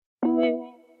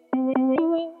You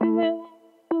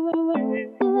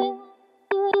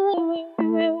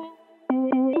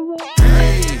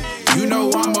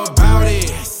know I'm about it.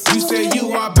 You say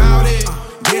you are about it,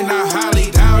 then I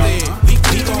highly doubt it. We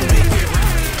gon' make it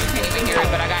right. Can't even hear it,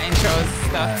 but I got intros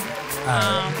stuff.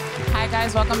 Hi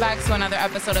guys, welcome back to another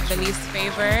episode of The Least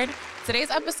Favored.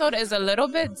 Today's episode is a little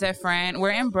bit different.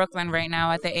 We're in Brooklyn right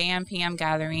now at the AM/PM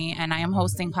Gallery, and I am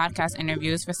hosting podcast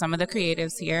interviews for some of the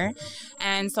creatives here.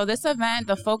 And so this event,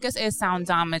 the focus is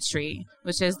Soundometry,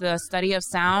 which is the study of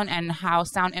sound and how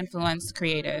sound influenced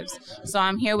creatives. So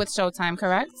I'm here with Showtime,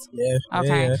 correct? Yeah.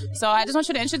 Okay. Yeah. So I just want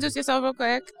you to introduce yourself real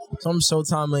quick. So I'm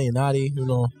Showtime Millionati,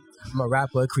 I'm a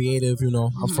rapper, creative,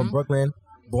 I'm from Brooklyn,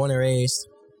 born and raised.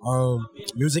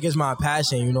 Music is my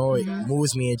passion, it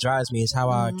moves me, it drives me. It's how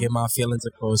I get my feelings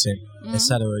across and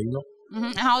etc.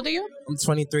 And how old are you? I'm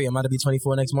 23. I'm about to be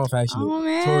 24 next month, actually. Oh,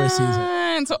 man. Tourist season.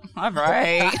 All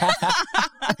right.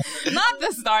 Not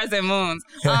the stars and moons.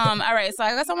 All right. So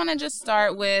I guess I want to just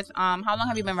start with how long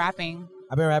have you been rapping?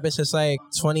 I've been rapping since like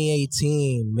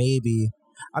 2018, maybe.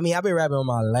 I mean, I've been rapping all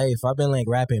my life. I've been like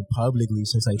rapping publicly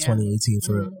since like 2018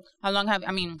 for real. Not how long have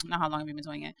you been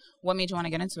doing it? What made you want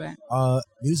to get into it?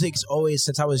 Music's always,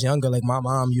 since I was younger, like my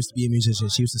mom used to be a musician.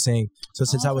 She used to sing. So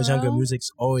since I was younger,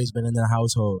 music's always been in the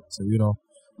household. So,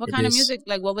 What kind of music?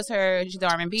 Like, what was her? She's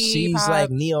R&B, She's pop? like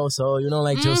neo, so,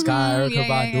 like Jill Scott, Erykah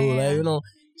Badu, like,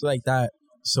 so like that.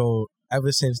 So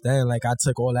ever since then, like I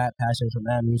took all that passion from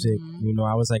that music.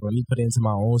 I was like, let me put it into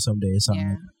my own someday or something.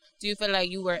 Yeah. Do you feel like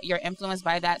you're influenced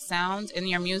by that sound in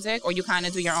your music, or you kind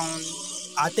of do your own?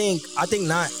 I think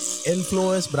not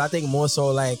influenced, but I think more so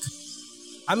like,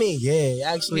 I'm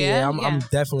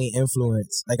definitely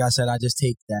influenced. Like I said, I just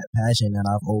take that passion that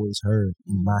I've always heard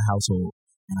in my household,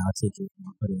 and I take it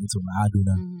and put it into what I do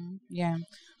now. Yeah.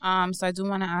 So I do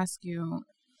want to ask you,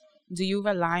 do you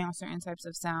rely on certain types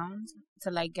of sounds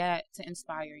to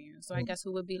inspire you? So I guess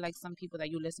who would be like some people that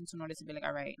you listen to in order to be like,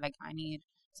 all right, like I need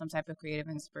some type of creative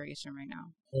inspiration right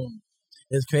now?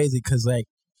 It's crazy because like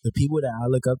the people that I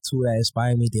look up to that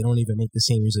inspire me, they don't even make the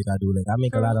same music I do. Like I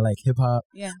make a lot of like hip hop.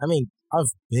 Yeah. I mean, I've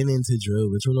been into drill,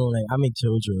 but like I make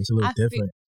chill drill. It's a little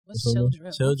different. What's chill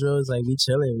drill? Chill drill is like we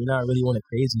chilling. We not really want a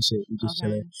crazy shit. We just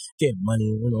chilling, getting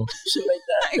money, shit like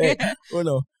that.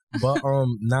 But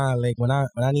like when I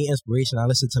need inspiration, I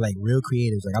listen to like real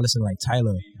creatives. Like I listen to like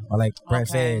Tyler or like Brent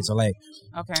Fayez or like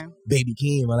Baby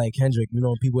Keem or like Kendrick.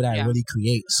 People that really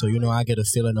create. So I get a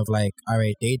feeling of like, all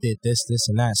right, they did this,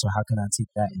 and that. So how can I take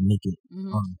that and make it?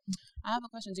 I have a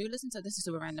question. Do you listen to, this is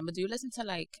super random, but do you listen to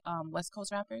like West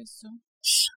Coast rappers too?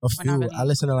 A few. Really? I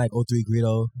listen to like 03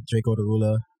 Greedo, Draco the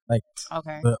Ruler, like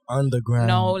the underground.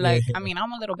 No, like I'm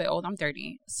a little bit old. I'm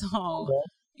 30, so.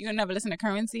 You never listen to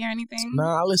Currency or anything?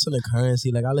 Nah, I listen to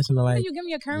Currency. Like I listen to like. You give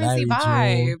me a Currency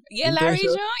vibe. June. Yeah, Larry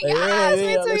June. Yes,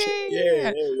 me too.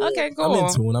 Yeah. Okay, cool.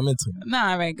 I'm in tune.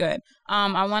 Nah, all right, good.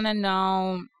 I want to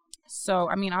know. So,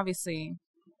 I mean, obviously,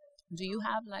 do you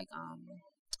have like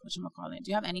whatchamacallit?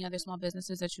 Do you have any other small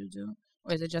businesses that you do?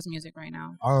 Or is it just music right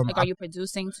now? Are you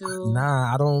producing too?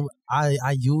 Nah, I don't.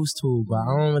 I used to, but I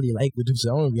don't really like producing.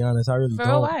 I'm gonna be honest. I really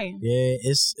don't. Why? Yeah,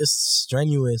 it's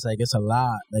strenuous. Like it's a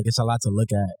lot. Like it's a lot to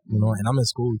look at. And I'm in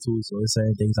school too, so there's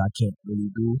certain things I can't really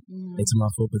do like to my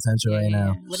full potential right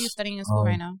now. What are you studying in school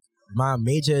right now? My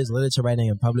major is literature writing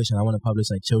and publishing. I want to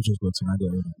publish like children's books when I do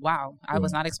it. Wow, I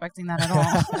was not expecting that at all.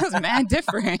 That's mad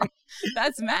different.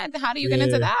 That's mad. How do you get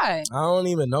into that? I don't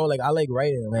even know. Like I like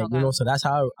writing, like so that's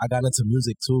how I got into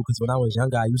music too. Because when I was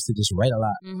younger, I used to just write a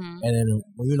lot, and then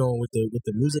with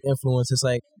the music influence, it's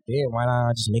like, damn, why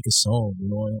not just make a song?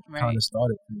 And kind of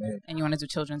started from there. And you want to do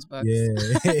children's books? Yeah,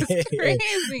 that's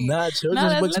crazy.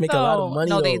 Children's books make a lot of money.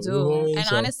 No, they do. And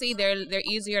honestly, they're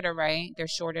easier to write. They're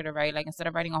shorter to write. Like instead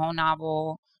of writing a whole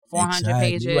novel, 400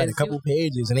 pages. You write a couple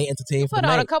pages and they entertain for the night.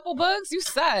 Put out a couple books, you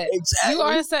set. Exactly. You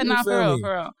are set, not for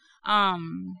real.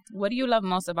 What do you love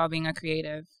most about being a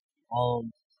creative?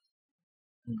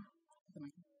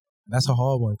 That's a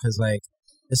hard one because like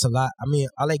it's a lot. I mean,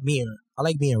 I like being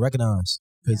recognized.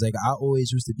 Because, like, I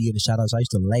always used to be in the shadows. I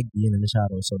used to like being in the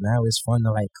shadows. So now it's fun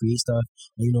to, like, create stuff.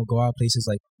 And, go out places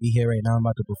like we here right now. I'm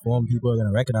about to perform. People are going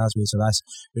to recognize me. So that's,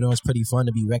 it's pretty fun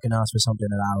to be recognized for something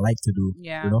that I like to do.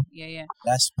 Yeah. Yeah.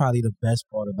 That's probably the best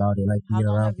part about it, like, being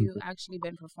around people. How long have you actually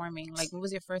been performing? Like, what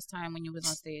was your first time when you was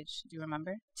on stage? Do you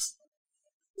remember?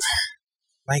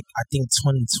 Like, I think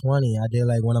 2020, I did,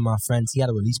 like, one of my friends. He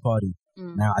had a release party.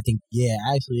 Now, I think,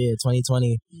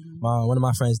 2020, one of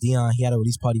my friends, Dion, he had a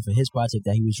release party for his project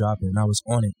that he was dropping, and I was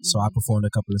on it. So I performed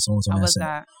a couple of songs on that set.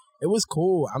 How was that? It was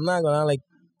cool. I'm not gonna lie, like,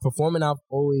 performing, I've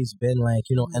always been, like,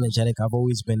 energetic. I've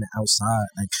always been outside.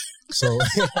 Like, so,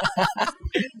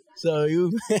 So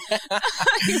you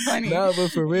funny. No,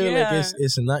 but for real, like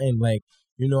it's nothing like,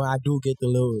 you know, I do get the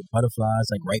little butterflies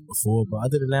like right before, but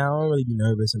other than that, I don't really be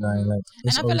nervous and nothing. Like,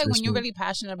 and I feel like when you're really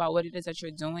passionate about what it is that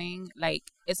you're doing, like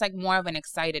it's like more of an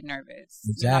excited nervous.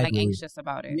 Exactly. You're not like anxious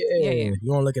about it. Yeah. You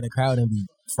don't look in the crowd and be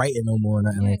frightened no more or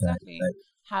nothing like exactly. that. Like,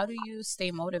 how do you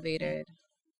stay motivated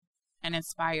and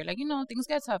inspired? Like, you know, things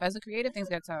get tough. As a creative, things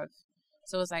get tough.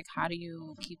 So it's like, how do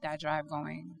you keep that drive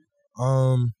going?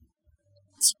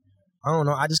 I don't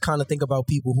know. I just kind of think about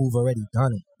people who've already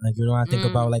done it. Like, you know, I think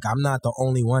about, like, I'm not the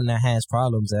only one that has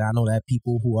problems. And I know that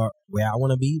people who are where I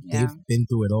want to be, they've been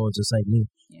through it all just like me.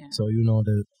 Yeah. So, you know,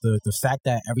 the fact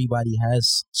that everybody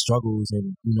has struggles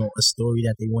and, you know, a story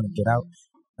that they want to get out,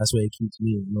 that's what it keeps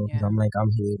me, you know, because I'm like, I'm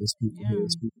here, there's people here,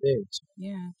 there's people there. So.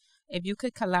 Yeah. If you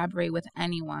could collaborate with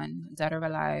anyone, dead or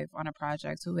alive, on a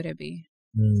project, who would it be?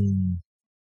 I'm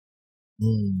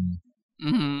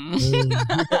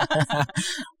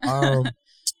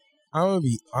gonna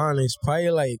be honest. Probably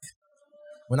like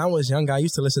when I was younger, I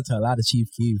used to listen to a lot of Chief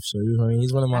Keef. So you know, what I mean,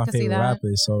 he's one of my favorite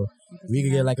rappers. So we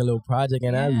could get like a little project,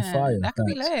 and that'd be fire. That could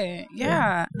be lit.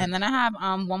 Yeah. And then I have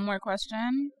one more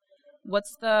question.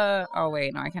 What's the? Oh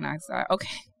wait, no, I can ask that. Okay.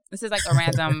 This is like a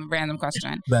random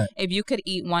question. If you could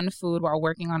eat one food while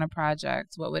working on a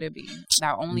project, what would it be?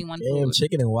 That only one food?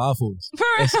 Chicken and waffles.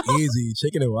 That's easy.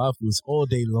 Chicken and waffles all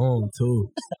day long,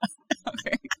 too.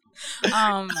 Okay.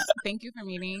 Thank you for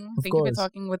meeting. Thank course. you for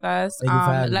talking with us.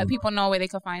 Let people know where they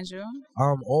can find you.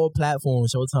 All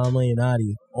platforms, Showtime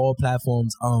Leonardi. All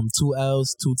platforms. 2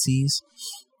 L's, 2 T's.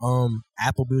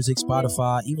 Apple Music,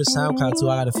 Spotify, even SoundCloud too.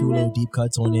 I got a few little deep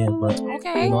cuts on there, but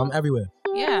you know, I'm everywhere.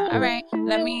 Yeah, all right. I'm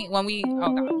gonna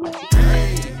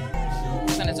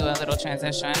do a little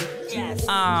transition. Yes.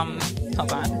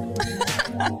 Hold on.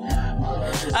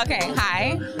 Okay,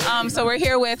 hi. So we're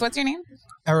here with, what's your name?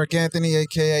 Eric Anthony,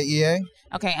 aka EA.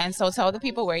 Okay, and so tell the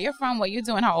people where you're from, what you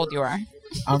do, and how old you are.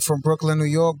 I'm from Brooklyn, New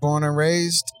York, born and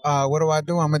raised. What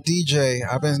do? I'm a DJ.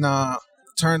 I've been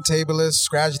turntablist,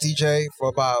 scratch DJ for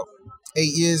about 8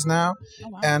 years now,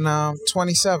 and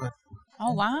 27.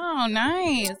 Oh, wow.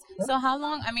 Nice. So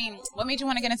what made you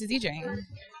want to get into DJing?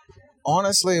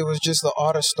 Honestly, it was just the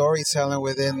art of storytelling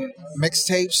within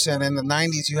mixtapes. And in the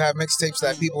 90s, you have mixtapes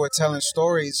that people were telling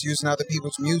stories using other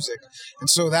people's music.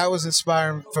 And so that was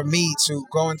inspiring for me to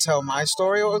go and tell my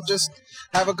story, or just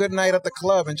have a good night at the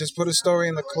club and just put a story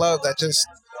in the club that just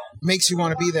makes you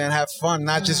want to be there and have fun,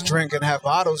 not just drink and have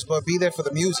bottles, but be there for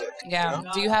the music. Yeah. You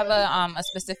know? Do you have a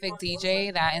specific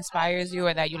DJ that inspires you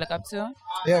or that you look up to?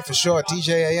 Yeah, for sure.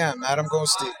 DJ AM, Adam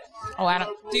Goldstein. Oh, Adam.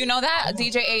 Do you know that?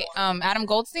 Adam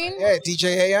Goldstein? Yeah, DJ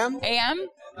AM. AM?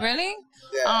 Really?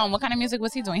 Yeah. What kind of music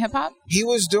was he doing? Hip hop? He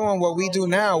was doing what we do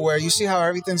now, where you see how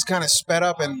everything's kind of sped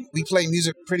up and we play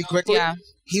music pretty quickly. Yeah.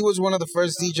 He was one of the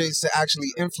first DJs to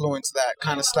actually influence that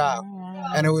kind of style.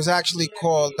 And it was actually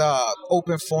called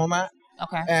open format.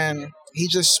 Okay. And he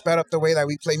just sped up the way that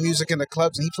we play music in the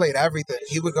clubs, and he played everything.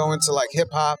 He would go into like hip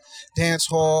hop, dance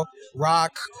hall,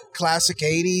 rock, classic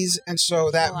 80s. And so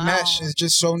that mesh is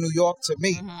just so New York to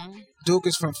me. Mm-hmm. Duke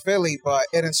is from Philly, but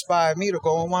it inspired me to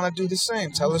go and want to do the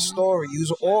same. Tell a story,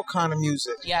 use all kind of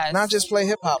music. Yes. Not just play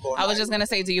hip hop all night. I was just going to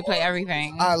say, do you play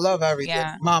everything? I love everything.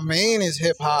 Yeah. My main is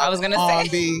hip hop. I was going to say.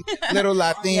 R&B, little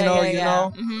Latino, you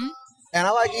know. Mm-hmm. And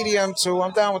I like EDM too.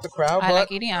 I'm down with the crowd. I like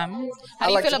EDM. How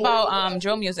do you feel about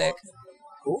drill music?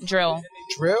 Ooh. Drill?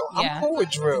 I'm cool with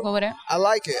drill. You cool with it? I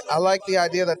like it. I like the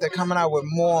idea that they're coming out with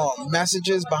more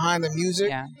messages behind the music.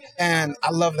 Yeah. And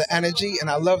I love the energy, and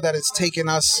I love that it's taking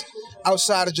us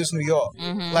outside of just New York.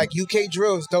 Mm-hmm. Like UK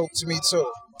drill is dope to me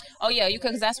too. Oh yeah,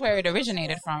 because that's where it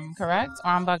originated from, correct?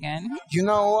 Or I'm bugging. You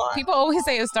know what? People always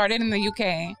say it started in the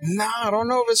UK. Nah, I don't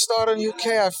know if it started in the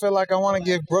UK. I feel like I want to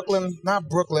give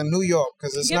New York,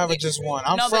 because it's never just one.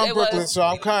 I'm from Brooklyn, so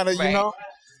I'm kind of, you know.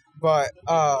 But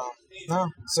no,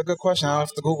 it's a good question. I'll have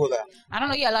to Google that. I don't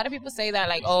know. Yeah, a lot of people say that,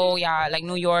 like, oh, yeah, like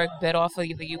New York bit off of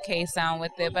the UK sound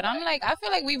with it. But I'm like, I feel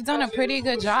like we've done a pretty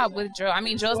good job with drill. I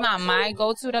mean, drill's not my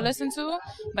go-to to listen to,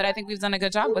 but I think we've done a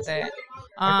good job with it.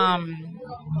 I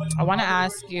want to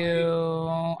ask you,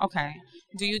 okay,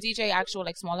 do you DJ actual,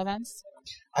 like, small events?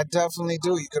 I definitely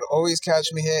do. You could always catch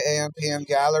me here, AM, PM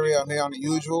Gallery. I'm here on the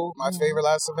usual. My favorite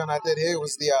last event I did here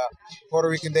was the Puerto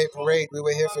Rican Day Parade. We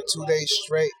were here for 2 days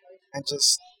straight and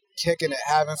just kicking it,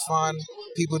 having fun,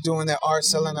 people doing their art,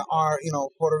 selling their art, you know,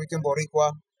 Puerto Rican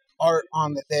Boricua art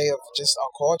on the day of just our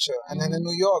culture. And then in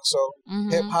New York, so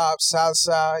hip-hop,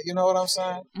 salsa, you know what I'm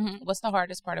saying? Mm-hmm. What's the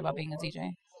hardest part about being a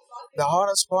DJ? The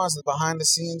hardest part is the behind the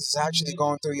scenes is actually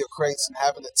going through your crates and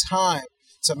having the time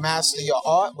to master your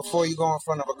art before you go in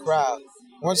front of a crowd.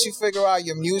 once you figure out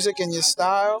your music and your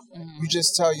style, you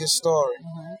just tell your story.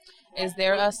 Is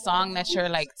there a song that you're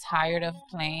like tired of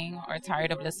playing or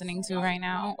tired of listening to right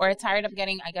now, or tired of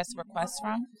getting, I guess, requests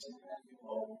from?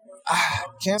 I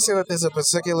can't say that there's a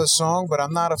particular song, but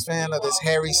I'm not a fan of this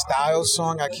Harry Styles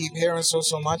song I keep hearing so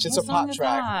much. It's What a pop song is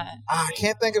track. that? I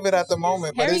can't think of it at the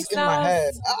moment, but Harry it's in my Styles?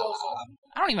 head.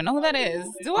 I don't even know who that is.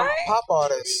 Do I? Pop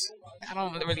artist. I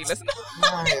don't really listen.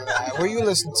 Nah, what you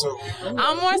listen to?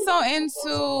 I'm more so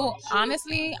into,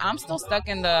 honestly, I'm still stuck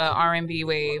in the R&B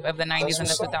wave of the 90s and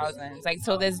the 2000s. Like,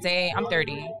 till this day, I'm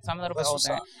 30, so I'm a little bit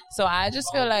older. So I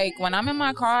just feel like when I'm in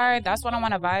my car, that's what I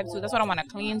want to vibe to. That's what I want to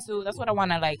clean to. That's what I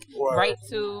want to, like, write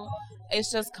to.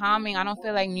 It's just calming. I don't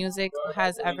feel like music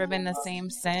has ever been the same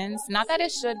since. Not that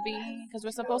it should be, because we're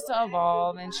supposed to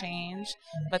evolve and change,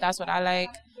 but that's what I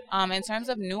like. In terms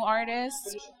of new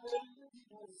artists,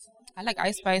 I like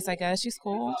Ice Spice, I guess. She's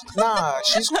cool. Nah,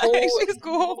 she's cool. She's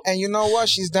cool. And you know what?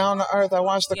 She's down to earth. I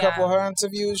watched a couple of her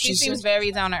interviews. She seems very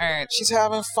down to earth. She's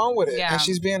having fun with it. Yeah. And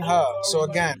she's being her. So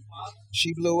again,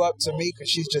 she blew up to me because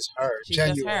she's just her. She's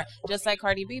genuine. just her. Just like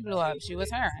Cardi B blew up. She was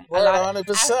her. 100%. At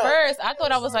first, I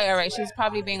thought I was like, all right, she's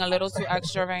probably being a little too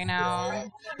extra right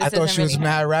now. I thought she was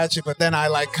mad ratchet, but then I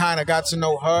like kind of got to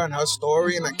know her and her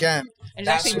story. And again, and she's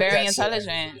actually very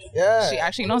intelligent. Yeah. She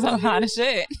actually knows a lot of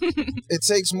shit. It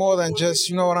takes more than just,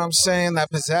 you know what I'm saying, that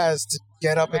pizzazz to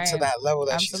get up into that level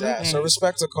that she's at. So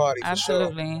respect to Cardi for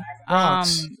Absolutely. Sure.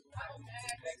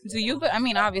 Do you, I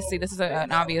mean, obviously this is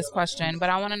an obvious question, but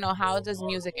I want to know, how does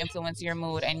music influence your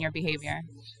mood and your behavior?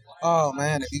 Oh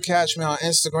man, if you catch me on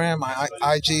Instagram, my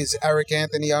IG is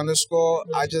EricAnthony_.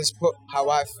 I just put how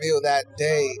I feel that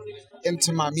day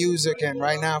into my music, and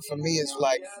right now for me it's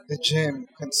like the gym,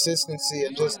 consistency,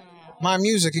 and just my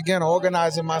music, again,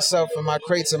 organizing myself and my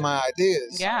crates and my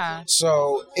ideas. Yeah.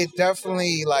 So it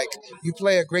definitely, like, you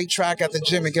play a great track at the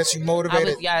gym, it gets you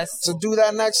motivated to do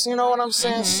that next, you know what I'm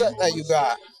saying, set that you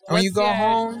got. And when you go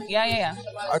home,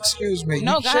 excuse me,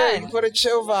 no, you chill, you put a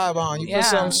chill vibe on, you put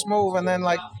something smooth, and then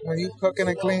like when you cooking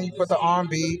and clean, you put the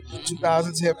R&B,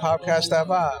 2000s hip hop, catch that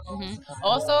vibe.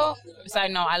 Also, side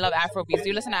note, I love Afrobeats. Do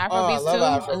you listen to Afrobeats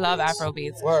too? I love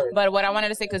Afrobeats. Word. But what I wanted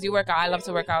to say, because you work out, I love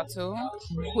to work out too.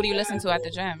 Who do you listen to at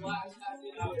the gym?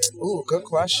 Ooh, good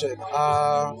question.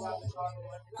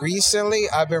 Recently,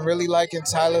 I've been really liking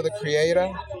Tyler, the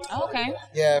Creator. Oh, okay.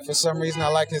 Yeah, for some reason, I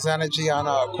like his energy on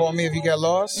Call Me If You Get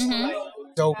Lost.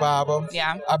 Dope album.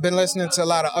 Yeah. I've been listening to a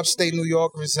lot of upstate New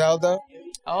York, Griselda.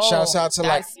 Oh, shouts out to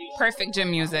like perfect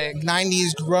gym music.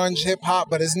 90s grunge hip hop,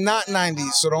 but it's not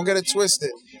 90s, so don't get it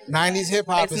twisted. 90s hip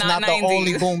hop is not the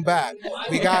only boom bap.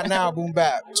 We got now boom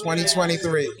bap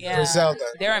 2023. Yeah. Griselda.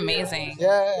 They're amazing.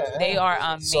 Yeah. They are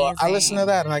amazing. So I listen to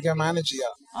that and I get my energy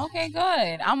up. Okay,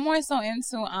 good. I'm more so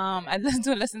into I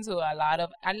listen to a lot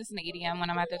of, I listen to EDM when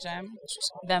I'm at the gym.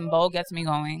 Then Bo gets me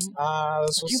going.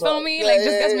 That's what's you feel up. me? Yeah, Like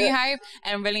just gets me hype,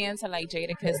 and really into like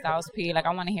Jadakiss, Styles P. Like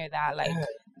I want to hear that like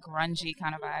grungy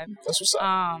kind of vibe. That's what's up.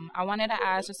 I wanted to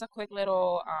ask just a quick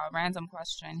little random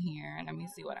question here. Let me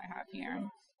see what I have here.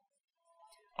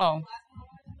 Oh,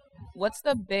 what's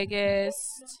the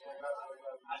biggest?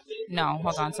 No,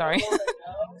 hold on, sorry.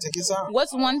 Take your time.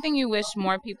 What's one thing you wish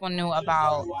more people knew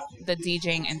about the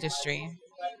DJing industry?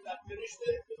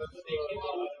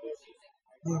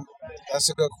 That's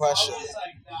a good question.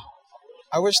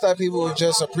 I wish that people would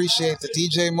just appreciate the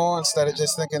DJ more instead of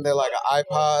just thinking they're like an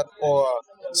iPod or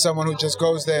someone who just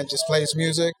goes there and just plays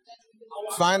music.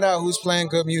 Find out who's playing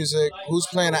good music, who's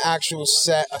playing an actual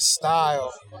set, a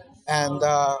style, and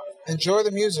enjoy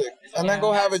the music. And then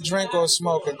go have a drink or a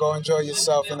smoke and go enjoy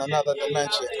yourself in another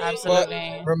dimension.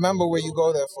 Absolutely. But remember where you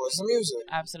go there for. It's the music.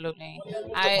 Absolutely.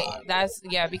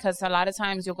 Because a lot of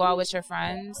times you'll go out with your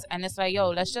friends and it's like,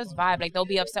 yo, let's just vibe. Like they'll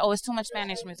be upset. Oh, it's too much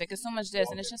Spanish music. It's too much this.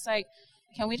 And it's just like,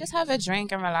 can we just have a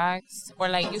drink and relax? Or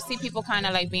like you see people kind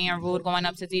of like being rude going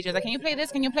up to DJs. Like, can you play this?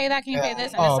 Can you play that? Can you play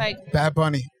this? And it's like Bad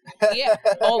Bunny. Yeah,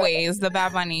 always the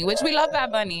Bad Bunny, which we love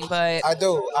Bad Bunny, but I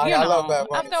do. I love Bad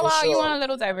Bunny. After a while, sure. you want a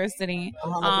little diversity.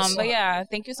 100%. But yeah,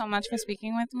 thank you so much for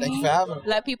speaking with me. Thank you for having me.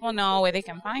 Let people know where they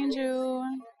can find you.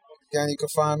 Again, you can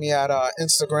find me at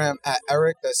Instagram at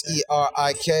Eric. That's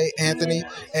ERIK Anthony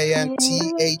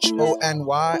ANTHONY _.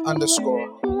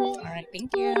 All right,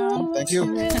 thank you. Thank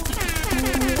you.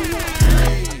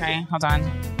 Okay, hold on.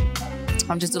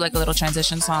 I'll just do like a little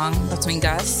transition song between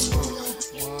Gus.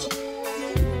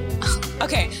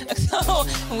 Okay, so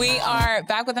we are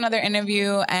back with another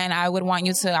interview, and I want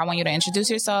you to introduce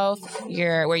yourself,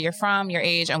 where you're from, your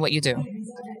age, and what you do.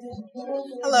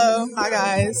 Hello, hi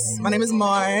guys. My name is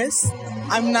Mars.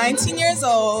 I'm 19 years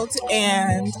old,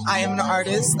 and I am an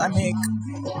artist. I make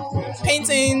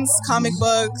paintings, comic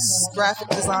books, graphic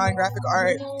design, graphic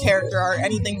art, character art,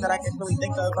 anything that I could really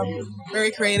think of. I'm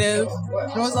very creative.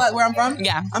 You know where I'm from?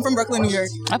 Yeah. I'm from Brooklyn, New York.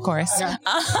 Of course. Yeah.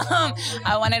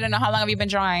 I wanted to know, how long have you been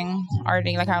drawing,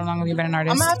 arting? Like, how long have you been an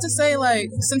artist? I'm gonna have to say, like,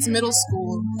 since middle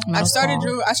school. I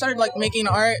started like making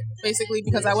art basically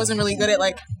because I wasn't really good at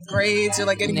like grades or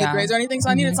like getting good grades or anything. So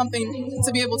I needed something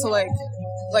to be able to like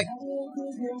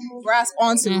grasp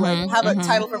onto, like have a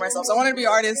title for myself. So I wanted to be an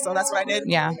artist, so that's what I did.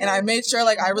 Yeah. And I made sure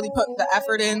like I really put the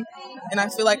effort in, and I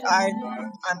feel like I'm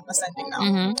ascending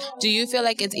now. Do you feel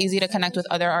like it's easy to connect with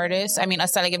other artists? I mean,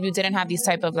 aside, like, if you didn't have these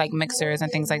type of like mixers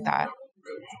and things like that.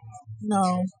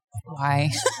 No. Why?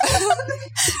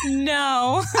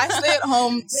 No. I stay at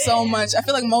home so much. I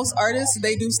feel like most artists,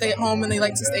 they do stay at home and they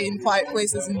like to stay in quiet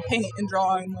places and paint and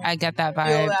draw. And, like, I get that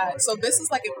vibe. feel that. So this is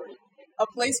like a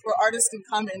place where artists can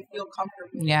come and feel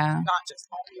comfortable. Yeah. Not just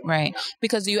home. Right.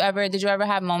 Because did you ever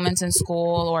have moments in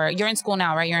school, or you're in school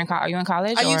now, right? Are you in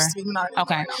college? I used to be, not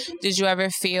okay. Right now. Did you ever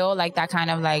feel like that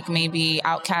kind of like maybe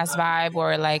outcast vibe,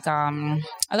 or like a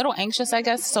little anxious, I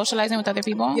guess, socializing with other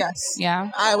people? Yes.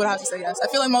 Yeah. I would have to say yes. I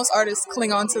feel like most artists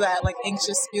cling on to that like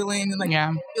anxious feeling and like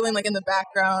feeling like in the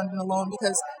background and alone,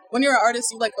 because when you're an artist,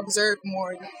 you like observe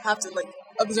more. You have to like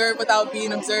observe without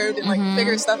being observed and like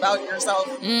figure stuff out yourself.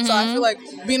 So I feel like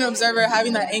being an observer,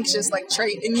 having that anxious like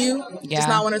trait in you, just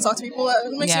not want to talk to people,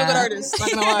 it makes you a good artist. Not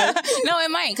gonna lie. No,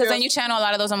 it might, because then you channel a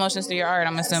lot of those emotions through your art,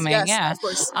 I'm assuming. Yes, of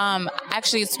course.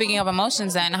 Actually, speaking of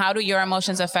emotions, then how do your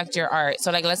emotions affect your art?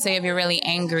 So like, let's say if you're really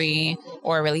angry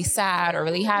or really sad or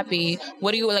really happy,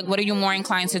 what are you more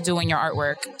inclined to do in your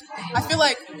artwork? I feel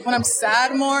like when I'm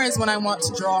sad more is when I want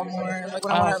to draw more. Like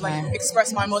when I want to like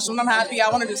express my emotion. When I'm happy, I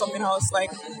want to do something else. Like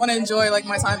want to enjoy like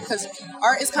my time, because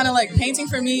art is kind of like painting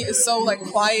for me is so like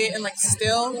quiet and like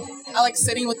still. I like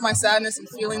sitting with my sadness and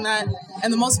feeling that.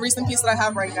 And the most recent piece that I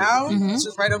have right now, it's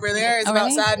just right over there, is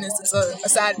about sadness. It's a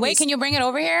sad piece. Wait, can you bring it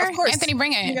over here? Of course. Anthony,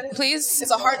 bring it, please.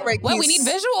 It's a heartbreak piece. Wait, we need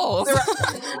visuals.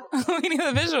 We need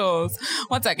the visuals.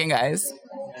 1 second, guys.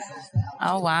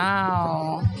 Oh,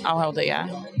 wow. I'll hold it, yeah.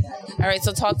 All right,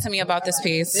 so talk to me about this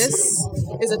piece. This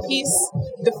is a piece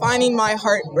defining my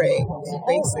heartbreak,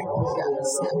 basically.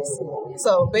 Yes.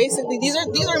 So basically, these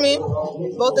are me.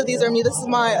 Both of these are me. This is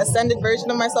my ascended version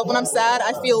of myself. When I'm sad,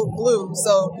 I feel blue.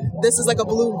 So this is like a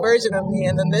blue version of me.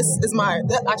 And then this is my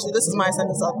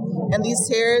ascended self. And these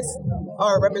tears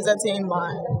are representing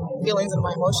my feelings and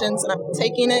my emotions. And I'm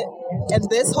taking it. And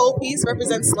this whole piece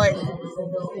represents like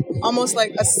almost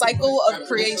like a cycle of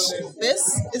creation. This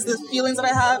is the feelings that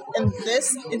I have, and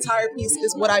this entire piece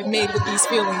is what I've made with these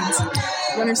feelings.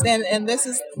 You understand? And this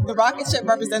is the rocket ship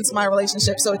represents my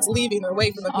relationship, so it's leaving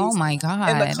away from the piece. Oh my God.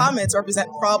 And the comments represent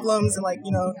problems and like,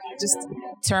 just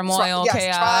turmoil,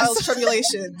 chaos, trials,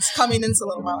 tribulations coming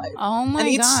into my life. Oh my God. And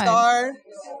each star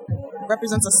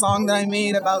represents a song that I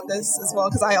made about this as well,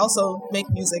 because I also make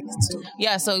music too.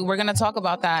 Yeah, so we're going to talk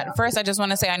about that. First, I just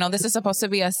want to say, I know this is supposed to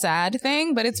be a sad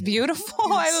thing, but it's beautiful.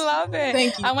 Yes. I love it.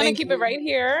 Thank you. I want to keep it right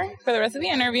here for the rest of the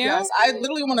interview. Yes, I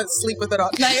literally want to sleep with it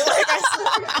all night.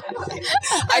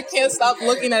 I can't stop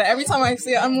looking at it. Every time I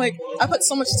see it, I'm like, I put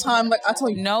so much time. Like I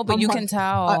told you. No, but you can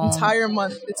tell. An entire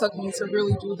month it took me to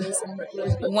really do this.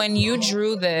 When you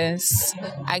drew this,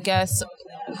 I guess,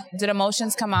 did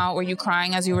emotions come out? Were you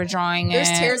crying as you were drawing There's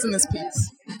tears in this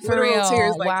piece. For real?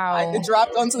 Tears. Like, wow. It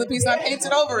dropped onto the piece and I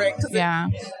painted over it.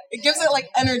 It gives it like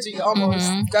energy almost.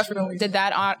 Definitely. Did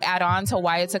that add on to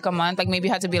why it took a month? Like maybe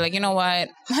you had to be like, you know what?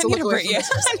 I need a break.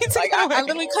 I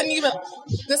literally couldn't even.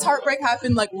 This heartbreak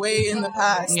happened like way in the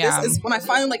past. Yeah. This is when I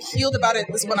finally like healed about it.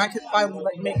 This is when I could finally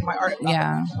like make my art.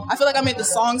 Yeah. I feel like I made the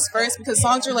songs first because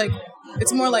songs are like,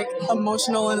 it's more like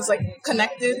emotional and it's like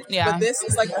connected. Yeah. But this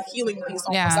is like a healing piece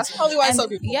almost. Yeah. That's probably why it's so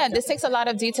beautiful. Yeah, this takes a lot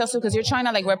of details too, because you're trying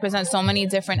to like represent so many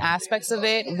different aspects of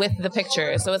it with the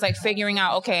pictures. So it's like figuring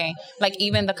out, okay, like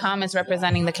even the comments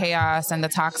representing the chaos and the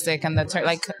toxic and the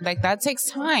like that takes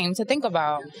time to think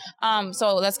about.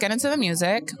 So let's get into the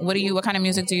music. What kind of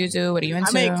music do you do? What are you into?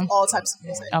 I make all types of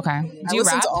music. Okay. Do you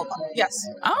rap? Yes.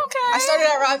 Oh, okay. I started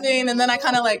out rapping and then I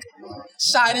kind of like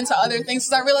shied into other things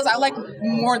because I realized I like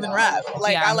more than rap.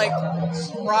 Like I like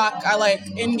rock, I like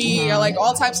indie, I like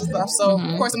all types of stuff. So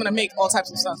of course I'm gonna make all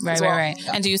types of stuff. Right.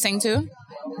 Yeah. And do you sing too?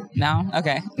 No?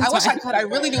 Okay. I wish I could. I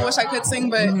really do wish I could sing,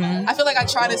 but I feel like I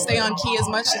try to stay on key as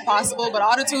much as possible. But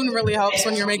autotune really helps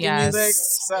when you're making music.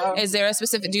 So, is there a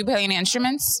specific? Do you play any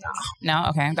instruments? No.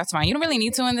 Okay, that's fine. You don't really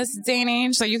need to in this day and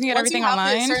age, so you can get everything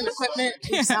online. Once you have certain equipment,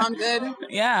 you sound good.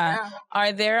 Yeah.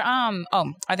 Are there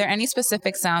any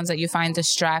specific sounds that you find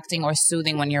distracting or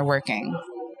soothing when you're working?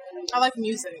 I like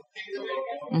music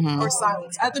or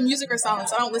silence. Either music or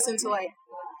silence. I don't listen to like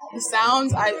the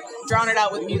sounds, I drown it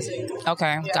out with music.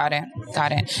 Okay, Yeah. got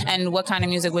it. And what kind of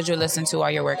music would you listen to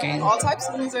while you're working? All types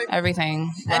of music.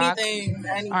 Everything. Rock,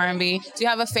 Anything. R&B. Do you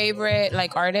have a favorite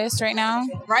like artist right now?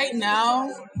 Right now,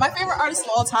 my favorite artist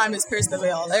of all time is Pierce the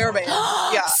Veil. They're a band.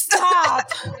 Yeah.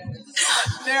 Stop.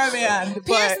 They're a band. Pierce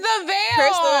but the Veil.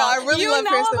 Pierce the Veil. I really love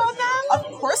Pierce the Veil. about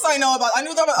them? Of course I know about. I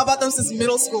knew about them since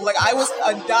middle school. Like I was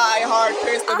a die-hard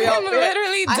Pierce the Veil I'm fan.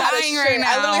 literally I had a dying shirt. right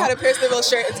now. I literally had a Pierce the Veil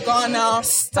shirt. It's gone now.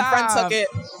 Stop. My friend took it,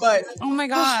 but Oh my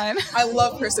God. I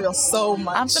love Pierce the Veil so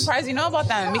much. I'm surprised you know about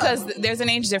them because there's an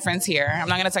age difference here. I'm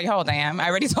not going to tell you how old I am. I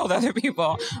already told other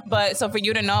people. But so for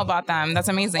you to know about them, that's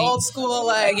amazing. Old school,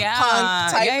 like Yeah.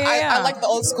 punk type. Yeah. I like the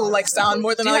old school like sound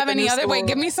more than Do I you like have the any new other? school. Wait,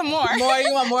 give me some more. More,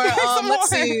 you want more? Some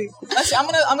Let's more. see.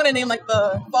 I'm gonna name like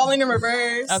the Falling in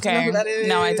Reverse. Okay. You know who that is?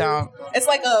 No, I don't. It's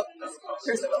like a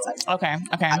Pierce the Veil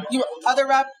type. Okay. You other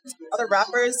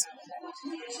rappers?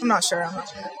 I'm not sure.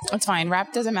 It's fine.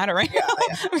 Rap doesn't matter right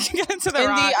now. We can get into the Indie.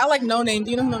 rock. I like No Name.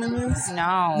 Do you know who No Name is?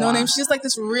 No. No Name. She's like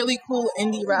this really cool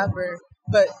indie rapper,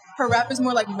 but her rap is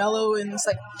more like mellow and it's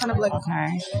like kind of like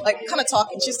Okay. kind of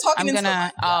talking. She's talking. I'm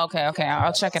gonna. Oh, okay.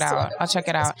 I'll check it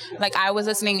out. Like I was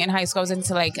listening in high school. I was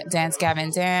into like Dance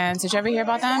Gavin Dance. Did you ever hear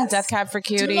about them? Death Cab for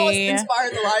Cutie. Do you know it's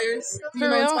Inspired the Liars? Do you For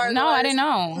know real? Inspired the No, Liars? I didn't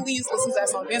know. Please listen to that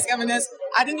song. Dance Gavin Dance.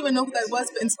 I didn't even know who that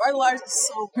was, but Inspired the Liars is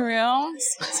so For real?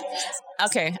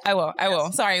 Okay, I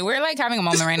will. Sorry, we're like having a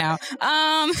moment right now.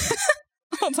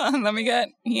 Hold on, let me get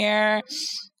here.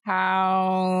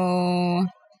 How?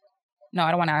 No,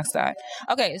 I don't want to ask that.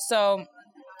 Okay, so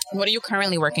what are you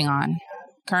currently working on?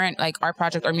 Current like art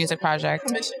project or music project?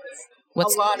 commissions.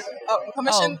 What's a lot of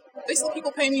commission. Basically,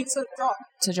 people pay me to draw.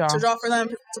 to draw? To draw for them,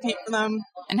 to paint for them.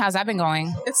 And how's that been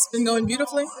going? It's been going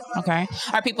beautifully. Okay.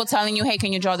 Are people telling you, hey,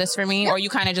 can you draw this for me? Or are you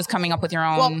kind of just coming up with your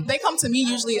own? Well, they come to me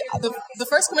usually. The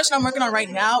first commission I'm working on right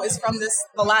now is from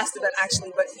the last event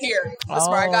actually, but here, that's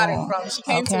where I got it from. She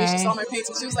came to me, she saw my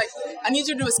painting. She was like, I need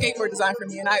you to do a skateboard design for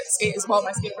me. And I skate as well.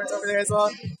 My skateboard's over there as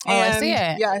well. Oh, I see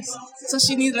it. Yes. So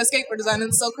she needed a skateboard design. And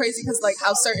it's so crazy because like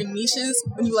how certain niches,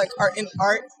 when you like are in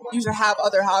art, you should have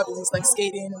other hobbies like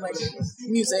skating and like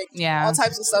music, all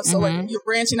types of stuff. So like you're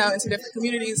branching out into different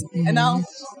communities. And now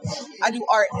I do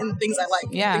art and things I like.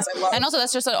 Yeah. Things I love. And also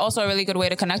that's just also a really good way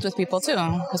to connect with people too.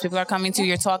 Because people are coming to you,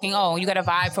 you're talking, you got a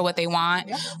vibe for what they want.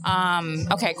 Yeah.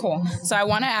 Okay, cool. So I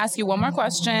want to ask you one more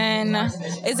question.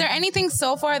 Is there anything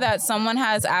so far that someone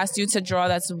has asked you to draw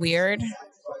that's weird?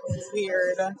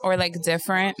 Weird. Or like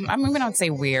different? I mean, we don't say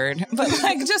weird, but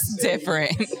like just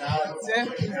different.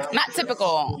 Not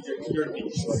typical.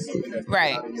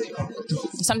 Right.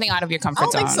 Something out of your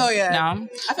comfort zone. I don't think so, yeah. No?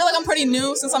 I feel like I'm pretty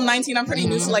new. Since I'm 19, I'm pretty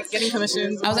new to like getting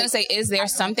commissions. I was going to say, is there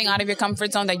something out of your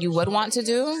comfort zone that you would want to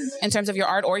do in terms of your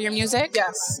art or your music?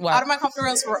 Yes. What? Out of my comfort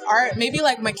zones for art, maybe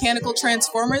like mechanical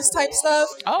transformers type stuff.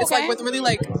 Oh, okay. It's like with really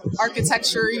like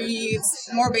architecture. It's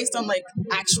more based on like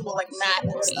actual like math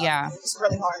and stuff. Yeah. It's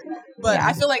really hard. But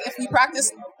I feel like if you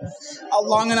practice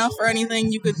long enough for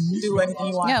anything, you could do anything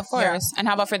you want. Yeah, of course. Yeah. And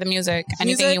how about for the music?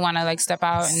 Anything you want to like step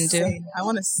out and do? I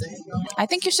want to sing. I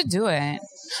think you should do it.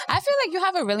 I feel like you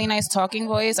have a really nice talking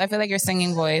voice. I feel like your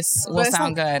singing voice will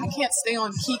sound good. I can't stay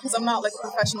on key because I'm not like a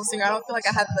professional singer. I don't feel like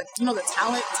I have like, the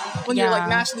talent when you're like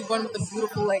naturally born with a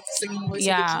beautiful like singing voice.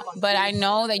 Yeah, but I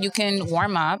know that you can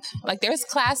warm up. Like there's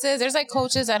classes, there's like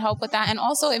coaches that help with that. And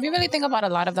also if you really think about a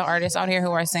lot of the artists out here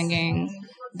who are singing,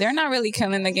 they're not really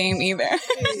killing the game either.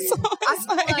 So I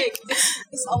feel like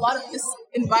it's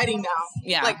inviting now.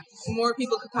 Yeah. Like more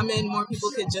people could come in, more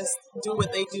people could just do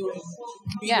what they do and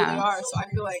be who they are. So I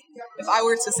feel like if I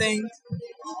were to sing,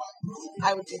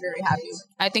 I would be very happy.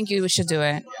 I think you should do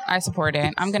it. I support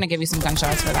it. I'm going to give you some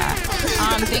gunshots for that.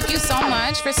 Thank you so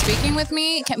much for speaking with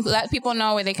me. Let people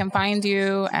know where they can find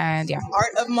you. And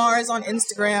Art of Mars on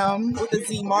Instagram with a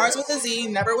Z. Mars with a Z,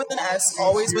 never with an S,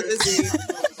 always with a Z.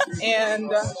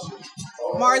 And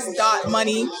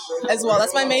Mars.money as well.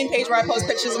 That's my main page where I post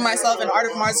pictures of myself, and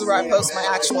Art of Mars is where I post my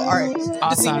actual art.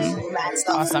 Awesome.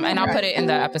 Awesome. And I'll put it in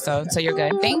the episode, so you're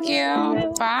good. Thank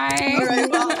you. Bye. All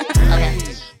right, bye. Okay.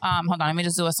 Hold on. Let me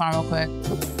just do a song real quick.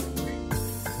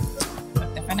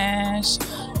 To finish.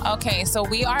 Okay, so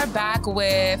we are back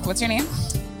with, what's your name?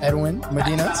 Edwin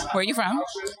Medina. Where are you from?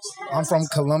 I'm from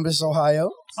Columbus, Ohio.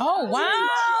 Oh,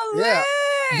 wow. Yeah.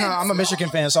 No, I'm a Michigan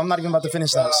fan, so I'm not even about to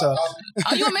finish that. So.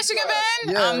 Oh, you a Michigan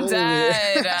fan? Yeah, I'm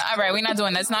dead. All right, we're not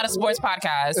doing that. It's not a sports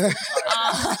podcast.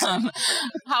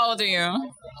 How old are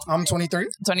you? I'm 23.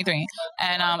 23.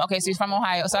 And, okay, so you're from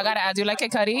Ohio. So I got to add, do you like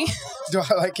Kid Cudi? Do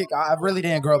I like Kid? I really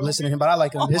didn't grow up listening to him, but I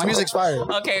like him. His music's fire.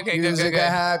 Okay, good. Music of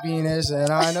happiness, and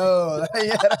I know.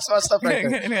 Yeah, that's my stuff right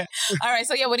there. Good. All right,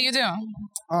 so what do you do?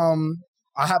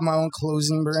 I have my own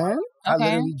clothing brand. I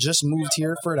literally just moved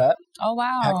here for that. Oh,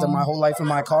 wow. Packed up my whole life in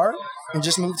my car and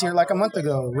just moved here like a month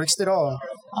ago. Risked it all.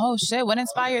 Oh, shit. What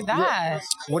inspired that? Yeah.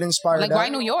 What inspired that? Why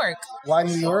New York? Why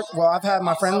New York? Well, I've had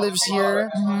my friend lives here.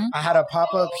 Mm-hmm. I had a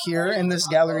pop-up here in this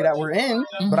gallery that we're in,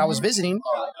 but I was visiting.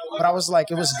 But I was like,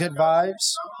 it was good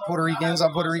vibes. I'm Puerto Ricans.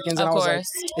 And I was like,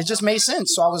 it just made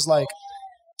sense. So I was like,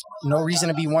 no reason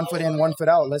to be 1 foot in, 1 foot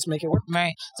out. Let's make it work.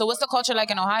 Right. So what's the culture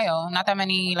like in Ohio? Not that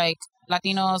many like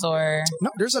Latinos or... No,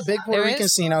 there's a big Puerto Rican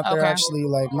scene out there actually.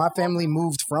 Like my family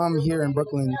moved from here in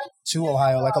Brooklyn to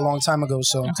Ohio like a long time ago.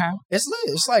 So it's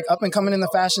lit. It's like up and coming in the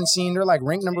fashion scene. They're like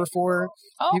ranked number 4.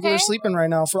 People are sleeping right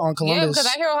now on Columbus. Yeah, because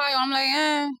I hear Ohio, I'm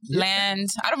like, land.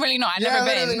 I don't really know. I've never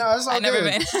been. No, it's all I've never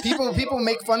been. people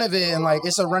make fun of it and like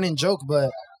it's a running joke,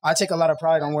 but I take a lot of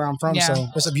pride on where I'm from. So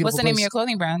it's a beautiful What's the name of your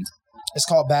clothing brand? It's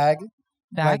called Bag.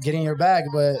 Like get in your bag,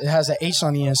 but it has an H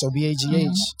on the end, so BAGH,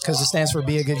 because it stands for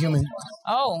Be a Good Human.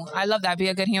 Oh, I love that. Be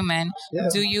a good human. Yeah.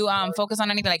 Do you focus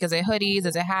on anything? Like, is it hoodies?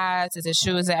 Is it hats? Is it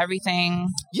shoes? Is it everything?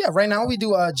 Yeah, right now we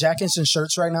do jackets and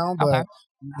shirts right now, but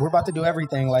we're about to do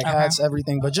everything, like hats,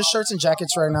 everything. But just shirts and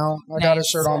jackets right now. I got a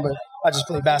shirt on, but I just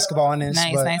play basketball in this.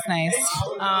 Nice.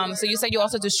 So you said you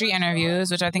also do street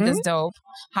interviews, which I think is dope.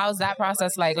 How's that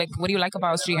process like? Like, what do you like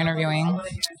about street interviewing?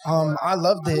 I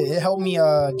loved it. It helped me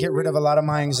get rid of a lot of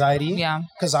my anxiety. Yeah.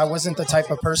 Because I wasn't the type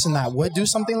of person that would do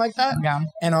something like that. Yeah.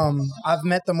 And I've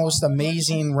met the most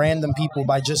amazing random people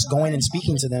by just going and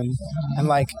speaking to them and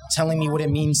like telling me what it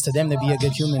means to them to be a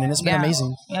good human. And it's been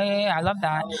amazing. Yeah. I love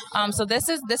that. So this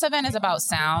event is about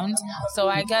sound. So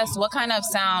I guess what kind of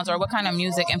sounds or what kind of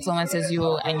music influences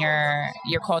you and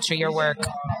your culture, your work,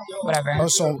 whatever? Oh,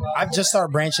 so I've just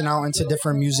started branching out into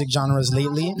different music genres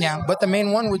lately. Yeah. But the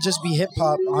main one would just be hip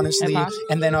hop, honestly. Hip-hop.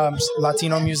 And then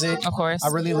Latino music. Of course. I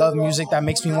really love music that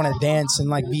makes me want to dance and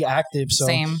like be active. So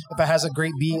if it has a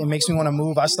great beat and makes me want to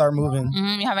move, I start moving.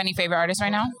 You have any favorite artists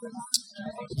right now?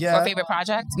 Yeah. Or favorite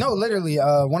project? No, literally.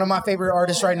 One of my favorite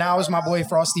artists right now is my boy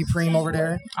Frosty Preem over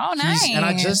there. Oh, nice. And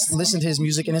I just listened to his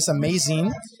music and it's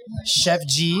amazing. Chef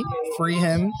G, free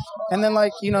him. And then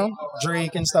like,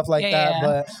 Drake and stuff like that. Yeah.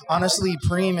 But honestly,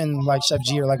 Preem and like Chef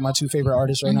G are like my 2 favorite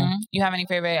artists right now. You have any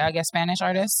favorite, I guess, Spanish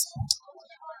artists?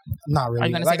 Not really.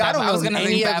 Like I don't know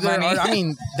any of their art. I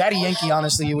mean, Daddy Yankee,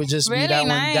 honestly, it would just be that one.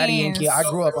 Daddy Yankee. I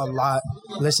grew up a lot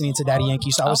listening to Daddy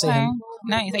Yankee, so I would say him.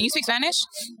 Nice. And you speak Spanish?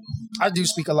 I do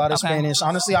speak a lot of Spanish.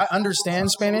 Honestly, I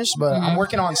understand Spanish, but I'm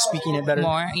working on speaking it better.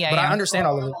 More? Yeah, I understand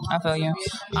all of it. I feel you.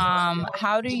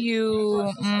 How do you...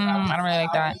 I don't really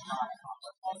like that.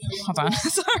 Hold on.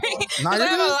 Sorry. I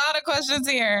have a lot of questions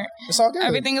here. It's all good.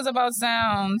 Everything is about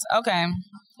sound. Okay.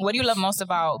 What do you love most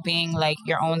about being like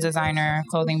your own designer,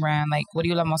 clothing brand? Like, what do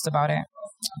you love most about it?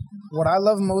 What I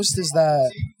love most is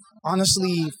that,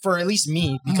 honestly, for at least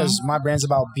me, because my brand's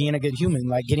about being a good human,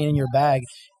 like getting in your bag,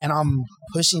 and I'm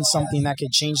pushing something that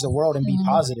could change the world and be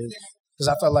positive.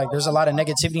 Because I felt like there's a lot of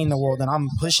negativity in the world, and I'm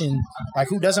pushing, like,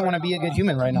 who doesn't want to be a good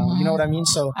human right now? You know what I mean?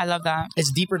 So I love that.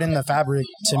 It's deeper than the fabric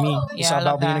to me. It's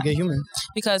about being a good human.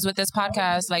 Because with this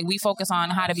podcast, like, we focus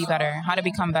on how to be better, how to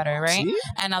become better, right? See?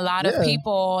 And a lot of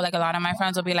people, like a lot of my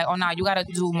friends will be like, oh, nah, you got to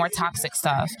do more toxic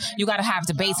stuff. You got to have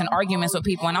debates and arguments with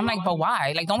people. And I'm like, but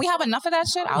why? Like, don't we have enough of that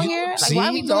shit out here? Like, why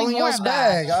are we doing more of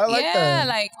that? I like that.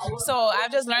 Yeah, like, so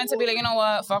I've just learned to be like, you know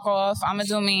what? Fuck off. I'm going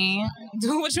to do me.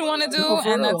 Do what you want to do,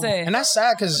 and that's it. And that's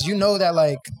sad because that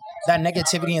like that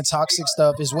negativity and toxic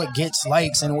stuff is what gets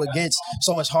likes and what gets,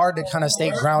 so it's hard to kind of stay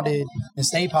grounded and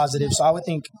stay positive. So I would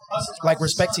think, like,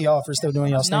 respect to y'all for still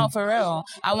doing y'all's thing. No, for real.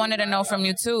 I wanted to know from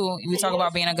you too. We talk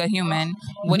about being a good human.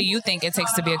 What do you think it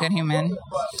takes to be a good human?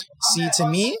 See, to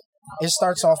me, it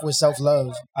starts off with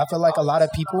self-love. I feel like a lot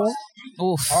of people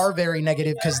are very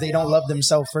negative because they don't love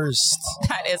themselves first.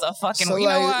 That is a fucking... So, you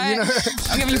know what?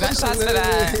 I'm giving you gunshots for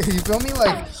that. You feel me?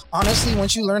 Like, honestly,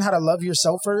 once you learn how to love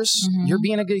yourself first, you're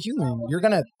being a good human. You're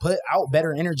going to put out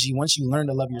better energy once you learn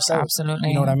to love yourself. Absolutely.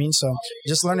 You know what I mean? So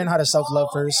just learning how to self-love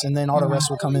first, and then all the rest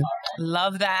will come in.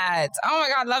 Love that. Oh my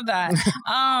God, love that.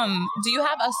 Do you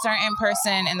have a certain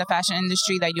person in the fashion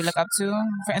industry that you look up to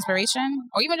for inspiration?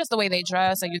 Or even just the way they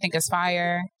dress that you think is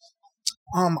fire?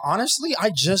 Honestly, I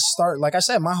just like I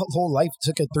said, my whole life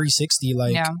took a 360.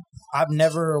 Like, I've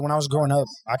never, when I was growing up,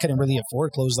 I couldn't really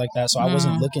afford clothes like that. So I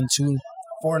wasn't looking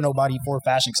for nobody for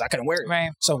fashion because I couldn't wear it.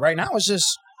 Right. So right now it's just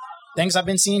things I've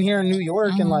been seeing here in New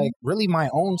York and like really my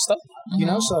own stuff, you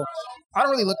know? So I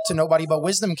don't really look to nobody, but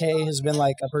Wisdom K has been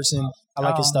like a person. I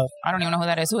like his stuff. I don't even know who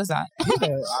that is. Who is that? I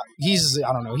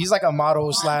don't know. He's like a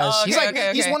model slash.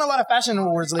 He's won a lot of fashion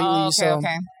awards lately.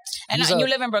 And you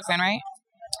live in Brooklyn, right?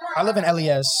 I live in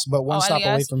LES, but one stop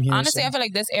away from here. Honestly, so. I feel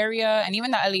like this area and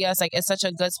even the LES, like, it's such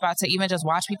a good spot to even just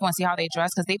watch people and see how they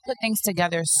dress because they put things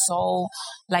together so,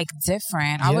 like,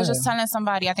 different. I was just telling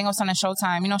somebody, I think I was telling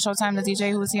Showtime. You know Showtime, the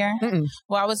DJ who was here? Mm-mm.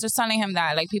 Well, I was just telling him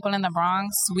that, like, people in the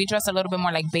Bronx, we dress a little bit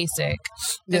more, like, basic.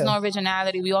 There's no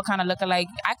originality. We all kind of look alike.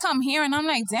 I come here and I'm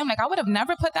like, damn, like, I would have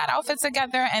never put that outfit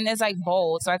together, and it's, like,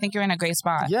 bold. So I think you're in a great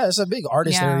spot. Yeah, it's a big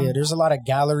artist area. There's a lot of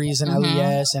galleries in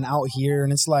LES and out here,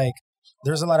 and it's like,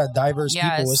 there's a lot of diverse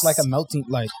people. It's like a melting,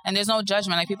 like... And there's no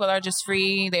judgment. Like, people are just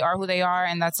free. They are who they are,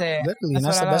 and that's it. Literally, and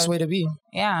that's the best way to be.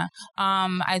 Yeah.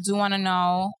 I do want to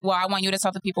know... Well, I want you to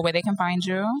tell the people where they can find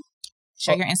you.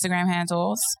 Share your Instagram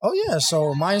handles. Oh, yeah.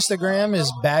 So, my Instagram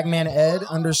is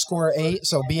bagmaned_8.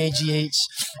 So, BAGH.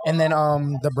 And then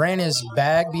the brand is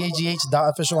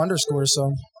BAGH.official_.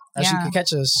 So... you can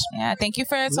catch us. Yeah, thank you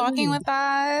for talking with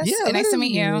us. Yeah, nice to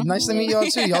meet you. Nice to meet y'all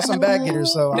too. Y'all some bag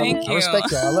getters, so thank you. I respect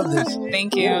y'all. I love this.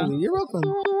 Thank you. Yeah, you're welcome.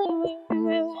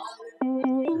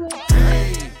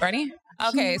 Ready?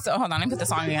 Okay, so hold on. Let me put the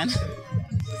song again.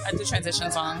 I do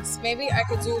transition songs. Maybe I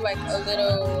could do like a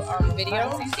little video.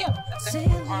 Over here, like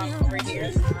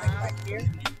back here.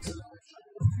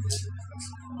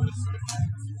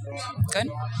 Good?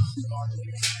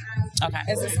 Okay.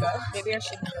 Is this good? Maybe I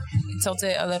should tilt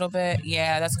it a little bit.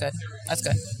 Yeah, that's good. That's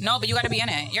good. No, but you got to be in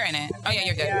it. You're in it. Oh, yeah,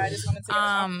 you're good. Yeah, I just wanted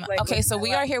to okay, so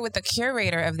we are here with the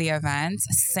curator of the event,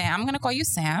 Sam. I'm going to call you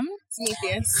Sam.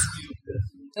 Smetheus.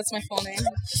 That's my full name.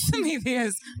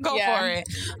 Smetheus. Go for it.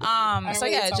 So,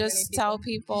 yeah, just tell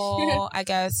people, I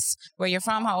guess, where you're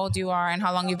from, how old you are, and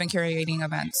how long you've been curating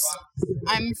events.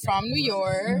 I'm from New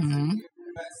York. Mm-hmm.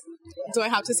 Do I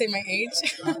have to say my age?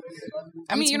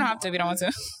 I mean, you don't have to if you don't want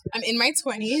to. I'm in my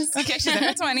 20s. Okay, she's in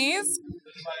her 20s.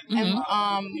 Mm-hmm. And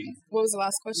what was the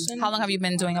last question? How long have you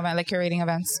been doing curating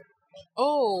events?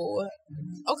 Oh,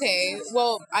 okay.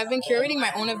 Well, I've been curating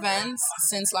my own events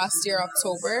since last year,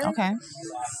 October. Okay.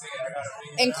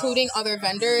 Including other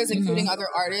vendors, including other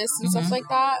artists and stuff like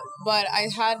that. But I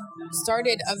had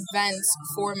started events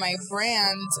for my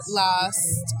brand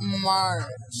last March.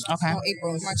 Okay. No,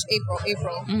 April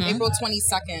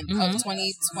 22nd of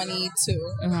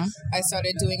 2022. I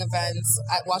started doing events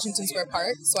at Washington Square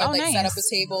Park. So I'd set up a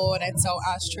table and I'd sell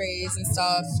ashtrays and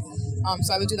stuff.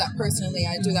 So I would do that personally.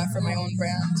 I do that for my own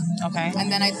brand. Okay.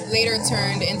 And then I later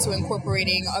turned into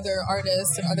incorporating other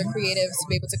artists and other creatives to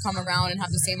be able to come around and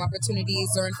have the same opportunities,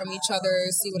 learn from each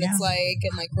other, see what it's like,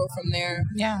 and like grow from there.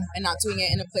 Yeah. And not doing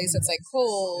it in a place that's like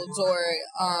cold or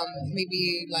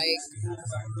maybe like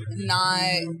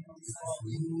not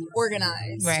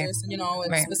organized, right? Or, you know,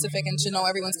 it's specific, and to know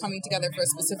everyone's coming together for a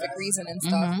specific reason and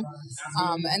stuff.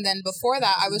 And then before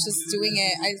that, I was just doing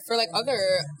it for like other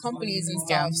companies and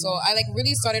stuff. Yeah. So I like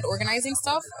really started organizing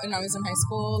stuff when I was in high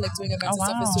school, like doing events and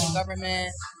stuff with student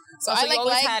government. So I like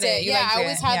liked it. Yeah, I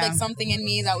always had like something in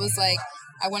me that was like,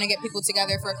 I want to get people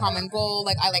together for a common goal.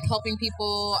 Like I like helping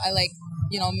people. I like,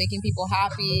 you know, making people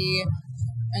happy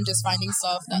and just finding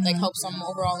stuff that like helps them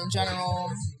overall in general.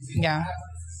 Yeah.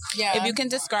 Yeah. If you can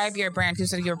describe your brand,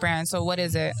 because your brand, so what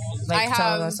is it? Like,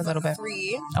 tell us a little bit.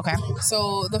 3. Okay.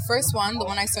 So the first one, the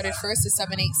one I started first, is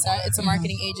 78 Set. It's a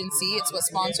marketing agency. It's what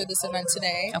sponsored this event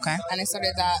today. Okay. And I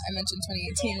started that, I mentioned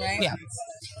 2018, right? Yeah.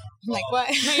 I'm like, what?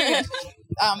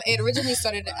 It originally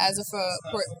started as a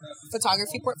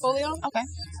photography portfolio. Okay.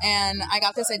 And I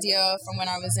got this idea from when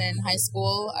I was in high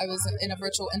school. I was in a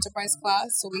virtual enterprise class,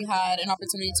 so we had an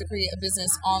opportunity to create a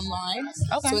business online.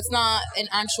 Okay. So it's not an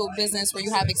actual business where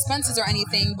you have expenses or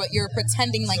anything, but you're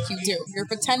pretending like you do. You're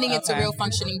pretending it's a real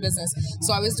functioning business.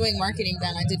 So I was doing marketing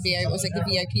then. It was like the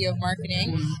VIP of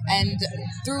marketing. And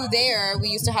through there, we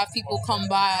used to have people come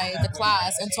by the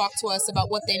class and talk to us about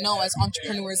what they know as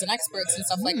entrepreneurs and experts and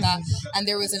stuff like that. And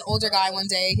there was an older guy one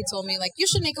day, he told me, like, you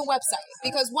should make a website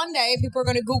because one day people are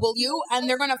going to Google you and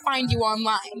they're going to find you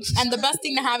online. And the best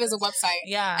thing to have is a website.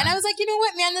 Yeah. And I was like, you know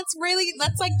what, man, that's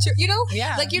like, you know?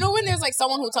 Yeah. Like, you know, when there's like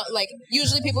someone who, like,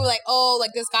 usually people are like, oh,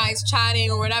 like this guy's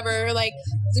chatting or whatever. Like,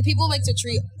 do people like to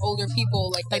treat older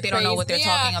people like they don't know what they're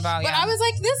talking about. But I was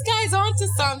like, this guy's onto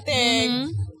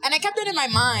something. And I kept it in my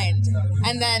mind.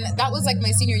 And then that was like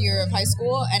my senior year of high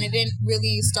school. And it didn't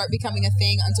really start becoming a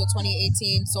thing until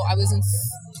 2018. So I was in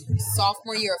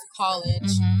sophomore year of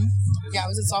college. Yeah, I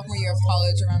was in sophomore year of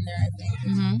college around there, I think.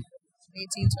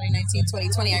 2019,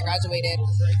 2020, I graduated.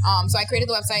 So I created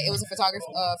the website. It was a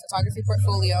photography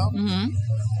portfolio.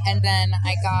 And then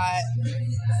I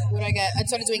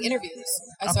started doing interviews.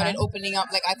 I started opening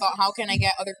up, like, I thought, how can I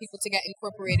get other people to get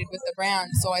incorporated with the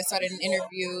brand? So I started in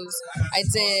interviews. I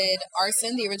did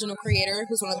Arson, the original creator,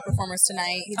 who's one of the performers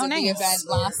tonight. He did the event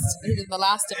he did the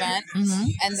last event.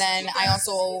 And then I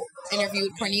also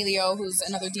interviewed Cornelio, who's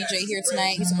another DJ here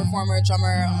tonight. He's a performer,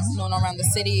 drummer, known around the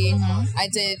city. I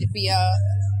did Via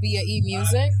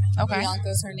E-Music.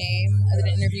 Bianca's her name. I did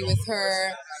an interview with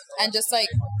her. And just like,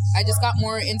 I just got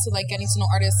more into like getting to know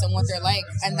artists and what they're like.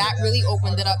 And that really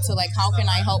opened it up to like, how can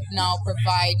I help now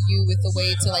provide you with a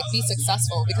way to like be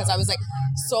successful? Because I was like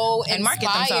so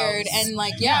inspired and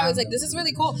like, I was like, this is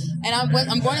really cool. And I'm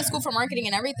going to school for marketing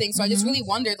and everything. So I just really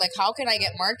wondered like, how can I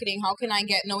get marketing? How can I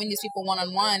get knowing these people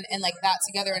one-on-one and like that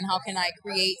together? And how can I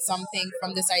create something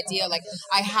from this idea? Like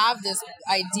I have this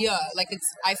idea, like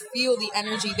I feel the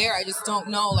energy there. I just don't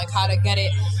know like how to get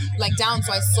it like down.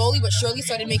 So I slowly but surely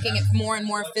started making it more and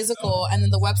more physical, and then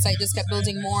the website just kept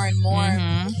building more and more.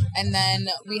 And then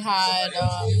we had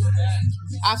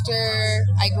after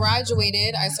I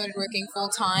graduated, I started working full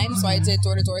time. So I did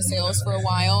door-to-door sales for a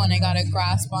while, and I got a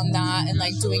grasp on that and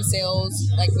like doing sales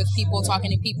like with people, talking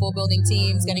to people, building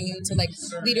teams, getting into like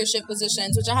leadership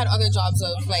positions, which I had other jobs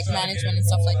of like management and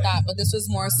stuff like that, but this was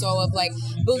more so of like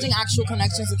building actual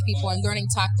connections with people and learning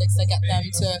tactics that get them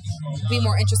to be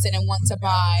more interested and want to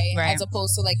buy, as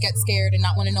opposed to like get scared and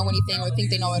not want to know anything or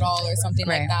think they know it all or something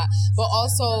like that. But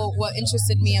also what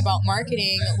interested me about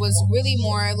marketing was really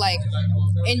more like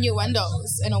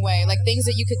innuendos in a way, like things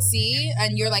that you could see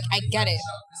and you're like, I get it,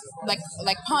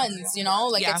 like puns, you know,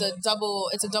 like it's a double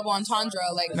entendre,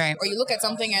 like or you look at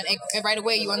something and right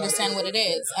away you understand what it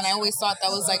is. And I always thought that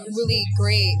was like really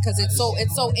great because it's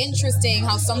so interesting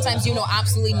how sometimes you know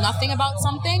absolutely nothing about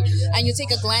something and you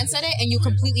take a glance at it and you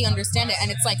completely understand it,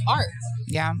 and it's like art.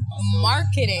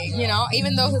 Marketing, you know,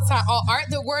 even though it's not all art,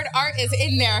 the word art is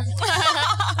in there.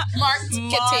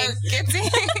 Marketing.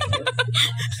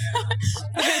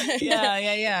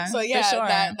 So yeah, sure.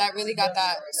 that really got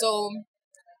that. So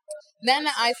then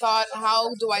I thought, how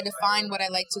do I define what I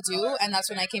like to do? And that's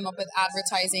when I came up with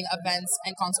advertising, events,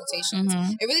 and consultations.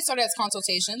 It really started as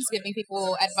consultations, giving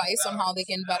people advice on how they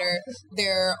can better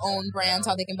their own brands,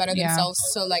 how they can better themselves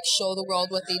to like show the world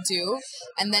what they do.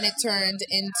 And then it turned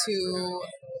into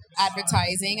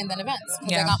advertising and then events.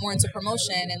 I got more into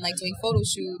promotion and like doing photo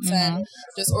shoots and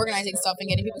just organizing stuff and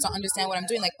getting people to understand what I'm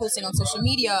doing, like posting on social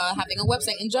media, having a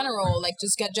website in general, like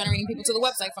just generating people to the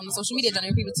website from the social media,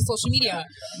 generating people to social media.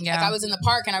 Like I was in the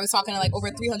park and I was talking to like over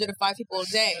 305 people a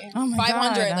day.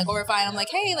 500, like over 5. And I'm like,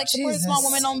 hey, like support a small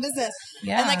woman-owned business.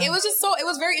 And like it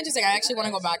was very interesting. I actually want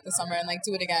to go back this summer and like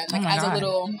do it again, like as a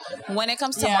little. When it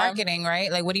comes to marketing,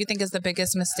 right? Like what do you think is the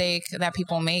biggest mistake that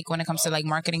people make when it comes to like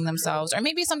marketing themselves, or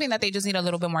maybe something that they just need a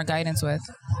little bit more guidance with?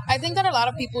 I think that a lot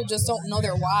of people just don't know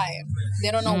their why.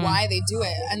 They don't know why they do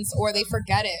it, or they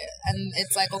forget it. And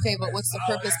it's like, okay, but what's the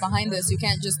purpose behind this? You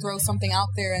can't just throw something out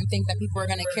there and think that people are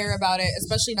going to care about it,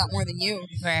 especially not more than you.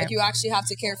 Like you actually have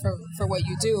to care for what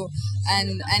you do.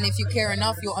 And if you care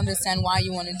enough, you'll understand why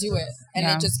you want to do it. And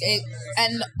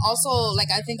and also like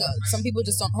I think some people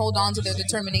just don't hold on to their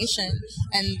determination.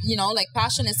 And you know, like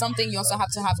passion is something. You also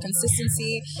have to have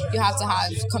consistency. You have to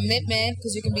have commitment,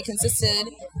 because you can be consistent,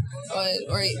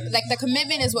 or like the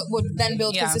commitment is what would then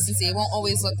build consistency. It won't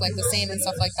always look like the same and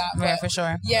stuff like that. But, for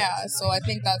sure. Yeah, so I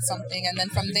think that's something. And then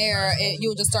from there,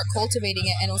 you'll just start cultivating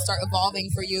it, and it'll start evolving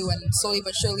for you. And slowly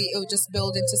but surely, it will just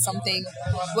build into something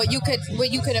what you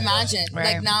could imagine.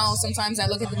 Like now, sometimes I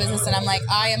look at the business and I'm like,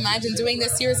 I imagined doing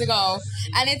this years ago,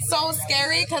 and it's so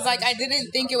scary because like I didn't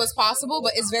think it was possible,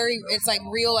 but it's like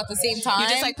real at the same time. You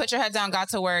just like put your head down, got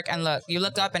to work, and you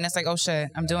look up, and it's like, oh shit,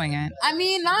 I'm doing it. I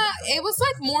mean, it was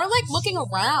like more like looking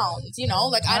around, you know,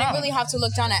 like I didn't really have to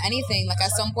look down at anything. Like at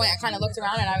some point I kind of looked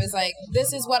around and I was like,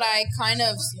 this is what I kind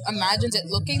of imagined it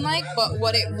looking like, but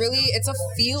what it really, it's a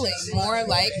feeling more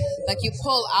like you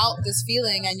pull out this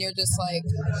feeling and you're just like,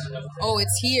 oh,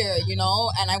 it's here, you know.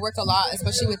 And I work a lot,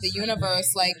 especially with the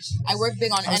universe. Like I work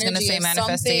big on energy. I was gonna say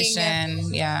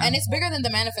manifestation. And it's bigger than the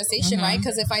manifestation, right?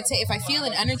 Because if I feel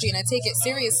an energy and I take it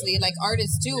seriously, like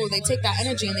artists do, they take that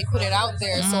energy and they put it out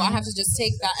there. So I have to just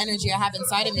take that energy I have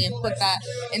inside of me and put that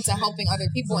into helping other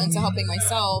people, into helping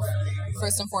myself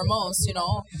first and foremost, you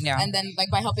know? Yeah. And then like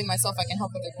by helping myself, I can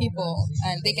help other people,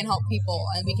 and they can help people,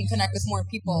 and we can connect with more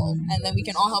people, and then we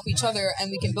can all help each other, and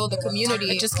we can build a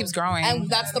community. It just keeps growing. And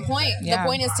that's the point. Yeah. The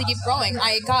point is to keep growing.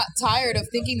 I got tired of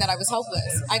thinking that I was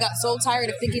helpless. I got so tired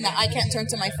of thinking that I can't turn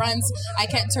to my friends, I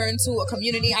can't turn to a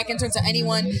community, I can turn to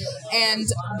anyone and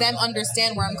them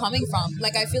understand where I'm coming from.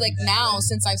 Like I feel like now,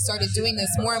 since I've started doing this,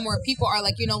 more and more people are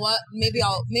like, you know what, maybe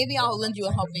I'll lend you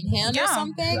a helping hand or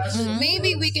something.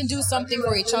 Maybe we can do something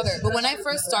for each other. But when I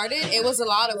first started, it was a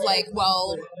lot of like,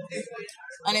 well,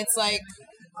 and it's like,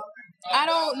 I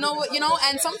don't know what, you know,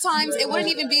 and sometimes it wouldn't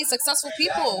even be successful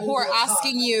people who are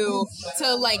asking you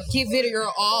to like give it your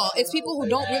all. It's people who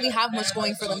don't really have much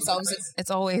going for themselves. It's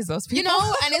always those people. You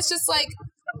know, and it's just like,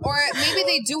 or maybe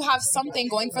they do have something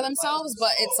going for themselves,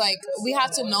 but it's like we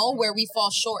have to know where we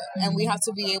fall short, and we have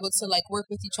to be able to like work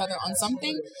with each other on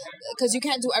something, because you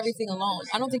can't do everything alone.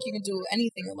 I don't think you can do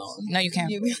anything alone. No, you can't.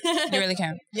 You really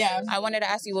can't. Yeah. I wanted to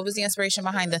ask you, what was the inspiration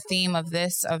behind the theme of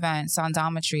this event,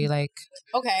 Soundometry? Like,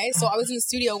 okay, so I was in the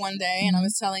studio one day and I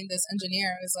was telling this engineer,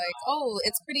 I was like, oh,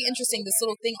 it's pretty interesting, this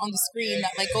little thing on the screen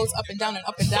that like goes up and down and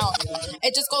up and down.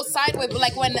 It just goes sideways, but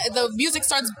like when the music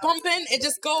starts bumping, it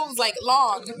just goes like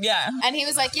long. yeah. And he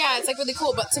was like, yeah, it's like really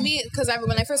cool. But to me, because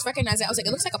when I first recognized it, I was like,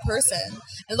 it looks like a person.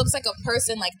 It looks like a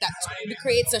person like that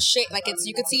creates a shape, like it's,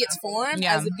 you could see its form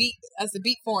as the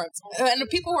beat forms. And the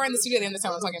people who are in the studio, they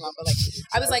understand what I'm talking about. But like,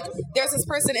 I was like, there's this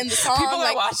person in the song, People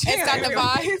like watching, it's got the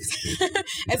vibes.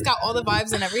 It's got all the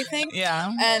vibes and everything.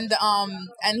 Yeah.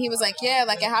 And he was like, yeah,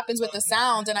 like it happens with the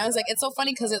sound. And I was like, it's so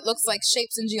funny because it looks like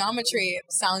shapes and geometry,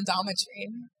 soundometry.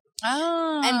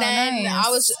 Oh, and then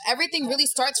nice. everything really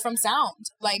starts from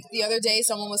sound. Like the other day,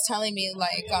 someone was telling me,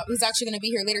 like, he's actually going to be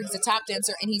here later. He's a tap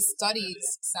dancer and he studies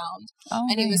sound. Oh,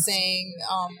 and nice. he was saying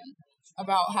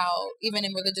about how even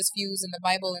in religious views in the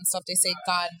Bible and stuff, they say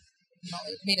God, you know,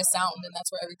 made a sound, and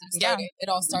that's where everything started. It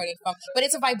all started from, but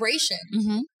it's a vibration.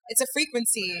 Mm-hmm. It's a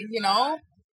frequency, you know?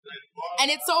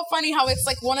 And it's so funny how it's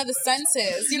like one of the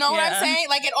senses. You know what I'm saying?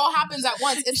 Like it all happens at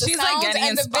once. It's She's the sound like getting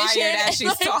and the inspired vision. as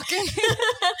she's talking.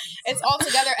 It's all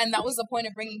together, and that was the point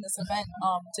of bringing this event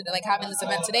to like having this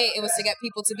event today. It was to get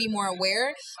people to be more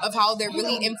aware of how they're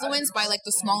really influenced by like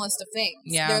the smallest of things.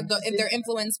 Yeah, they're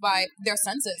influenced by their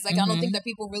senses. Like I don't think that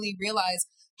people really realize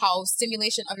how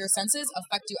stimulation of your senses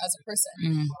affect you as a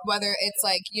person. Whether it's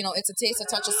like, you know, it's a taste, a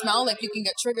touch, a smell, like you can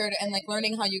get triggered, and like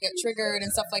learning how you get triggered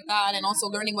and stuff like that, and also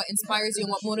learning what inspires you and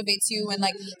what motivates you, and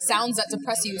like sounds that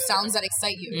depress you, sounds that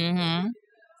excite you,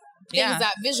 things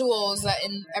that visuals that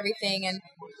and everything.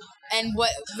 And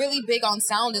what really big on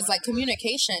sound is like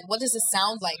communication. What does it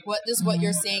sound like? What does what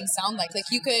you're saying sound like? Like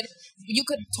you could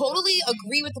totally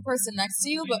agree with the person next to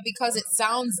you, but because it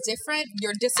sounds different,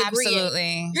 you're disagreeing.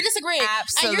 Absolutely. You're disagreeing.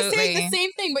 Absolutely. And you're saying the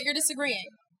same thing, but you're disagreeing.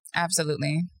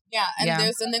 Absolutely. Yeah, and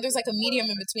there's like a medium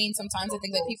in between. Sometimes I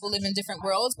think that people live in different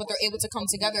worlds, but they're able to come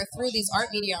together through these art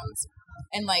mediums.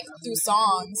 And like through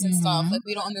songs and stuff, like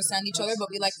we don't understand each other, but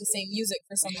we like the same music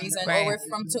for some reason. Or we're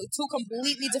from two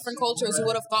completely different cultures. Who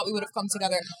would have thought we would have come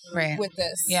together with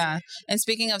this? Yeah. And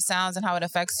speaking of sounds and how it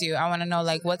affects you, I want to know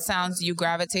like what sounds do you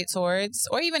gravitate towards,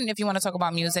 or even if you want to talk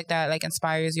about music that like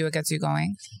inspires you or gets you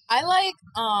going. I like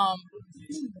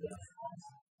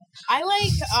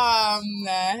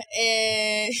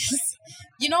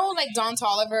you know, like Don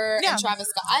Toliver and Travis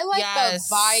Scott. I like the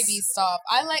vibey stuff.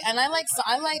 I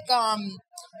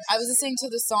was listening to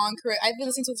the song. I've been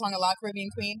listening to the song a lot. Caribbean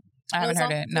Queen. I haven't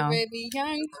heard it. No.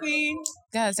 Caribbean Queen.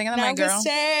 Yeah, sing it, my girl. We're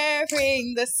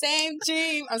sharing the same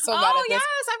dream. I'm so bad at this.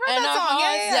 Yes, I've heard that song.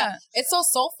 Yeah. It's so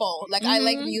soulful. Like I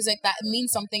like music that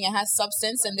means something. It has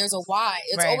substance, and there's a why.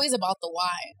 It's always about the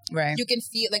why. Right. You can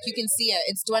feel, like you can see it.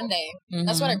 It's duende.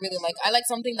 That's what I really like. I like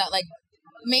something that like.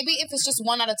 Maybe if it's just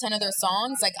 1 out of 10 of their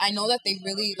songs, like I know that they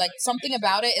really like something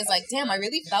about it is like, damn, I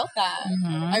really felt that.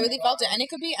 I really felt it, and it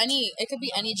could be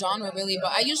any genre really,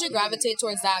 but I usually gravitate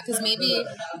towards that because maybe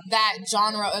that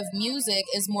genre of music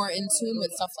is more in tune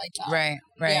with stuff like that. Right.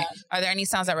 Yeah. Are there any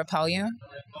sounds that repel you?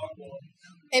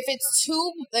 If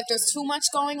there's too much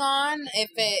going on, if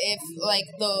like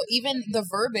even the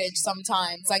verbiage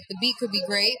sometimes, like the beat could be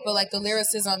great, but like the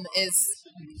lyricism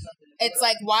it's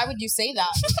like, why would you say that?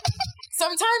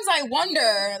 Sometimes I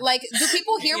wonder, like, do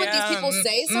people hear what these people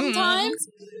say sometimes?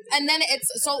 And then it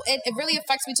really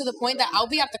affects me to the point that I'll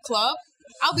be at the club,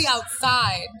 I'll be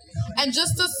outside, and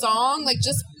just the song, like,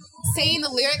 just saying the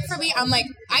lyric for me, I'm like,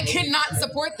 I cannot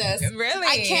support this. Really?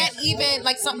 I can't even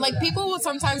like people will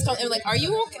sometimes tell me like, are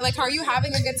you okay? Like, are you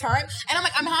having a good time? And I'm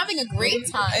like, I'm having a great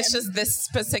time. It's just this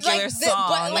particular song.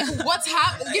 But like, what's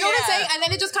happening? You know what I'm saying? And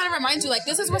then it just kind of reminds you, like,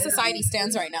 this is where society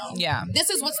stands right now. Yeah. This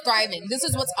is what's thriving. This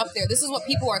is what's up there. This is what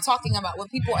people are talking about. What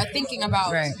people are thinking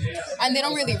about. Right. And they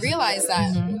don't really realize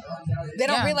that. They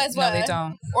don't realize what. No, they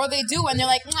don't. Or they do, and they're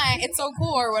like, nah, it's so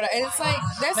cool or whatever. And it's like,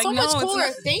 there's so much cooler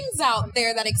things out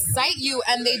there that excite you,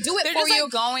 and they do it They're for just, you,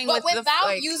 like, going but with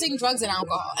without using drugs and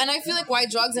alcohol. And I feel like why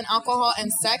drugs and alcohol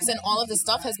and sex and all of this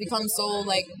stuff has become so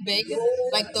like big,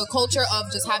 like the culture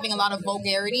of just having a lot of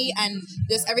vulgarity and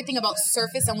just everything about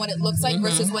surface and what it looks like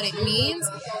versus what it means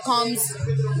comes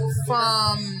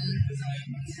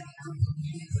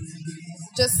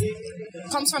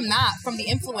from that, from the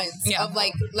influence of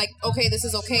like okay, this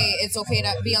is okay, it's okay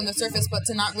to be on the surface, but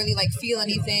to not really like feel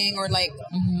anything or like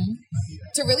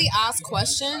to really ask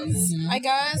questions, I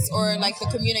guess, or like the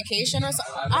communication or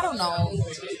something. I don't know.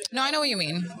 No, I know what you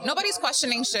mean. Nobody's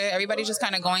questioning shit. Everybody's just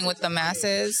kind of going with the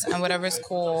masses and whatever's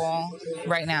cool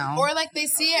right now. Or like they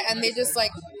see it and they just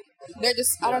like, they're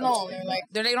just, I don't know. They're like,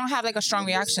 they don't have like a strong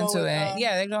reaction to it.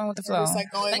 Yeah, they're going with the flow.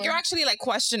 Like you're actually like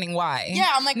questioning why. Yeah,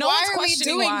 I'm like, why are we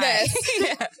doing this?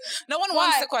 Yeah. No one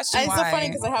wants to question why. It's so funny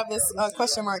because I have this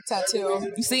question mark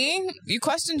tattoo. You see? You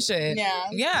question shit. Yeah.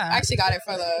 Yeah. I actually got it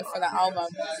for the album.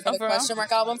 For the question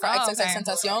mark album for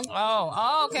XXXTentacion.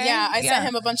 Oh, okay. Yeah, I sent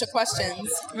him a bunch of questions.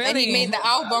 Really? And he made the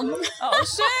album. Oh,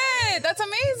 shit. That's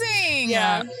amazing.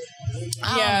 Yeah.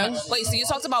 Wait, so you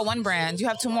talked about one brand. You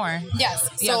have two more. Yes.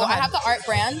 Yeah, So I have the art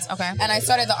brand. Okay. And I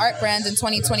started the art brand in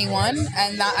 2021.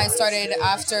 And that I started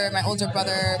after my older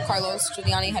brother, Carlos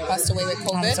Giuliani, had passed away with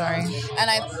COVID. I'm sorry. And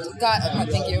I got,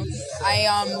 thank you.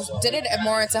 I did it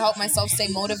more to help myself stay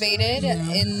motivated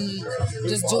in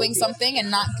just doing something and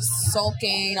not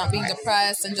sulking, not being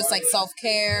depressed, and just like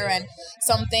self-care and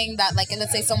something that like,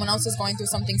 let's say someone else is going through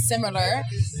something similar.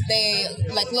 They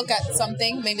like look at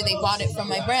something, maybe they bought it from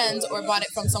my brand or bought it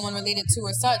from someone related to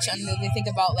or such, and they think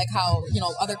about like how, you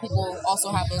know, other people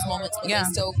also have those moments, but they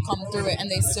still come through it and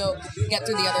they still get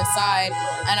through the other side.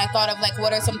 And I thought of like,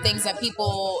 what are some things that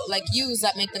people like use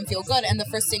that make them feel good? And the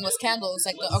first thing was candles,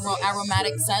 like the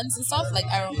aromatic scents and stuff, like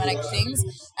aromatic things.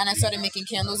 And I started making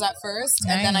candles at first,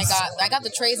 and then I got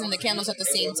the trays and the candles at the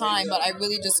same time, but I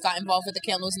really just got involved with the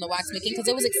candles and the wax making because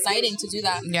it was exciting to do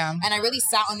that. Yeah. And I really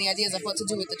sat on the ideas of what to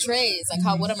do with the trays, like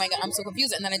how, what am I gonna, I'm so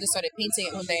confused. And then I just started painting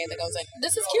it one day. Like I was like,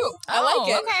 this is cute. I like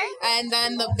it. Okay. And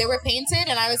then they were painted,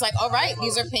 and I was like, all right,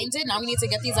 these are painted. Now we need to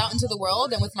get these out into the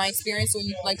world. And with my experience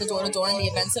doing like the door to door and the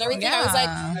events and everything, I was like,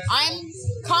 I'm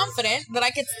confident that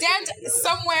I could stand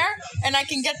somewhere and I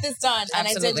can get this done. And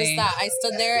I did just that. I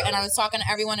stood there and I was talking to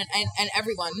everyone and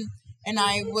everyone, and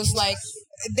I was like,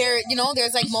 there, you know,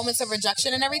 there's like moments of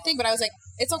rejection and everything, but I was like,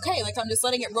 it's okay. Like I'm just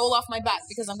letting it roll off my back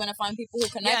because I'm gonna find people who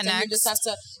connect, and you just have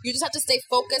to stay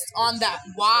focused on that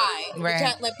why. Right. You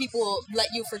can't let people let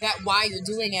you forget why you're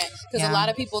doing it, because a lot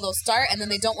of people, they'll start and then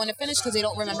they don't want to finish because they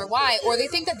don't remember why, or they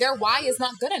think that their why is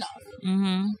not good enough.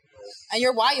 Mm-hmm. And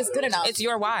your why is good enough. It's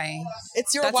your why.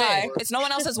 It's your That's why. It. It's no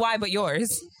one else's why but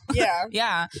yours. Yeah.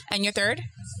 Yeah. And your third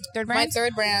brand? My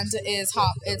third brand is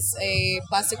Hop. It's a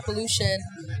plastic pollution.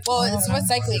 Well, it's a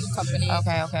recycling company.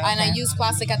 Okay. And I use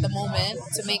plastic at the moment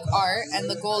to make art, and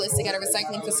the goal is to get a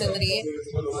recycling facility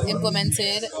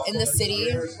implemented in the city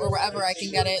or wherever I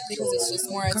can get it, because it's just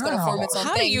more, it's going to form its own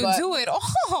thing. How do you do it all?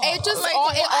 It just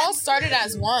it all started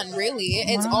as one, really.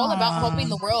 It's all about helping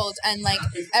the world, and like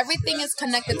everything is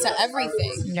connected to everything.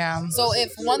 Yeah. So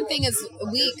if one thing is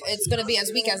weak, it's going to be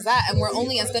as weak as that, and we're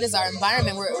only as good as our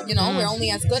environment. We're only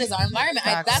as good as our environment.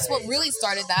 That's what really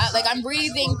started that. Like I'm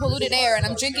breathing polluted air, and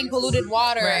I'm drinking polluted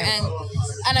water,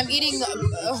 and I'm eating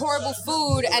horrible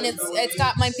food, and it's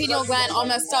got my pineal gland all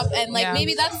messed up, and like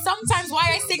maybe that's sometimes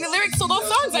why I sing the lyrics to those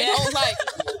songs I don't like,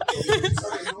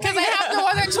 because I have no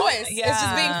other choice. Yeah. It's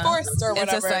just being forced or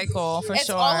whatever. It's a cycle for it's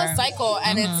sure. It's all a cycle,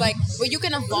 and it's like, but you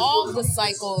can evolve the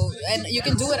cycle, and you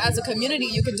can do it as a community.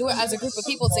 You can do it as a group of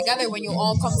people together when you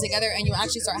all come together and you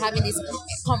actually start having these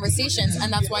conversations,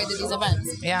 and that's why I did these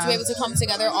events. Yeah. To be able to come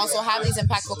together, also have these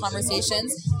impactful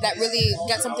conversations that really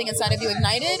get something inside of you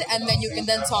ignited, and then you can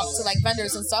then talk to like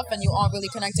vendors and stuff, and you all really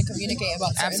connect and communicate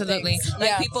about certain things.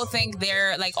 Like people think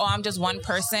they're like, oh, I'm just one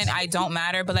person, I don't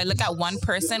matter, but like look at one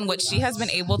person, what she has been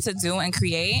able to do and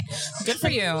create. Good for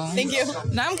you. Thank you.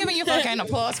 Now I'm giving you fucking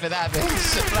applause for that,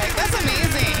 bitch. Like that's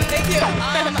amazing. Thank you.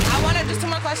 I want to just two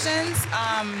more questions.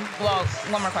 Well,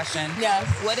 one more question. Yeah.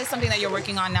 What is something that you're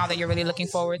working on now that you're really looking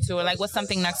forward to, or like what's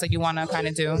something next that you want to kind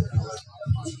of do?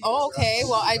 Oh, okay.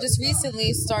 Well, I just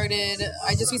recently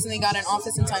got an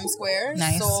office in Times Square.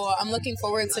 Nice. So I'm looking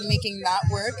forward to making that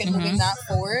work and moving that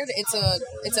forward. It's a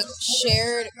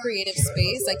shared creative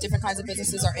space. Like different kinds of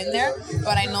businesses are in there,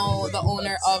 but I know the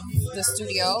owner of the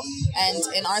studio, and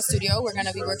in our studio, we're going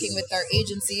to be working with our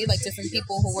agency, like different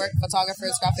people who work,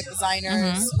 photographers, graphic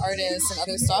designers, artists, and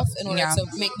other stuff in order to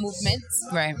make movements.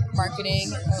 Right.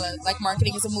 Marketing,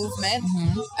 marketing is a movement,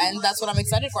 and that's what I'm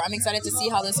excited for. I'm excited to see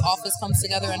how this office comes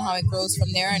together and how it grows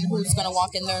from there, and who's gonna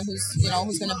walk in there, and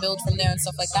who's gonna build from there and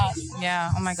stuff like that.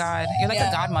 Yeah. Oh my God, you're like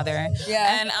a godmother.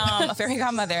 Yeah. And a fairy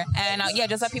godmother. And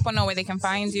just let people know where they can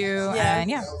find you. Yeah. And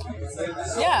Yeah.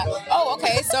 Oh,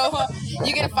 okay. So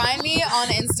you can find me on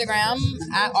Instagram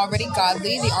at Already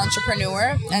Godly, the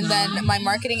entrepreneur, and then my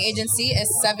marketing agency is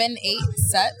 7-8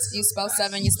 Set. You spell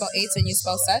 7, you spell 8, and you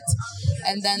spell set.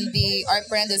 And then the art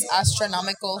brand is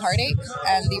Astronomical Heartache,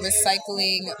 and the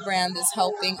recycling brand is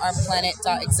Helping Our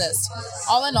Planet.exist.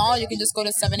 All in all, you can just go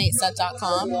to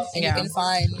 78set.com and you can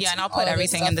find. Yeah, and I'll put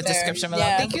everything in the description below.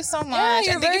 Thank you so much.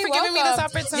 Yeah, and thank you for giving me this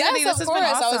opportunity. Yes, this of has course. been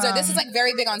awesome. This is like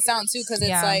very big on sound too, because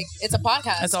it's like it's a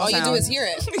podcast. It's all you do is hear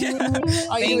it.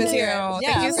 All you do is hear it.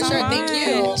 Yeah, Thank you so for sure. much. Thank you.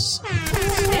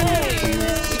 Yay.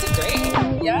 You did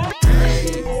great. Yeah.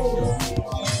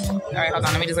 All right, hold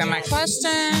on. Let me just get my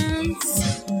questions.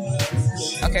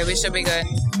 Okay, we should be good.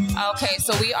 Okay,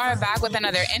 so we are back with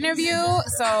another interview.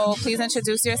 So please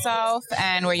introduce yourself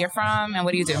and where you're from and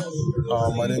what do you do?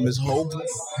 My name is Hope.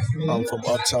 I'm from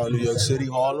Uptown New York City,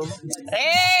 Harlem.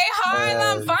 Hey,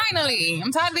 Harlem, finally.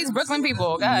 I'm tired of these Brooklyn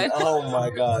people. Go ahead. Oh my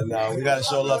God, now we gotta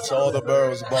show love to all the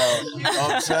boroughs, but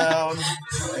Uptown,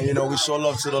 and we show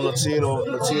love to the Latino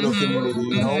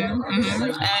community,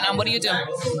 And what do you do?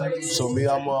 So me,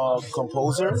 I'm a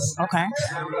composer, Okay.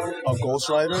 a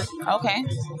ghostwriter, Okay.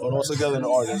 but altogether an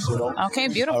artist, Okay,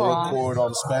 beautiful. I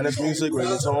record Spanish music,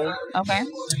 reggaeton, Okay.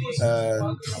 and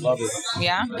I love it.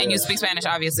 Yeah, and you speak Spanish,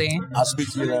 obviously. I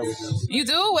speak 3 languages: You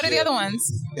do? What are the other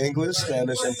ones? English,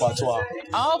 Spanish, and Patois.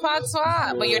 Oh,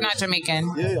 patois. But you're not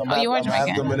Jamaican. Yeah, you are I'm half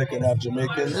Jamaican. Dominican, half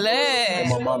Jamaican, Lit. and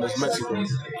my mom is Mexican.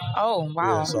 Oh,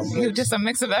 wow. Yeah, so I'm You're just a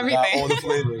mix of everything.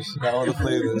 Got all the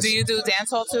flavors. Do you do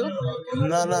dancehall too?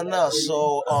 No.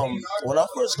 So, when I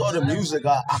first started music,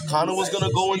 I kind of was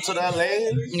gonna go into that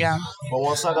lane. Yeah. But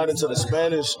once I got into the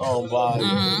Spanish vibe,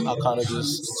 I kind of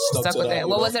just stuck to with that. it.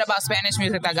 What was it about Spanish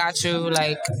music that got you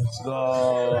like?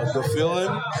 The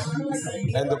feeling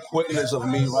and the quickness of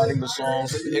me writing the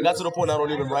songs. It got to the point I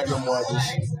don't even write no more.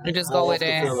 You just go with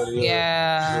it. Feeling,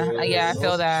 Yeah, I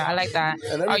feel that. I like that.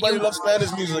 And everybody loves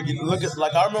Spanish music.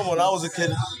 I remember when I was a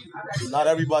kid, not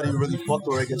everybody really fucked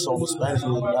with reggaeton with Spanish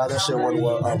music. Now that shit went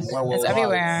well. It's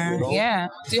everywhere. Yeah.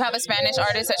 Do you have a Spanish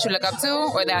artist that you look up to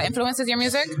or that influences your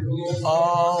music?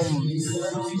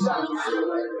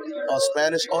 A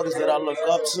Spanish artist that I look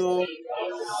up to.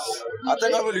 I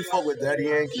think I really fuck with Daddy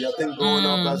Yankee. I think growing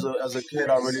up as a kid,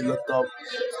 I really looked up.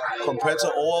 Compared to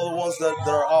all the ones that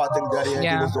are out, I think Daddy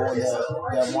Yankee was the one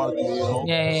that marked me,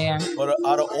 Yeah. But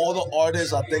out of all the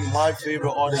artists, I think my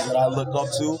favorite artist that I look up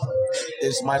to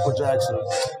is Michael Jackson.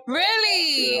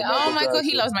 Really? Yeah, Michael,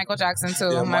 he loves Michael Jackson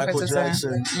too. Yeah, Michael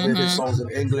Jackson did his songs in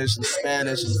English and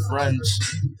Spanish and French.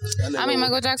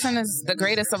 Michael Jackson is the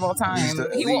greatest of all time.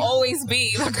 He will always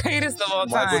be the greatest of all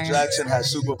time. Michael Jackson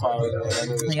has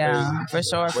superpowers. Yeah, for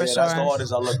sure. That's the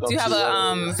artist I look up to. Do you have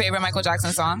a favorite Michael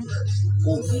Jackson song?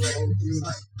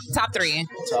 Top three.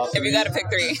 If you gotta pick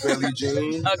 3. Billie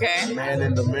Jean. Okay. Man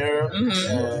in the Mirror.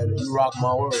 And You Rock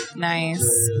My World. Nice.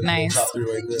 Top 3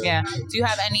 right there. Yeah. Do you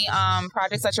have any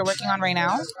projects that you're working on right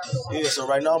now? Yeah, so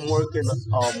right now I'm working,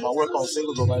 I work on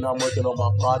singles, but right now I'm working on my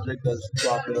project that's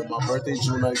dropping on my birthday,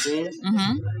 June 19th.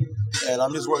 And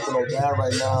I'm just working on that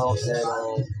right now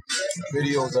and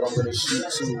videos that I'm going to shoot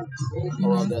too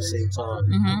around that same time.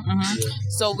 Yeah.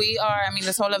 So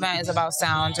this whole event is about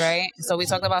sound, right? So we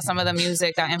talked about some of the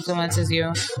music that influences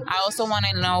you. I also want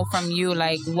to know from you,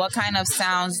 like, what kind of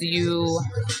songs do you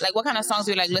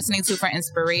like listening to for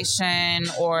inspiration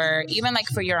or even like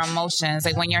for your emotions?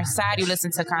 Like when you're sad, you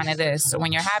listen to kind of this, or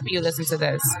when you're happy, you listen to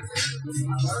this.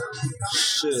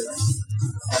 Shit.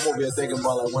 I'm over here thinking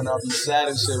about like when I be sad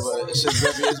and shit, but it's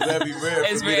very rare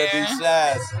for me to be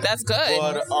sad. That's good.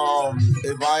 But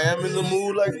if I am in the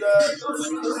mood like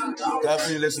that,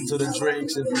 definitely listen to the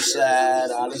Drakes. If you're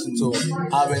sad, I listen to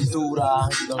Aventura,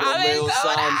 the Romeo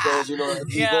Santos.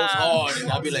 He goes hard,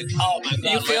 and I'll be like, oh my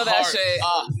God, you feel that shit?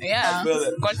 I feel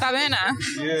it. Corta vena.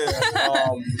 Yeah.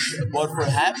 But for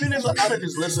happiness, I gotta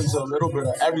just listen to a little bit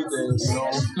of everything.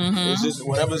 It's just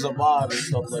whatever's a vibe and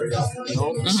stuff like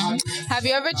that. Have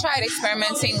you ever tried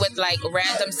experimenting with like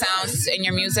random sounds in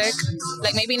your music?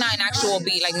 Like maybe not an actual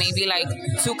beat, like maybe like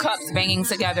 2 cups banging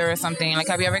together or something? Like,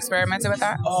 have you ever experimented with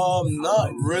that? Not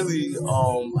really.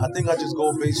 I think I just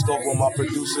go based off when my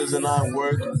producers and I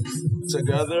work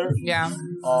together. Yeah.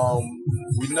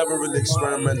 We never really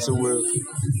experimented with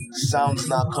sounds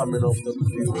not coming off the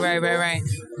computer. Right.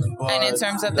 But and in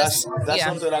terms of that's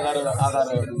something I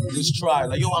gotta just try.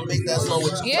 Like, yo, I make that song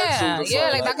with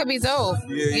like that could be dope.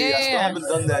 Yeah. I still haven't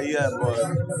done that yet, but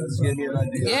it's giving me an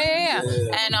idea. Yeah.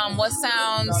 And what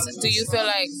sounds do you feel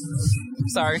like?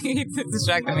 Sorry,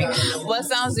 distracted me. What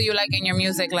sounds do you like in your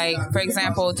music? Like, for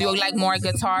example, do you like more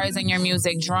guitars in your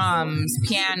music, drums,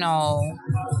 piano,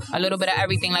 a little bit of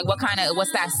everything? Like, what's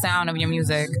that sound of your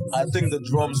music? I think the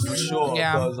drums for sure.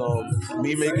 Yeah. Because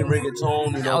me making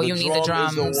reggaeton, you need the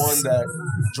drums. Is the one that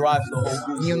drives the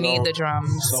whole beat. You need the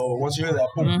drums. So once you hear that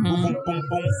boom, boom, boom, boom,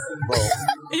 boom, bro,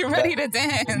 you're ready to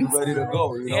dance. You're ready to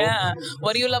go. You know? Yeah.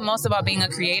 What do you love most about being a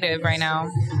creative right now?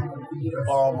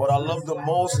 What I love the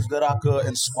most is that I could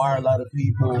inspire a lot of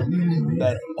people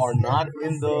that are not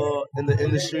in the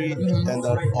industry and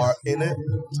that are in it,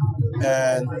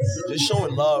 and just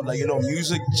showing love. Like,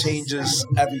 music changes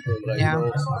everything. Like,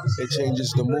 it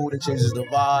changes the mood, it changes the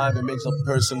vibe, it makes a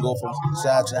person go from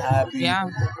sad to happy. Yeah.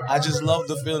 I just love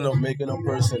the feeling of making a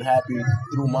person happy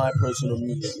through my personal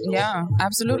music. Yeah,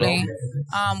 absolutely.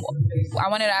 I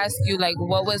wanted to ask you, like,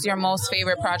 what was your most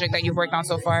favorite project that you've worked on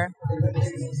so far?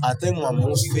 I think my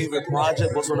most favorite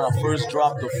project was when I first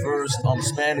dropped the first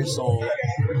Spanish song,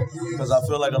 because I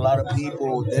feel like a lot of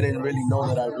people didn't really know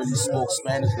that I really spoke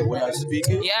Spanish the way I speak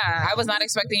it. Yeah, I was not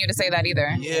expecting you to say that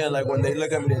either. Yeah, like when they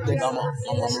look at me, they think I'm a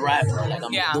rapper, like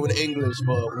I'm doing English,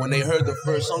 but when they heard the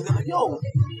first song, they're like, yo,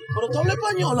 pero tú hablas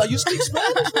español, like you speak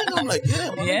Spanish? And I'm like,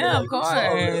 yeah, of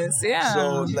course, yeah.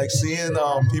 So like seeing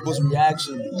people's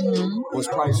reaction was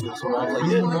priceless. So I was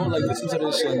like, yeah, bro, like listen to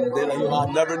this shit. And they're like, yo,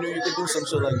 I never knew you could do some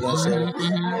shit like that. So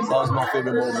that was my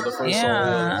favorite moment, the first song.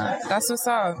 Yeah, that's what's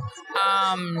up.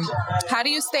 How do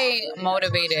you stay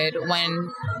motivated or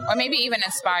maybe even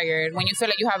inspired when you feel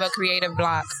like you have a creative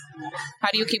block? How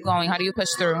do you keep going? How do you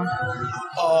push through?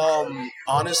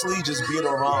 Honestly, just being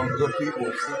around good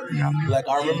people. Like,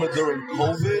 I remember during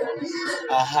COVID,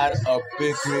 I had a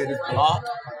big creative block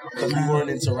because we weren't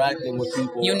interacting with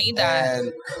people. You need that.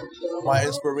 And my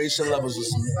inspiration levels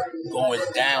was going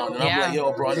down. And I'm like,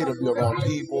 yo, bro, I need to be around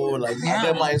people. Like, I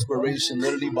get my inspiration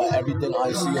literally by everything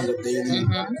I see on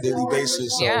the daily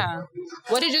basis. So. Yeah.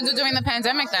 What did you do during the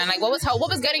pandemic then? Like, what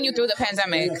was getting you through the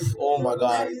pandemic? Oh my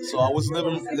God. So I was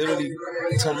living literally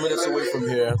 10 minutes away from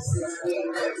here.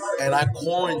 And I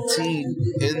quarantined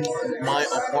in my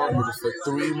apartment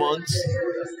for 3 months.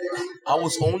 I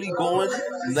was only going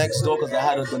next door because I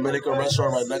had a Dominican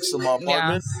restaurant right next to my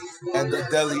apartment and the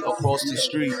deli across the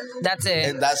street. That's it.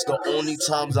 And that's the only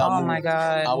times I moved. Oh my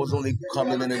God. I was only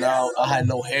coming in and out. I had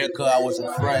no haircut. I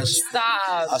wasn't fresh. Stop.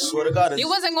 I swear to God. You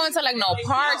wasn't going to like no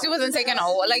parks. You wasn't taking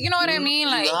like, you know what I mean?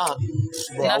 Like, nah.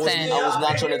 Bro, nothing. I was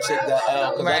not trying to take that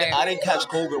L because I didn't catch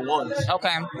COVID once.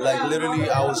 Okay. Like literally,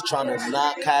 I was trying to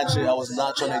not catch it. I was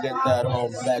not trying to get that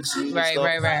vaccine. Right.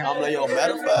 I'm like, yo,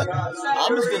 matter of fact,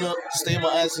 I'm just gonna stay my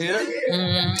ass here,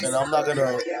 and I'm not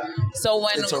gonna. So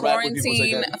when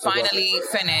quarantine finally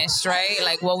finished, right?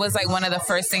 Like, what was like one of the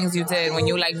first things you did when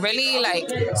you like really like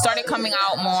started coming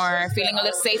out more, feeling a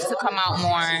little safe to come out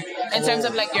more in terms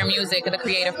of like your music, the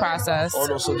creative process? Oh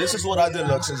no! So this is what I did,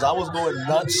 look. Since I was going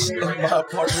nuts in my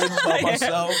apartment by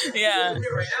myself. Yeah.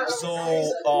 So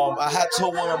I had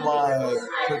told one of my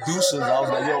producers, I was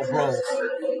like, yo, bro,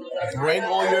 bring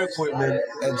all your equipment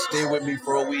and stay with me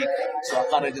for a week. So I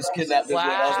kind of just kidnapped this. Wow.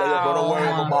 I was like, yo, bro, don't worry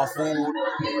about my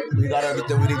food. We got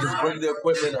everything we need. Just bring the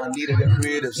equipment. I needed it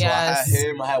creative. So I had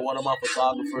him. I had one of my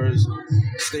photographers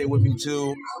stay with me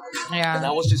too. Yeah. And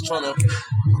I was just trying to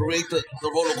create the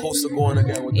roller coaster going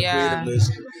again with the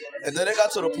creativeness. And then it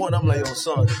got to the point I'm like, yo,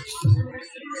 son,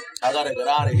 I gotta get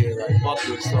out of here. Like, fuck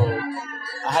this. So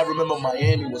I remember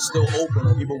Miami was still open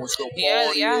and people were still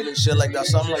partying and shit like that.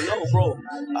 So I'm like, yo, bro.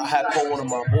 I had called one of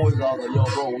my boys. I was like, yo,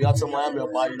 bro, we out to Miami.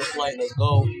 I'll buy you the flight. Let's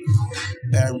go.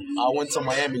 And I went to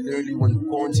Miami literally when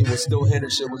quarantine was still hitting.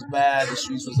 Shit was bad. The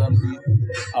streets was empty.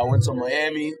 I went to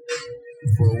Miami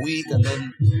for a week, and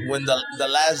then when the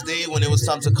last day when it was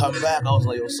time to come back, I was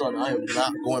like, yo, son, I am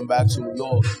not going back to New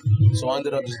York. So I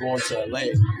ended up just going to LA.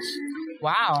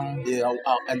 Wow. Yeah,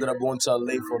 I ended up going to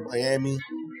LA from Miami.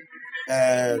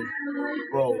 And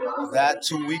bro, that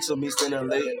 2 weeks of me staying in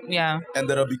LA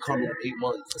ended up becoming 8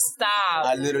 months. Stop.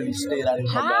 I literally stayed. I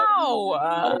didn't come back. How?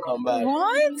 I didn't come back.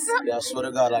 What? Yeah, I swear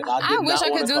to God. Like I wish I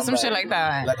could do some shit like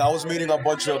that. Like I was meeting a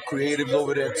bunch of creatives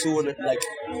over there too, and like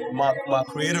my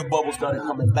creative bubble started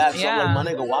coming back. So I'm like,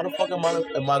 my nigga, why the fuck am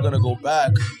I gonna go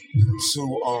back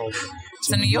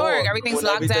to New York. Everything's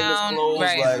locked down. Closed,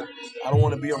 right. Like, I don't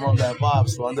want to be around that vibe.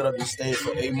 So I ended up just staying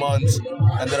for 8 months.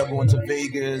 Ended up going to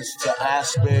Vegas, to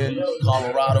Aspen,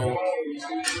 Colorado.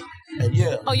 And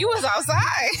yeah. Oh, you was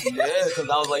outside. Yeah, because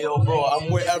I was like, yo, bro, I'm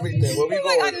with everything. Where we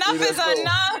going? Like, enough is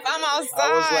enough. I'm outside.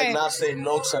 I was like not saying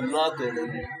no to nothing.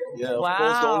 And yeah, wow. Of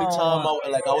course, the only time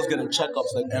I was getting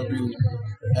checkups like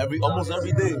almost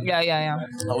every day. Yeah.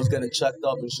 I was getting checked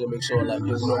up and shit, make sure like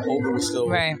COVID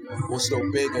was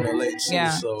still big in LA too. Yeah.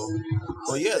 So,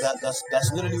 but yeah,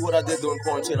 that's literally what I did during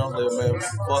quarantine. I was like, man,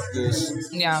 fuck this.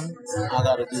 Yeah. I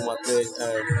gotta do my thing.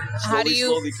 And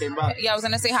slowly came back. Yeah, I was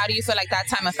gonna say, how do you feel like that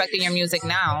time affected your music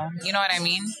now? You know what I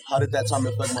mean? How did that time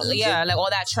affect my music? Yeah, like all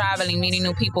that traveling, meeting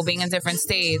new people, being in different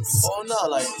states. Oh no,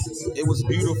 like it was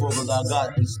beautiful because I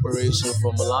got inspiration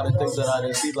from a lot of things that I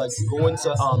didn't see. Like going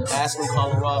to Aspen,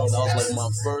 Colorado, that was like my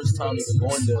first time even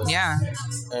going there. Yeah.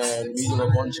 And meeting a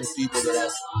bunch of people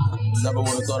that I never would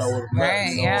have thought I would have met.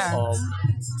 Right, yeah.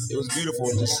 It was beautiful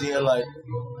and just seeing like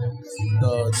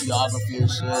the geography and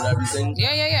shit, everything.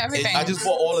 Yeah, everything. I just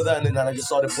bought all of that and then I just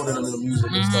started putting it in the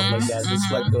music and stuff like that.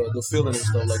 Just like the feeling and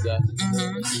stuff like that.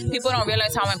 People don't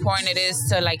realize how important it is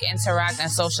to like interact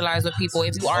and socialize with people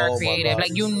if you are creative.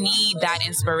 Like you need that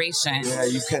inspiration. Yeah,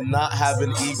 you cannot have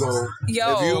an ego.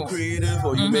 Yo. If you're creative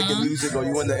or you're making music or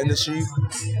you're in the industry,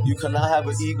 you cannot have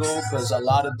an ego because a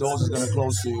lot of doors is going to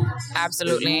close to you.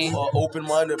 Absolutely. If you are an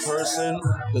open-minded person,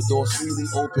 the door's really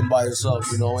open by yourself,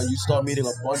 and you start meeting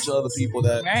a bunch of other people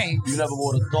that you never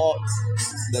would have thought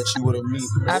that you would have met.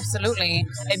 Right? Absolutely.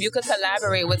 If you could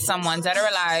collaborate with someone, dead or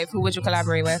alive, who would you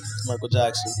collaborate with? Michael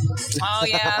Jackson. Oh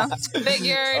yeah,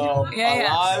 figured.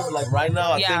 Alive, like right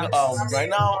now, I think right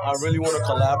now I really want to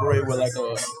collaborate with like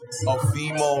a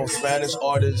female Spanish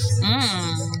artist.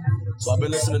 So I've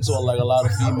been listening to like a lot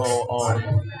of female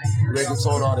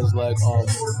reggaeton artists like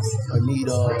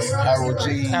Anita,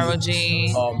 Karol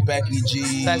G, Becky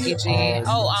G.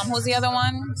 Who's the other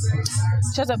one?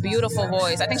 She has a beautiful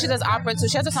voice. I think she does opera too.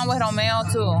 She has a song with Romeo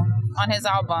too on his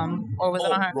album, or was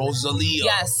it on her? Rosalia.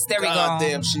 Yes, there we go. God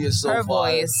damn, she is so her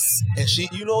fire. Voice. And she,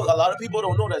 a lot of people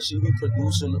don't know that she be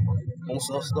producing most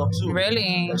of her stuff too.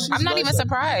 Really? I'm not even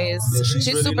surprised. Yeah, she's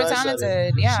really super nice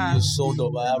talented. Yeah. She is so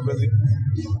dope. I really.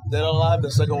 Dead or Alive, the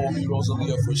second one will be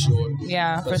Rosalia for sure.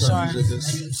 Yeah, for her sure. Music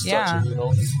is touching,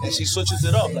 and she switches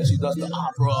it up. Like she does the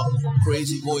opera,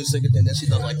 crazy voice singing, and then she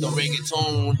does like the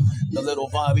reggaeton, the little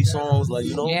vibey songs, like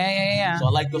Yeah. So I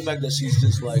like the fact that she's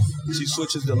just like she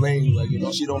switches the lane, like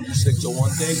she don't just stick to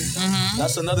one thing.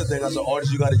 That's another thing. As an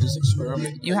artist, you gotta just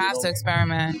experiment. You have to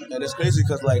experiment. And it's crazy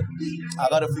because like I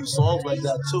got a few songs like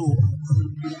that too.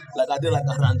 Like I did like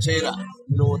a ranchera.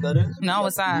 You know what that is? No,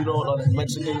 what's that? Like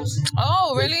Mexicans.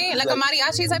 Oh, really? Like a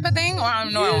mariachi type of thing? Or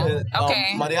no? Yeah,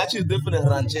 okay. Mariachi is different than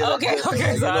ranchera. Okay.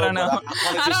 So I don't know.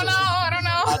 I don't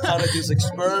know. I kind of just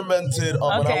experimented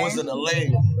when I was in LA.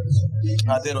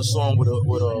 I did a song with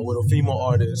a female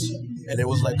artist. And it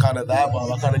was like kind of that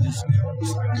vibe. I kind of just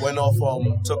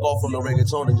took off from the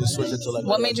reggaeton and just switched it to like.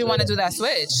 What made you want to do that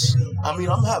switch? I mean,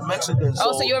 I'm half Mexican.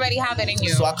 So you already have it in you.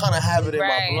 So I kind of have it in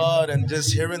my blood, and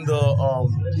just hearing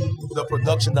the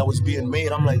production that was being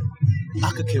made, I'm like, I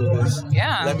could kill this.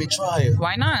 Yeah. Let me try it.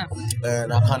 Why not?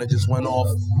 And I kind of just went off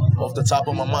the top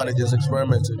of my mind and just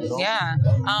experimented, Yeah.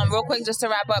 Real quick, just to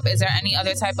wrap up, is there any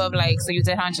other type of so you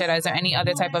did ranchera, is there any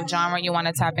other type of genre you want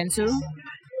to tap into?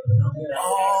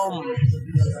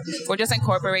 Or just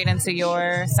incorporate into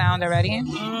your sound already?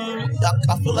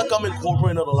 I feel like I'm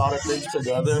incorporating a lot of things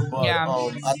together, but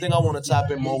I think I want to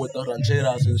tap in more with the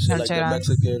rancheras and shit, like the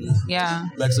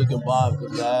Mexican vibe.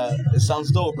 Cause it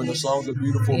sounds dope, and the songs are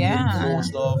beautiful, and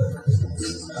stuff.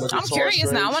 I'm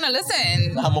curious now. I want to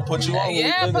listen. I'm gonna put you on.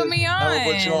 Yeah, put me on. I'm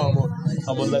gonna put you on.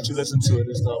 I'm gonna let you listen to it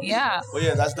and stuff. Yeah. But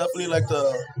yeah, that's definitely like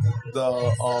the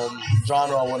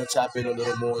genre I want to tap in a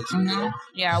little more into.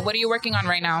 Yeah. What are you working on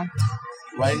right now?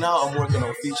 Right now, I'm working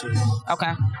on features.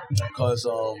 Okay. Because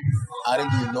I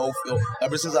didn't do no film.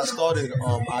 Ever since I started,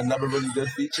 I never really did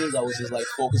features. I was just like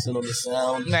focusing on the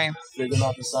sound, figuring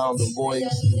out the sound, the voice.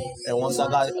 And once I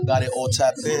got it all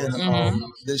tapped in,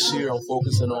 this year I'm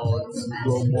focusing on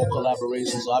doing more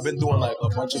collaborations. So I've been doing like a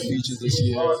bunch of features this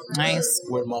year. Nice.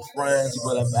 With my friends,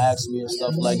 people have asked me and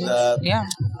stuff like that. Yeah.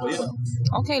 But yeah.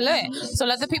 Okay, lit. So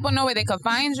let the people know where they can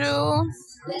find you.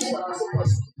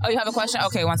 Oh, you have a question?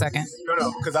 Okay, 1 second.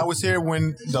 No, because I was here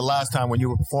the last time when you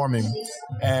were performing,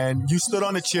 and you stood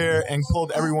on a chair and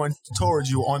pulled everyone towards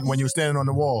you when you were standing on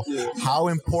the wall. Yeah. How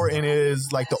important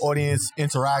is like the audience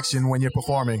interaction when you're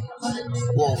performing?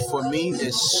 Well, for me,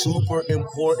 it's super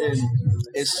important.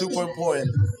 It's super important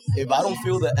if I don't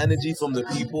feel the energy from the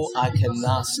people, I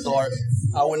cannot start.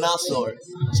 I will not start.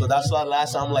 So that's why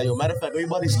last time I'm like, yo, matter of fact,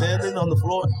 everybody standing on the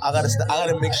floor, I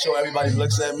gotta make sure everybody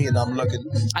looks at me and I'm looking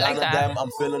down at them, I'm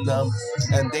feeling them.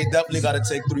 And they definitely gotta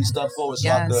take 3 steps forward. So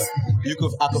I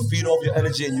could feed off your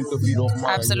energy and you could feed off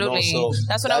mine. Absolutely. You know? So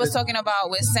that's what I was talking about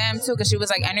with Sam too, because she was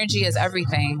like, energy is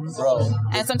everything. Bro.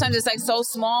 And sometimes it's like so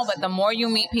small, but the more you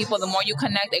meet people, the more you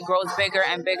connect, it grows bigger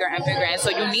and bigger and bigger. And so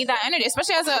you need that energy,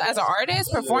 especially as an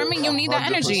artist performing, you need that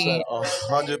energy.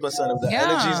 100%. If the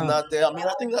energy's not there, I mean,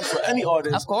 I think that's for any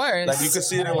artist. Of course. Like you can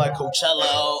see it in like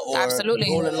Coachella or Absolutely.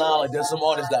 Rolling Loud. Like there's some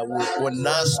artists that would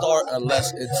not start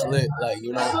unless it's lit. Like,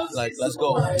 you know, like let's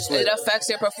go. It affects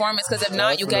your performance because if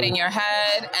not, you get in your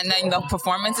head and then the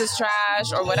performance is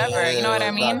trash or whatever. You know what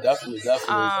I mean? Definitely.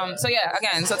 So yeah,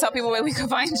 again, so tell people where we can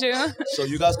find you. So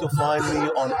you guys can find me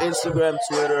on Instagram,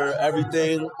 Twitter,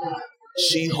 everything.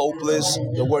 She Hopeless,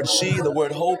 the word she, the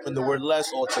word hope, and the word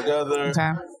less all together.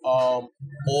 Okay.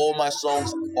 All my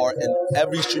songs are in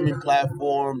every streaming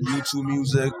platform: YouTube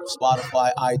Music,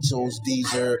 Spotify, iTunes,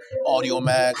 Deezer,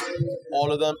 Audiomack,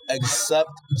 all of them except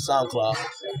SoundCloud.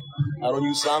 I don't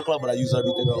use SoundCloud, but I use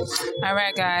everything else. All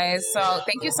right, guys. So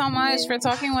thank you so much for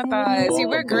talking with us. You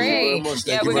were great.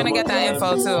 Yeah, we're gonna get that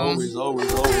info too.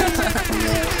 Always.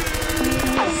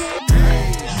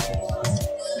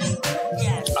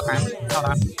 Okay, hold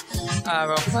on.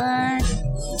 Real quick.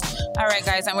 All right,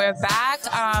 guys, and we're back.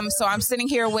 So I'm sitting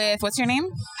here with, what's your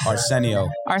name? Arsenio.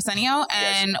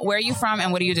 And where are you from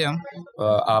and what do you do?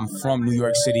 I'm from New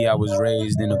York City. I was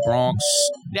raised in the Bronx.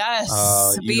 Yes,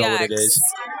 you know what it is.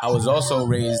 I was also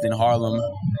raised in Harlem.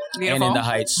 Beautiful. And in the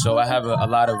Heights. So I have a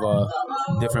lot of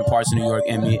different parts of New York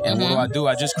in me. And what do?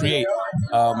 I just create.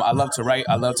 I love to write.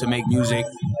 I love to make music.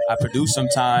 I produce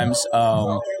sometimes.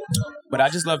 But I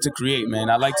just love to create, man.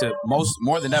 I like to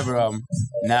more than ever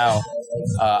now.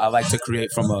 I like to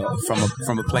create from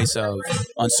a place of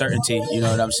uncertainty. You know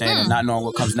what I'm saying? Of not knowing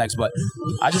what comes next. But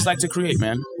I just like to create,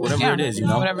 man. Whatever it is, you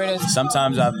know. Whatever it is.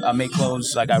 Sometimes I make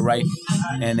clothes, like I write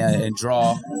and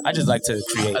draw. I just like to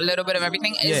create. A little bit of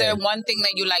everything. Is there one thing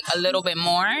that you like a little bit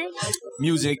more?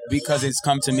 Music, because it's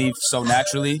come to me so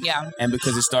naturally. Yeah. And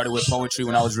because it started with poetry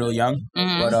when I was real young.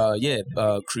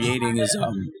 But creating is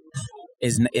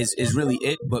really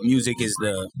it. But music is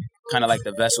the kind of like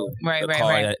the vessel, the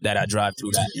car that I drive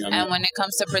through that. You know what I mean? When it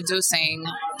comes to producing,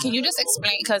 can you just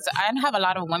explain, because I have a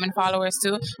lot of women followers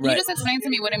too, can you just explain to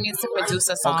me what it means to produce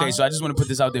a song? Okay, so I just want to put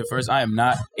this out there first. I am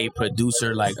not a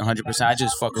producer like 100%. I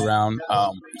just fuck around.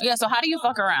 So how do you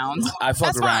fuck around? I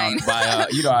fuck around by,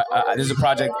 there's a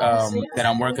project that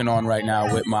I'm working on right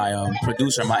now with my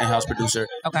producer, my in-house producer.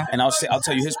 Okay. And I'll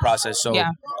tell you his process. So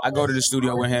I go to the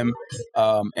studio with him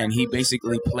and he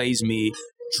basically plays me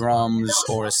drums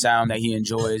or a sound that he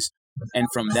enjoys, and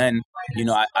from then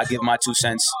I give my 2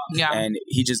 cents and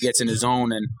he just gets in his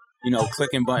zone and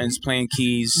clicking buttons, playing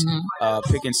keys,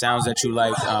 picking sounds that you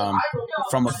like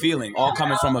from a feeling, all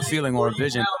coming from a feeling or a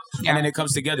vision, and then it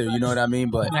comes together, you know what I mean?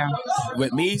 But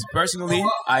with me personally,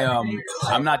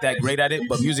 I'm not that great at it,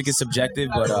 but music is subjective.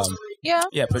 But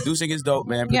producing is dope,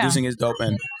 man. Producing is dope.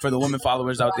 And for the women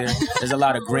followers out there, there's a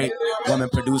lot of great women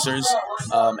producers,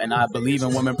 and I believe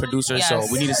in women producers, so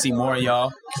we need to see more of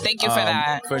y'all. Thank you for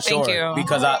that. For sure. Thank you.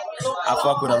 Because I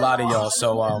fuck with a lot of y'all,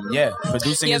 so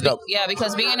producing is dope.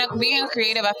 Because being a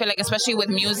creative, I feel like, especially with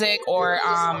music or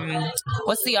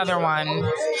what's the other one?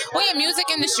 Well, music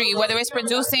industry, whether it's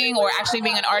producing or actually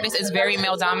being an artist, is very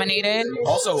male dominated.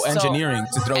 Also, engineering,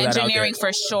 to throw that out there. Engineering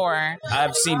for sure.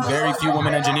 I've seen very few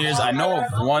women engineers. I know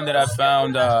of one that I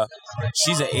found.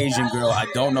 She's an Asian girl. I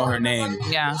don't know her name.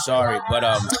 Yeah. Sorry,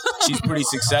 but she's pretty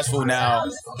successful now.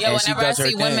 Yeah, and whenever I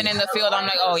see women in the field, I'm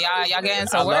like, oh, y'all getting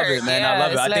some work. I love it, man. I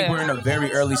love it. I think we're in a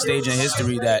very early stage in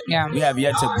history that we have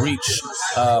yet to breach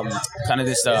kind of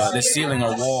this ceiling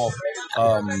or wall.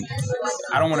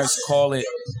 I don't want to call it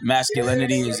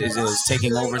masculinity is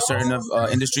taking over certain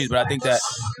industries, but I think that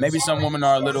maybe some women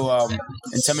are a little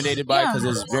intimidated by it because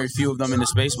there's very few of them in the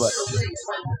space, but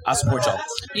I support y'all.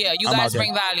 Yeah, you guys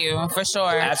bring value, for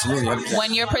sure. Absolutely.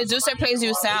 When your producer plays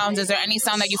you sounds, is there any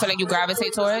sound that you feel like you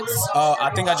gravitate towards?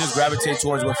 I think I just gravitate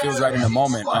towards what feels right in the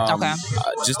moment. Okay.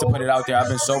 Just to put it out there, I've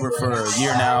been sober for a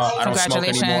year now. I don't smoke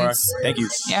anymore. Thank you.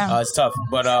 Yeah. It's tough.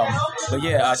 But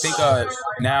yeah, I think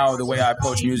now the way I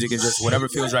approach music is just whatever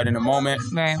feels right in the moment.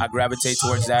 Right. I gravitate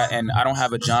towards that, and I don't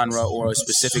have a genre or a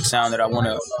specific sound that I want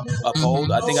to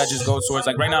uphold. I think I just go towards,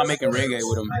 like, right now I'm making reggae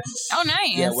with them. Oh,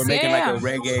 nice. Yeah, we're making like a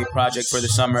reggae project for the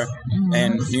summer,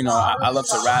 and you know, I love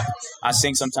to rap. I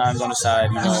sing sometimes on the side,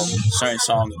 you know, certain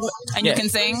songs. And you can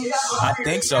sing? I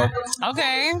think so.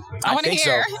 Okay. I want to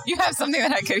hear. So. You have something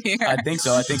that I could hear. I think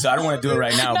so. I don't want to do it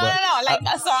right now. No, like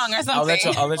a song or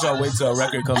something. I'll let y'all wait till a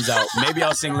record comes out. Maybe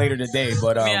I'll sing later today,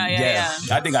 but yeah.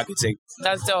 I think I could sing.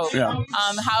 That's dope. Yeah.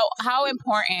 How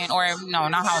important, or no,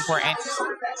 not how important,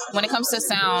 when it comes to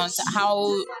sound,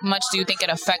 how much do you think it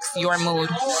affects your mood?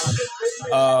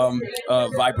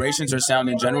 Vibrations or sound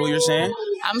in general, you're saying?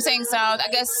 I'm saying sound, I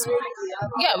guess,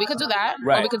 yeah, we could do that.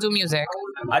 Right. Or we could do music.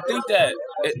 I think that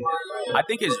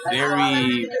it's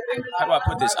very, how do I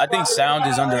put this? I think sound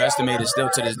is underestimated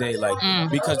still to this day, like,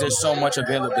 because there's so much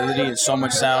availability and so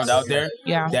much sound out there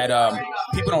that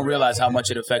people don't realize how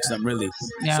much it affects them, really.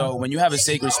 Yeah. So when you have a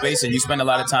sacred space and you spend a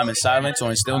lot of time in silence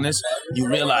or in stillness, you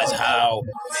realize how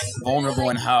vulnerable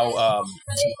and how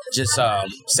just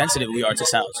sensitive we are to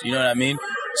sounds. You know what I mean?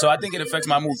 So I think it affects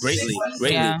my mood greatly.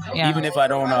 Yeah. Even if I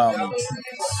don't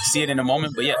see it in the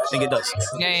moment, but yeah, I think it does.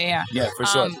 Yeah, for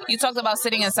sure. You talked about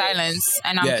sitting in silence,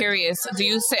 and I'm curious, do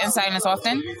you sit in silence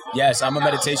often? Yes, I'm a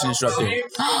meditation instructor.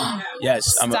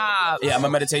 Yes, I'm a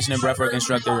meditation and breathwork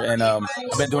instructor, and I've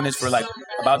been doing this for like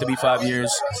about to be 5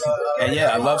 years. And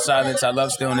yeah, I love silence, I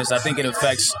love stillness. I think it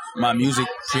affects my music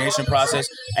creation process,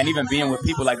 and even being with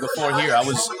people. Like before here, I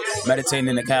was meditating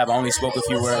in the cab. I only spoke a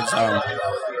few words.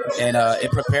 And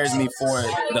it prepares me for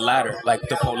the latter, like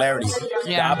the polarity.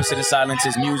 The opposite of silence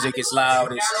is music. It's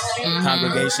loud. It's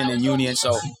congregation and union.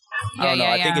 So I don't know.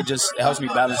 I think it helps me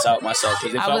balance out myself.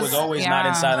 Because if I was always not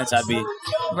in silence, I'd be...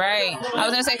 Right. I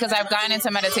was going to say, because I've gotten into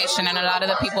meditation, and a lot of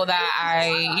the people that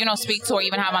I, speak to or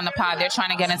even have on the pod, they're trying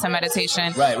to get into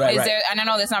meditation. Right. There, and I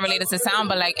know that's not related to sound,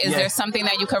 but like, is there something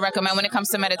that you could recommend when it comes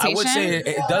to meditation? I would say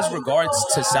it does regards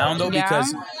to sound, though,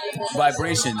 because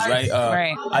vibrations, right?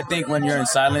 Right. I think when you're in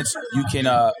silence, you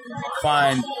can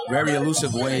find very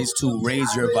elusive ways to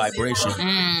raise your vibration.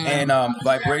 And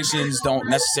vibrations don't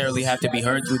necessarily have to be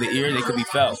heard through the ear. They could be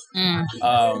felt.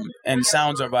 And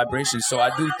sounds are vibrations. So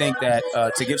I do think that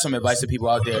to give some advice to people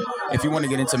out there, if you want to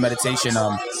get into meditation,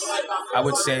 I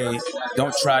would say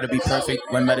don't try to be perfect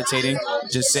when meditating.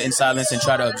 Just sit in silence and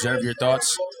try to observe your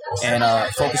thoughts and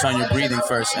focus on your breathing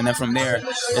first. And then from there,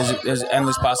 there's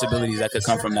endless possibilities that could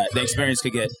come from that. The experience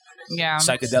could get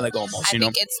psychedelic almost, I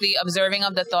think it's the observing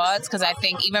of the thoughts, because I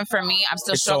think even for me, I'm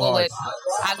still struggling with,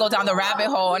 I go down the rabbit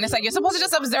hole, and it's like, you're supposed to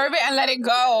just observe it and let it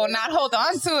go, not hold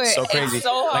on to it. So crazy. It's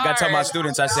so hard. Like I tell my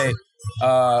students, I say,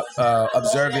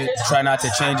 observe it, try not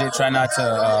to change it, try not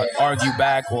to argue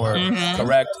back or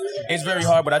correct. It's very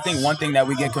hard, but I think one thing that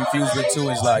we get confused with too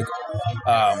is like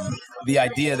the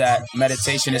idea that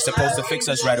meditation is supposed to fix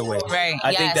us right away. Right.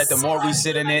 I think that the more we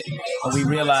sit in it, we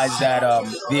realize that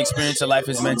the experience of life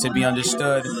is meant to be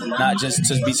understood, not just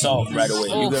to be solved right away.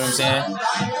 You get what I'm saying?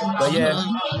 But yeah,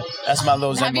 that's my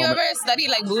little zen moment. Have you ever studied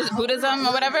like Buddhism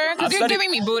or whatever? Because you're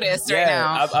giving me Buddhist right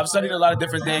now. I've studied a lot of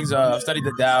different things. I've studied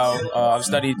the Tao. I've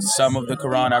studied some of the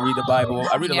Quran. I read the Bible.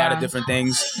 I read a lot of different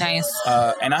things. Nice.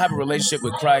 And I have a relationship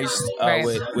with Christ,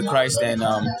 with Christ, and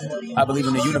I believe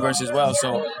in the universe as well.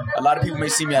 So a lot of people may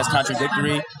see me as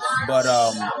contradictory, but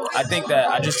I think that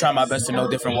I just try my best to know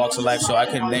different walks of life so I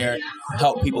can there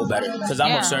help people better, because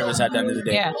I'm of service at the end of the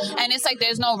day. Yeah, and it's like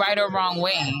there's no right or wrong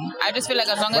way. I just feel like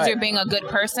as long as you're being a good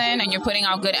person and you're putting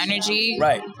out good energy,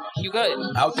 you're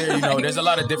good. Out there, there's a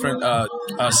lot of different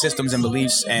systems and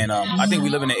beliefs, and I think we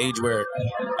live in an age where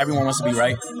everyone wants to be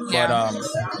right, but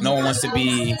no one wants to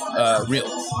be real.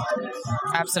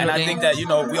 Absolutely. And I think that,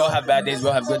 we all have bad days, we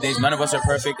all have good days. None of us are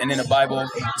perfect. And in the Bible,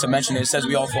 to mention it says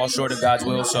we all fall short of God's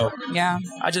will. So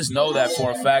I just know that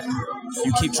for a fact.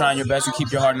 You keep trying your best. You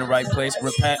keep your heart in the right place.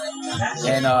 Repent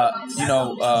and,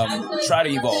 try to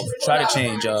evolve. Try to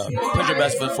change. Put your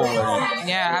best foot forward.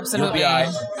 Absolutely. You'll be all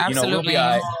right. Absolutely. We'll be all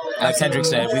right. Like Kendrick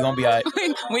said, we're going to be all right.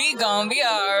 We going to be all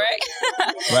right.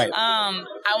 Right.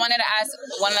 I wanted to ask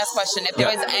one last question. If there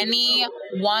was any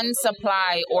one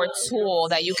supply or tool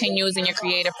that you can use in your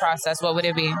creative process, what would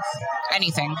it be?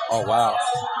 Anything. Oh, wow.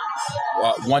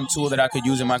 One tool that I could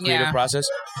use in my creative process?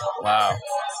 Wow.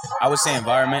 I would say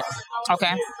environment.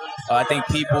 Okay. I think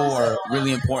people are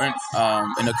really important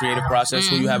in the creative process,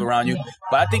 who you have around you.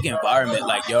 But I think environment,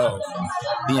 like,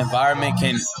 the environment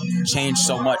can change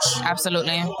so much.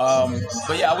 Absolutely.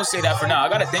 But yeah, I would say that for now. I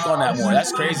got to think on that more.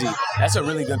 That's crazy. That's a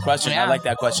really good question. I like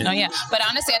that question. Oh, yeah. But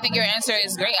honestly, I think your answer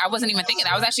is great. I wasn't even thinking.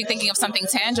 I was actually thinking of something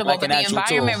tangible, like but the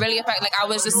environment really affects. Like, I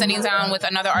was just sitting down with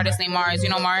another artist named Mars. You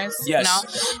know Mars? Yes. You know?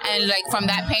 And like from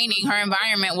that painting, her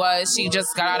environment was she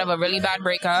just got out of a really bad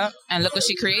breakup, and look what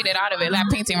she created out of it. That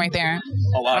painting right there.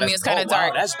 Oh, wow, I mean, it's kind of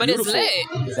dark, but it's lit.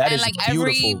 That and is like beautiful.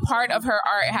 every part of her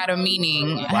art had a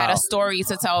meaning, had a story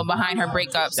to tell behind her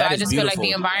breakup. So I just feel like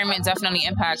the environment definitely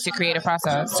impacts your creative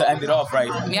process. To end it off, right?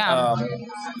 Yeah.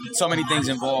 So many things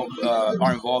are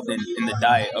involved in the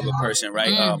diet of a person,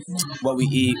 right? What we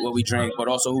eat, what we drink, but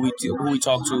also who we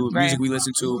talk to, music we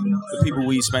listen to, the people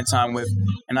we spend time with,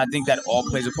 and I think that all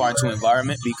plays a part into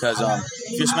environment because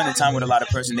if you're spending time with a lot of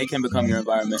person, they can become your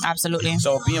environment. Absolutely.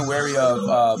 So being wary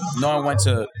of knowing when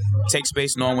to take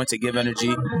space, knowing when to give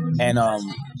energy, and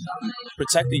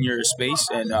protecting your space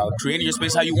and creating your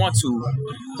space how you want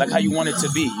it to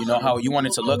be, how you want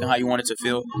it to look and how you want it to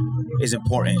feel is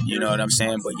important. You know what I'm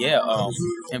saying? But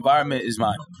environment is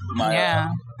my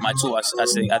tool. I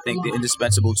think the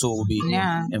indispensable tool will be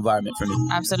environment for me.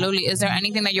 Absolutely. Is there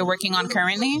anything that you're working on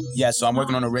currently? Yeah, so I'm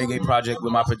working on a reggae project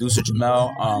with my producer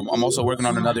Jamel. I'm also working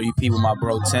on another EP with my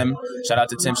bro Tim. Shout out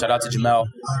to Tim, shout out to Jamel.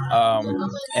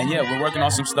 And yeah, we're working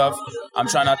on some stuff. I'm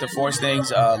trying not to force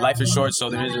things. Life is short, so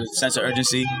there is a sense of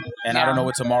urgency, and I don't know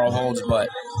what tomorrow holds, but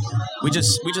we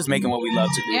just making what we love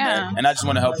to do, man. And I just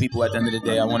want to help people at the end of the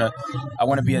day. I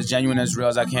want to be as genuine, as real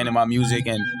as I can in my music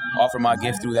and offer my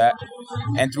gift through that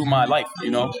and through my life,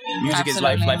 Music is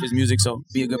life, life is music, so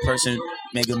be a good person,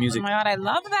 make good music. Oh my God, I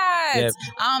love that. Yeah.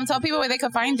 Tell people where they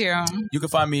can find you. You can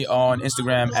find me on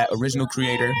Instagram at Original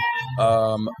Creator.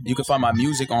 You can find my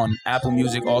music on Apple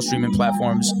Music, all streaming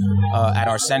platforms, at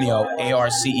Arsenio,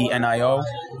 Arcenio.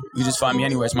 You just find me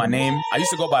anywhere. It's my name. I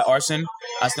used to go by Arson.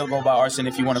 I still go by Arson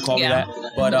if you want to call me that.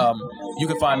 But you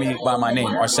can find me by my name,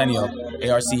 Arsenio,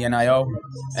 Arcenio.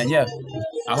 And yeah,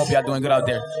 I hope y'all doing good out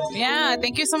there. Yeah,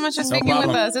 thank you so much for speaking with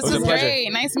us. This was great.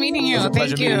 Nice meeting you.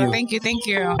 Thank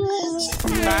you.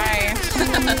 Bye.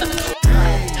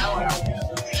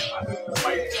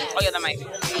 Oh yeah, the mic.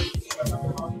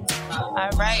 All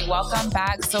right, welcome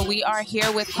back. So we are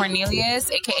here with Cornelius,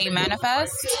 aka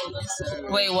Manifest.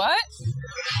 Wait, what?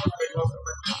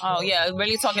 Oh yeah,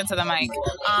 really talking to the mic.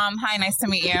 Hi, nice to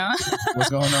meet you. What's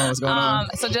going on?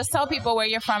 So just tell people where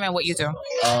you're from and what you do.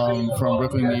 From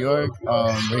Brooklyn, New York.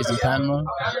 Raised in Panama.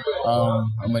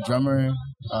 I'm a drummer,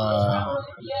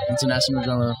 international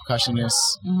drummer, percussionist,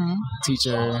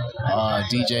 teacher,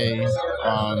 DJ,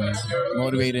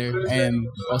 motivator, and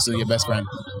also your best friend.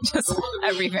 Just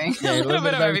everything. Yeah, a little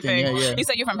bit of everything. Yeah. You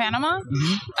said you're from Panama?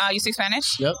 You speak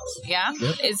Spanish? Yep. Yeah?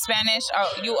 Yep. Is Spanish,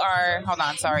 you are, hold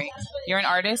on, sorry. You're an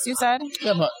artist, you said?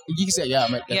 Yeah, you can say,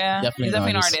 definitely you're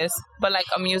definitely an artist. But like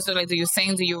a music, like do you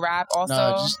sing, do you rap also?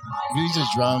 No, just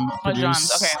drum, produce.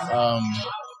 Drums, okay.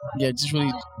 Yeah, just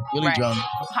really drum.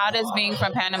 How does being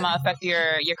from Panama affect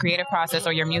your creative process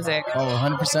or your music? Oh,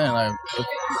 100%. Like,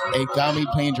 it got me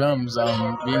playing drums.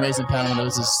 Being raised in Panama, there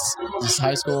was this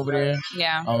high school over there.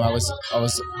 Yeah. I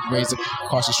was raised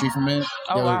across the street from it.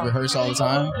 They would rehearse all the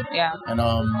time. Yeah. And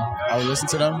I would listen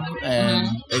to them, and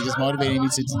it just motivated me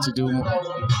to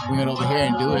bring it over here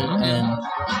and do it. And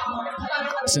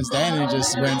since then, it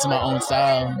just went into my own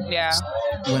style. Yeah.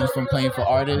 Went from playing for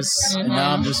artists, and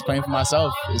now I'm just playing for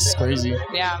myself. It's crazy.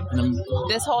 Yeah.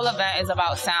 This whole event is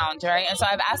about sound, right? And so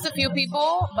I've asked a few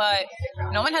people, but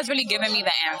no one has really given me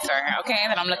the answer,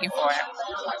 that I'm looking for.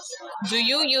 Do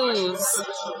you use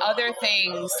other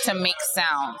things to make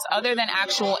sounds other than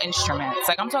actual instruments?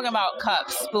 Like I'm talking about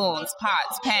cups, spoons,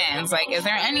 pots, pans. Like, is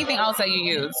there anything else that you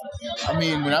use? I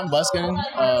mean, when I'm busking,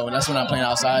 that's when I'm playing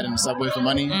outside in the subway for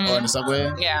money or in the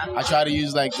subway. Yeah. I try to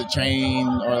use like the train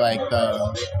or like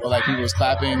people was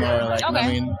clapping or like, you know what I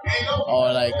mean?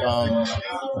 Or like,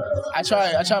 I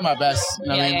try my best, you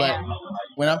know what I mean? But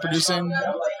when I'm producing,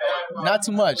 not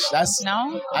too much.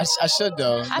 No? I should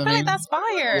though. I feel like that's fire.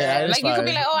 Yeah, it is like fire. You could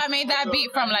be like, I made that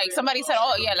beat from like somebody said,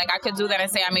 like I could do that and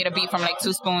say I made a beat from like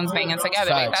two spoons banging together.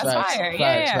 Facts, like that's fire.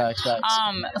 Facts.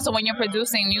 So when you're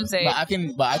producing music, I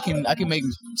can make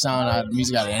sound out of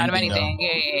music out of anything.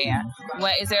 Yeah.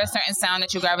 Well, is there a certain sound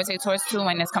that you gravitate towards too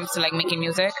when it comes to like making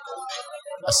music?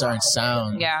 A certain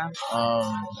sound. Yeah.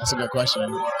 That's a good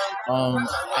question.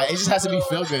 It just has to be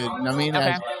feel good. You know what I mean?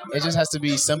 Okay. It just has to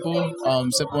be simple.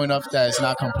 Simple enough that it's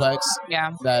not complex.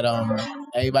 Yeah. That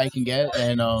everybody can get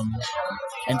and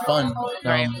fun.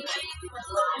 Right.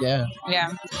 Yeah.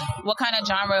 Yeah. What kind of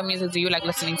genre of music do you like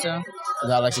listening to?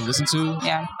 that I like to listen to.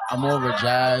 Yeah. I'm more of a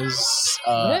jazz,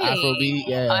 Really? Afrobeat.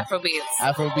 Yeah.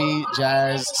 Afrobeat,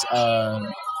 jazz,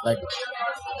 like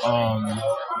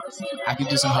I could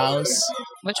do some house.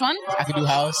 Which one? I could do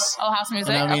house. Oh, house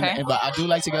music. You know what I mean? Okay. But I do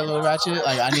like to get a little ratchet.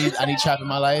 Like I need trap in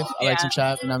my life. I like some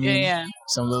trap. You know what I mean? Yeah.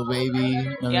 Some Lil Baby. You know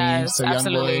what I mean? Yes, Some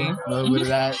absolutely. Young Boy. A little bit of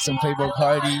that. Some Playboy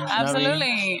Cardi. You know what I mean?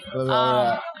 Absolutely. A little bit of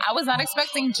that. I was not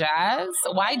expecting jazz.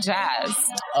 Why jazz?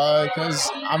 Because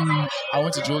I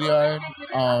went to Juilliard.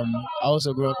 I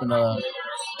also grew up in a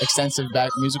extensive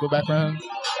musical background.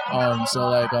 So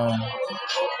like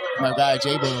my guy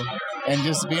J-Bo, and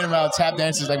just being around tap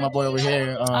dancers like my boy over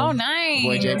here. Oh, nice.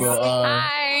 Boy J-Bo.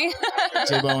 Hi.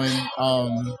 J-Bo, and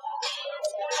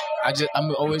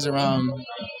I'm always around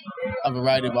a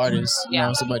variety of artists. You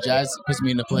know, so but jazz puts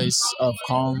me in a place of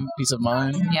calm, peace of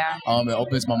mind. Yeah. It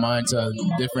opens my mind to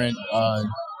different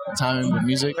time with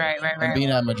music. Right. And being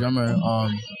that I'm a drummer,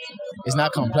 it's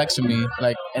not complex for me.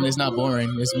 Like, and it's not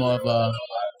boring. It's more of a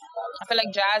I feel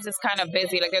like jazz is kind of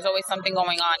busy. Like there's always something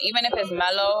going on. Even if it's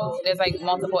mellow, there's like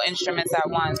multiple instruments at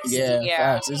once. Yeah.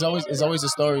 Facts. It's always a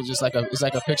story. Just like it's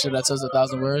like a picture that says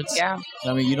 1,000 words. Yeah.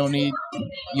 I mean, you don't need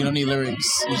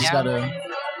lyrics. You just gotta.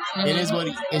 It is what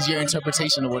is your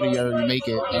interpretation of what you make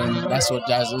it, and that's what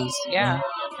jazz is. Yeah.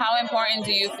 How important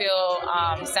do you feel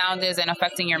sound is in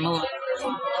affecting your mood?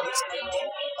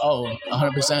 Oh,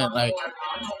 100%. Like,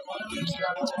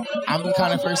 I'm the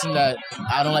kind of person that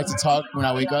I don't like to talk when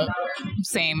I wake up.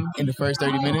 Same. In the first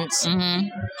 30 minutes. Mm-hmm.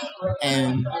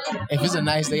 And if it's a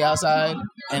nice day outside,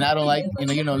 and I don't like,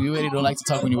 you really don't like to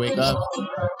talk when you wake up.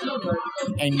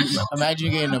 And imagine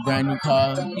you getting a brand new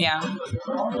car. Yeah.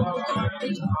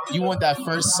 You want that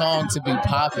first song to be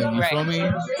popping. You feel me?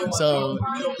 So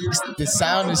the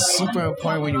sound is super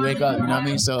important when you wake up. You know what I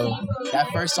mean? So that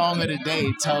first song of the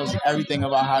day tells everything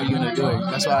about how you're gonna do it.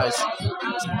 That's why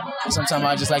sometimes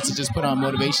I just like to just put on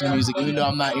motivational music, even though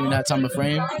I'm not even that time of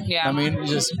frame. Yeah. I mean,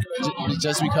 just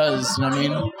because, you know what I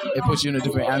mean? It puts you in a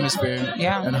different atmosphere.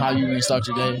 Yeah. And how you can start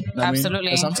your day. You know Absolutely.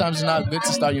 I mean? Sometimes it's not good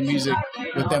to start your music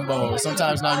with tempo.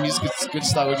 Sometimes it's good to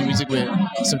start with your music with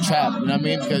some trap. You know what I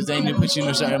mean? Because then it puts you in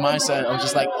a certain mindset of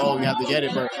just like, oh, you have to get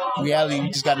it. But in reality, you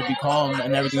just got to be calm,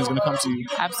 and everything's gonna come to you.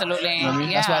 Absolutely. You know what I mean?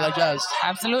 Yeah. That's why I like jazz.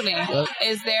 Absolutely. Yep.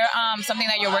 Is there something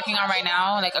that you're working on right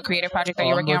now, like a creative project that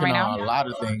you're working on right now? A lot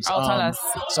of things. Oh, tell us.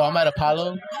 So I'm at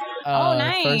Apollo.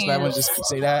 Nice. First, I want to just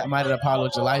say that I'm at Apollo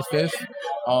July 5th.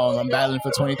 I'm battling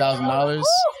for $20,000.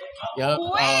 Yep.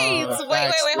 Wait,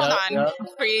 hold on. Yep.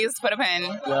 Freeze, put a pin.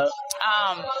 Yep.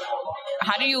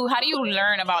 How do you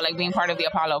learn about like being part of the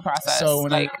Apollo process? So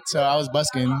I was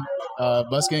busking.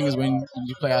 Busking is when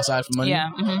you play outside for money. Yeah.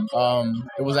 Mm-hmm.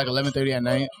 It was like 11:30 at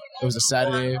night. It was a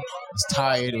Saturday. I was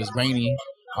tired. It was rainy.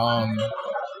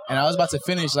 And I was about to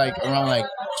finish like around like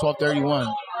 12:31.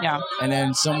 Yeah. And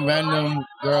then some random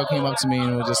girl came up to me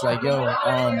and was just like, "Yo,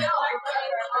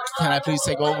 can I please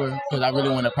take over? Because I really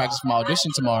want to practice for my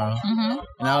audition tomorrow." Mm-hmm.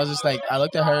 And I was just like, I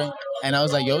looked at her and I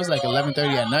was like, "Yo, it's like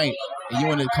 11:30 at night, and you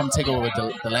want to come take over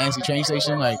the Lansing train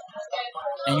station, like?"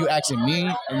 And you asking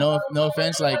me, and no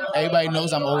offense, like everybody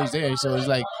knows I'm always there, so it's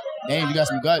like, damn, you got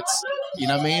some guts, you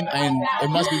know what I mean? And it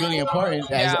must be really important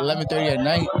that it's 11:30 at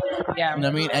night, yeah, you know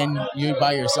what I mean? And you're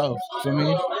by yourself, for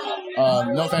me.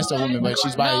 No offense to a woman, but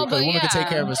she's by because a woman can take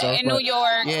care of herself. In New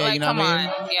York, yeah, like, you know what I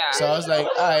mean? Yeah. So I was like,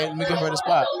 all right, let me give her the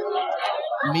spot.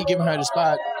 Me giving her the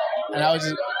spot, and I was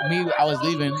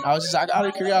leaving. I was just like, out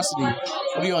of curiosity,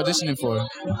 what are you auditioning for?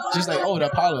 She's like, oh, the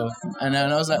Apollo. And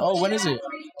then I was like, oh, when is it?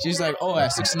 She's like, oh,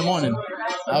 at 6 a.m.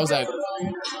 I was like,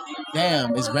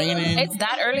 damn, it's raining. It's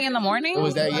that early in the morning? It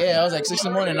was that, yeah. I was like 6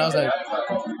 a.m. I was like,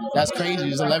 that's crazy.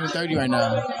 It's 11:30 right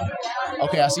now.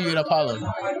 Okay, I'll see you at Apollo.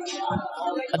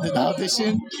 I did the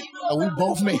audition, and we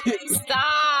both made it.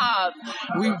 Stop.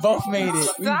 We both made it.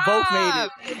 We both made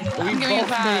it. We both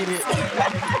made it.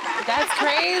 That's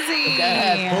crazy. That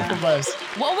had both of us.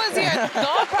 What was your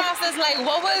thought process like?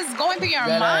 What was going through your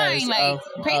mind? Like,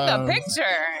 paint the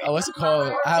picture. What's it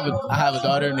called? I have a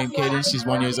daughter named Kaden. She's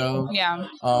 1 year old. Yeah.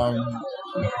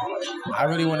 I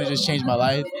really want to just change my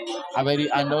life.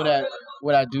 I know that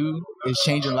what I do is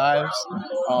changing lives.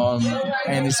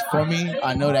 And it's for me.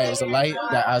 I know that it's a light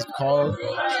that I've called.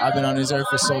 I've been on this earth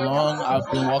for so long.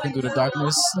 I've been walking through the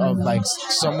darkness of like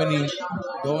so many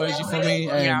doors, you feel me?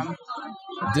 And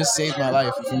this saved my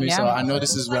life for me. So I know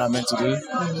this is what I'm meant to do.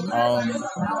 And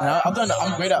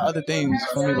I'm great at other things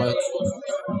for me, but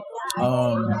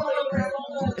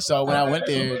so when I went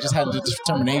there, just had the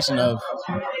determination of,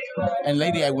 and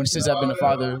lately, since I've been a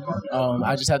father,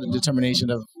 I just had the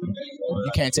determination of,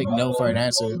 you can't take no for an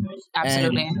answer.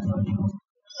 Absolutely.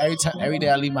 every day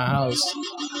I leave my house,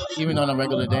 even on a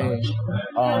regular day,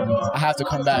 I have to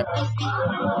come back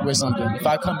with something. If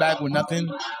I come back with nothing,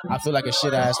 I feel like a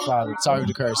shit ass father. Sorry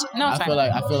to curse. No, I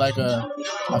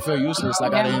feel useless.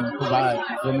 Like I didn't provide.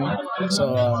 You know?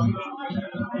 So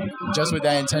just with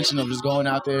that intention of just going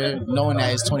out there, knowing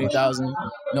that it's 20,000,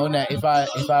 knowing that if I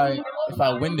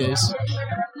win this,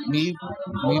 me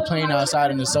playing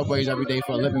outside in the subways every day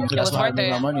for a living, because that's where I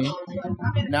make my money.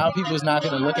 Now people's not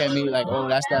gonna look at me like, oh,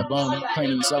 that's that bum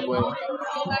playing in the subway,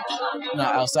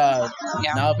 not outside.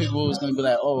 Yeah. Now people's gonna be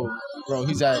like, oh, bro,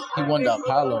 he won the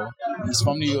Apollo. He's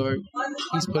from New York.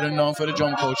 He's putting on for the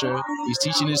drum culture. He's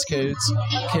teaching his kids.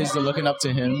 Kids are looking up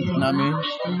to him. You know what I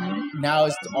mean? Now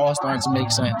it's all starting to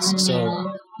make sense.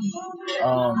 So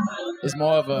it's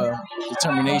more of a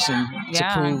determination to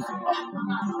prove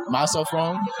myself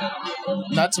wrong.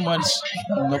 Not too much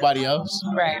nobody else.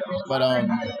 Right. But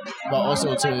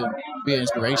also to be an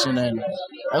inspiration and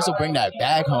also bring that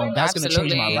bag home. That's going to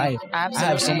change my life. Absolutely. I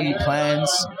have so many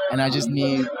plans, and I just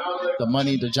need the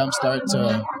money to jumpstart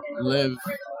to live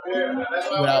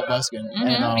without busking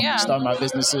and start my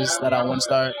businesses that I want to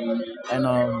start and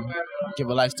give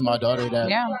a life to my daughter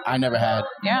that I never had.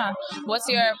 Yeah. What's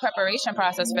your preparation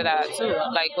process for that too?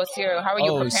 Like, how are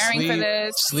you preparing for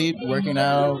this? Sleep, working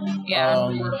out. Yeah.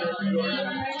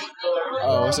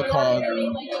 What's it called?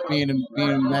 Being a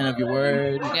man of your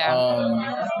word. Yeah.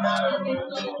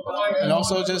 And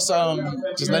also just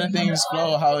letting things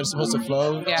flow how it's supposed to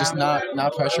flow. Yeah. Just not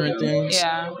pressuring things.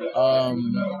 Yeah.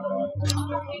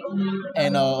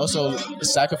 And also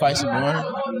sacrificing more.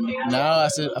 Now I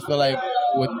feel like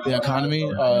with the economy,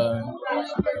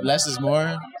 less is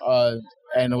more.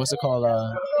 And what's it called?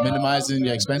 Minimizing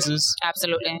your expenses.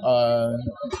 Absolutely.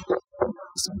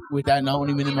 With that, not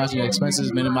only minimizing your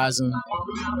expenses, minimizing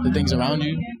the things around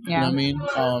you. Yeah. You know what I mean?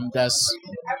 That's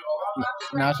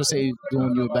not to say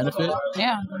doing you a benefit.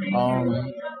 Yeah.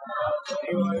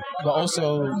 But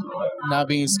also not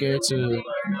being scared to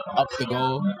up the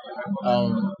goal.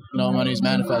 Money's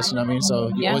manifest, you know what I mean?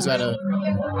 So you always gotta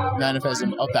manifest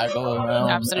and up that goal,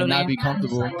 Absolutely. and not be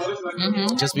comfortable.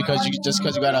 Mm-hmm. Just because you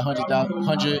got a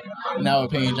 100 an hour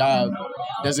paying job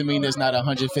doesn't mean there's not a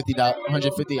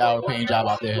 150 hour paying job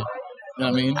out there. You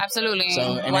know what I mean? Absolutely.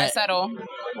 So Why settle?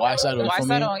 Why settle? Why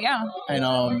settle? Yeah.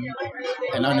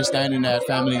 And understanding that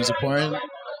family is important,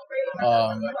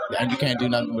 and you can't do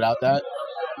nothing without that.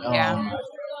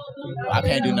 I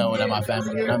can't do nothing without my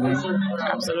family. You know what I mean?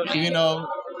 Absolutely. Even though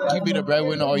you be the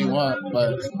breadwinner all you want,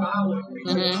 but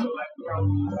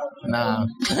nah.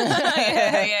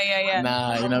 yeah.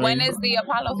 Nah, you know what When I mean? is the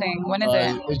Apollo thing? When is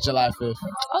it? It's July 5th.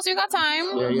 Oh, so you got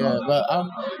time. Yeah. But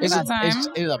it's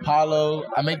Apollo.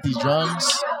 I make these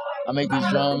drums. I'm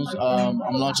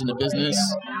launching the business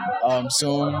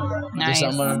soon. Nice. This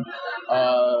summer.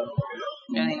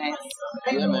 Really nice.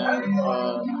 Yeah, man.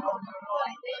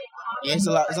 It's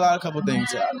a lot of couple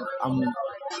things. I'm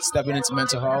stepping into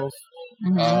mental health.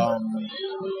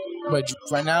 But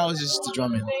right now it's just the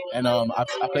drumming, and I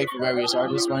play for various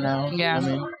artists right now. Yeah. You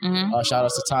know what I mean? Shout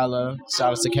outs to Tyler.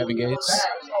 Shout outs to Kevin Gates.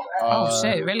 Oh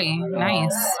shit! Really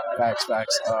nice. Facts.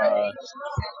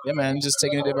 Yeah, man. Just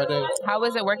taking it day by day. How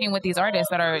is it working with these artists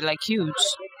that are like huge?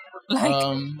 Like,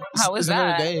 how is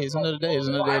that? It's another day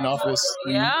in the office.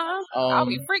 Yeah. I'll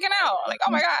be freaking out. Like,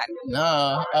 oh my god.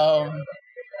 Nah.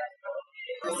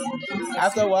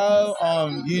 After a while,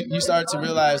 you start to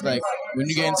realize, like, when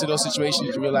you get into those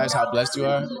situations, you realize how blessed you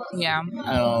are. Yeah.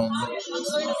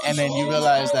 And then you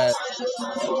realize that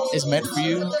it's meant for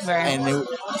you, right. And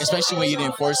especially when you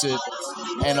didn't force it,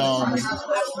 and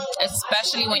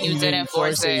especially when you didn't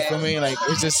force it. You feel me? Like,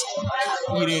 it's just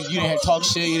you didn't talk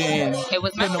shit. You didn't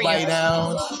put nobody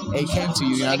down. It came to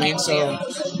you. You know what I mean? So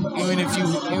even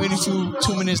if you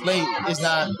 2 minutes late,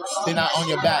 they're not on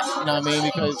your back. You know what I mean?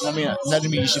 Because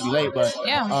nothing means you should be late, but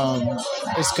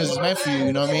it's because it's meant for you.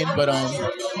 You know what I mean? But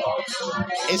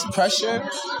it's pressure,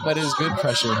 but it's good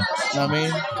pressure. You know what I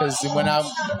mean? Because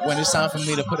when it's time for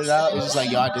me to put it out, it's just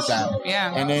like, yo, I did that.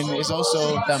 Yeah. And then it's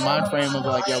also that mind frame of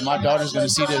like, yo, my daughter's gonna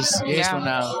see this years from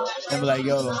now and be like,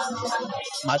 yo,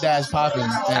 my dad's popping,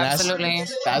 and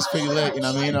that's pretty lit. You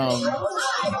know what I mean?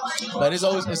 But it's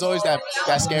always that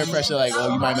scare pressure, like,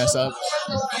 oh, you might mess up.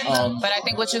 But I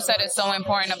think what you said is so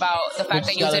important about the fact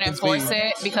that you didn't force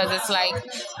it, because it's like,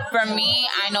 for me,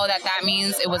 I know that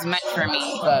means it was meant for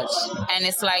me. Facts. And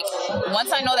it's like,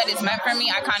 once I know that it's meant for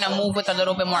me, I kind of move with a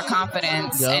little bit more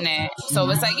confidence in it. So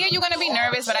it's like, yeah, you're going to be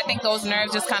nervous, but I think those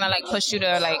nerves just kind of like push you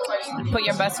to like put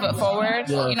your best foot forward.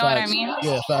 Yeah, you know what I mean?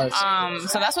 Yeah, facts.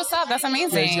 So that's what's up. That's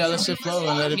amazing. Yeah, you gotta let shit flow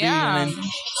and let it be, and then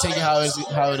take it how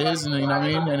it is, and you know what I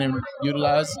mean, and then and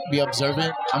utilize, be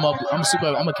observant. I'm a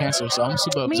Cancer, so I'm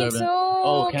super Me observant. too.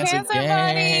 Oh, Cancer buddy.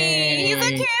 He's a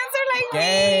Cancer like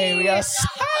gang. me. We are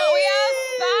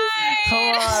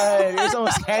Come on, it's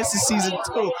almost Cancer season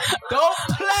 2. Don't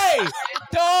play.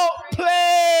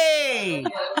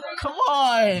 Come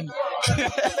on.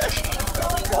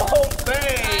 Don't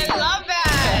play. I love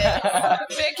that.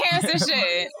 Big Cancer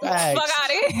shit. Facts. Fuck out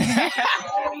of here.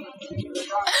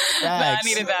 But I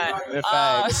needed that.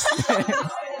 Facts.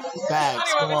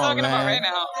 Facts. What are Come we on, talking about right man.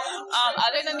 now?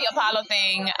 Other than the Apollo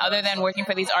thing, other than working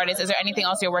for these artists, is there anything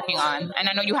else you're working on? And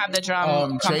I know you have the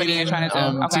drum company you're trying to do.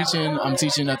 I'm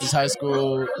teaching at this high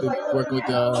school, working with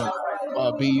the BU.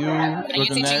 Are you Brooklyn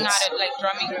teaching Nets. how to like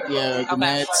drumming? Yeah, the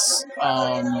Nets.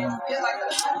 I'm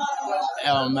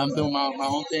doing my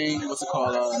own thing. What's it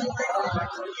called?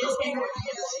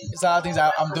 It's a lot of things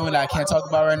I'm doing that I can't talk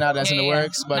about right now. That's in the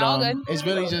works, but it's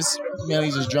really just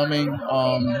mainly just drumming,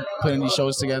 putting these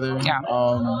shows together.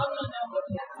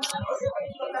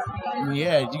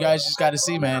 Yeah, you guys just got to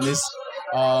see, man. This.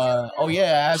 I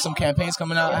have some campaigns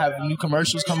coming out. I have new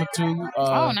commercials coming too.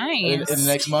 Nice. In the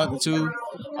next month or two.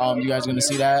 You guys are gonna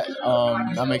see that.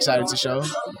 I'm excited to show.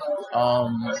 A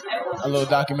little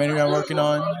documentary I'm working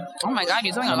on. Oh my God,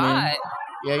 you're doing a lot.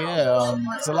 Yeah.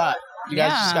 It's a lot. You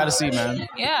guys just gotta see, man.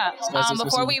 Yeah.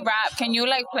 Before we wrap, can you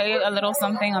like play a little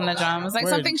something on the drums, like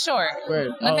something short?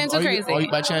 Nothing too crazy.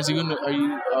 By chance, I'm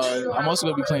also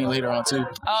gonna be playing later on too.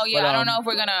 Oh yeah, but, I don't know if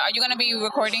we're gonna. Are you gonna be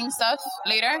recording stuff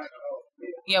later?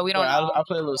 Yeah, we don't know. I'll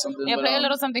play a little something. Yeah, play a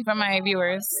little something for my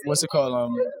viewers. What's it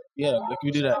called? Yeah, like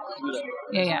you do that.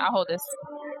 Yeah, I'll hold this.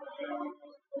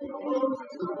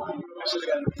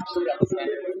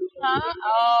 Huh?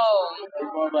 Oh.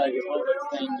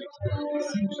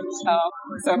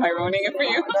 So am I ruining it for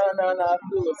you?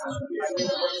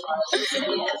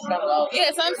 No.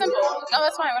 Yeah, something simple. No,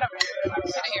 that's fine. Whatever.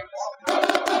 Sit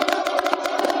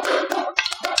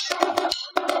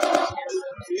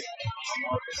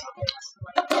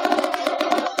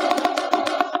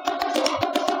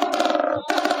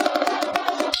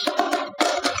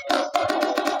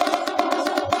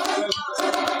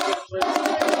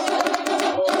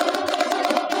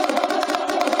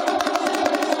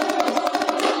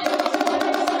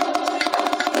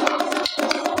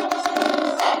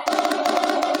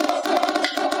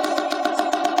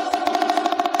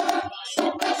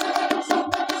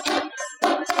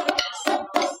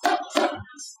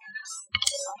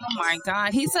my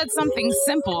God, he said something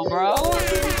simple, bro.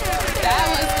 That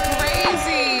was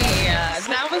crazy.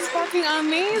 That was fucking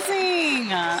amazing.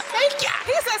 Thank you.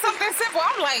 He said something simple.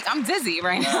 I'm dizzy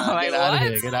right now. Like, get what? Out of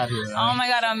here. Get out of here. Oh my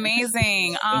God,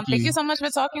 amazing. Thank you so much for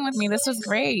talking with me. This was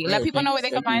great. Let people know where they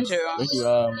can find you. Thank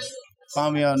you.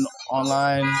 Find me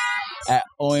online at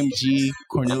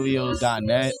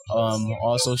omgcornelio.net.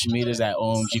 All social medias at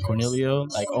omgcornelio.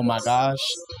 Like, oh my gosh,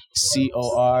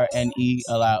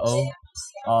 CORNELIO.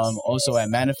 Also at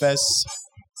Manifest.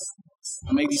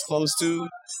 I make these clothes too.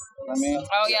 I mean,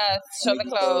 oh yeah, show the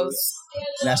clothes.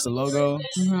 That's the logo.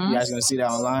 Mm-hmm. You guys gonna see that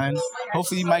online.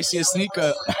 Hopefully, you might see a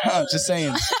sneaker. Just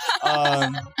saying.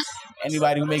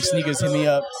 Anybody who makes sneakers, hit me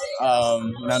up. You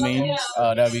know what I mean?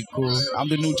 That'd be cool. I'm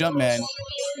the new jump man. You know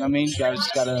what I mean? You guys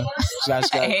just gotta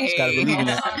believe in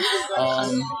it.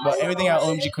 But everything at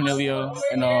OMG Cornelio,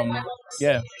 and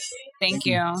yeah. Thank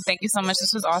you. Thank you so much.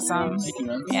 This was awesome. Thank you,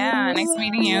 man. Yeah, nice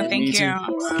meeting you. Thank you.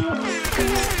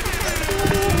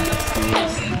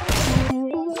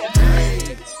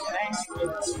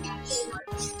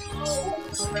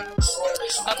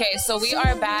 Okay, so we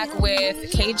are back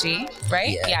with KG,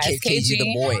 right? Yeah, it's KG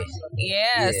the boy.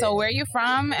 Yeah, so where are you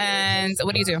from and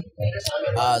what do you do?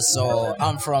 So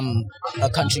I'm from a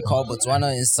country called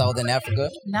Botswana in Southern Africa.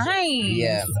 Nice.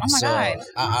 Yeah. Oh my God.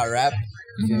 I rap.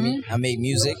 You feel me? I make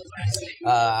music.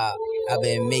 I've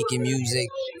been making music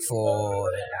for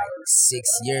 6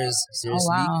 years, seriously.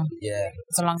 Oh, wow. Yeah.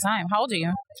 It's a long time. How old are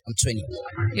you? I'm 20.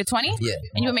 You're 20? Yeah.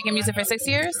 And you've been making music for 6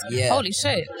 years? Yeah. Holy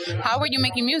shit. How were you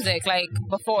making music, like,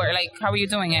 before? Like, how were you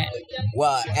doing it?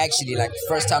 Well, actually, like, the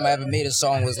first time I ever made a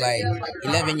song was, like,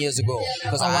 11 years ago.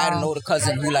 Because I had an older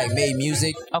cousin who, like, made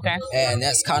music. Okay. And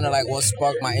that's kind of, like, what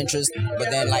sparked my interest.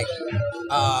 But then, like,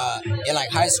 in, like,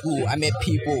 high school, I met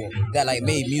people that, like,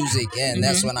 made music. And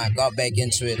that's when I got back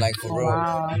into it, like, for real.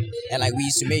 Wow. And, like, we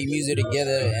used to make music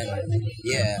together. And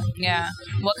Yeah. Yeah.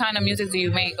 What kind of music do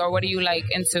you make, or what do you like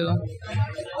into?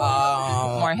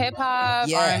 More hip hop,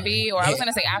 R&B, or I was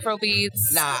gonna say Afro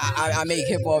beats. Nah, I make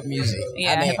hip hop music.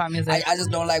 Yeah, hip hop music. I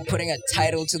just don't like putting a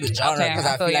title to the genre because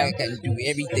I feel like I can do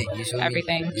everything.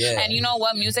 Everything. Yeah. And you know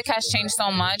what? Music has changed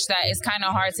so much that it's kind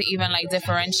of hard to even like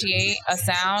differentiate a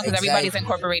sound because everybody's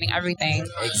incorporating everything.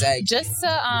 Exactly. Just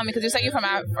to, because you said you're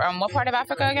from what part of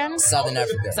Africa again? Southern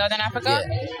Africa. Southern Africa.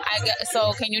 Yeah.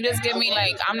 So can you just give me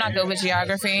like, I'm not good with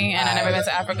geography and I never been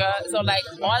to Africa, so like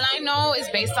all I know is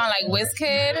based on like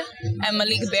Wizkid and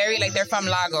Malik Berry, like they're from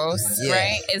Lagos,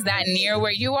 right? Is that near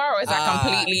where you are, or is that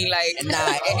completely like?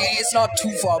 Nah, it's not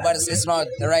too far, but it's not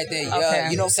right there. Okay.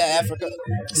 You know South Africa?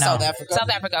 No. South Africa. South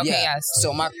Africa. Okay, yeah. yes.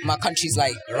 So my country's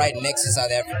like right next to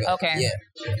South Africa. Okay. Yeah.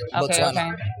 Okay.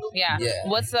 Botswana. Okay. Yeah. Yeah.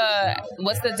 What's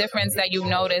the difference that you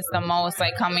noticed the most,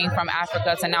 like coming from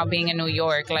Africa to now being in New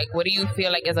York? Like, what do you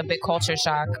feel like is a big culture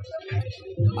shock?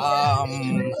 I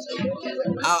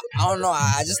don't know.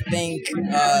 I just think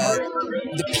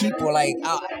the people, like,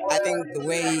 I think the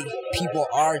way people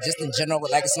are just in general,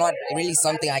 like, it's not really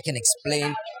something I can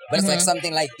explain, but it's like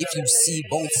something like if you see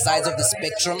both sides of the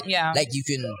spectrum, like you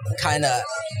can kind of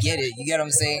get it. You get what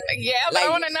I'm saying? Yeah, but like, I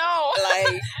want to know.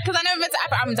 Like, because I never been to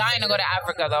Africa. I'm dying to go to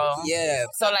Africa though. Yeah.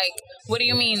 So like, what do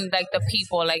you mean? Like the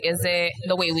people? Like, is it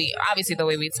the way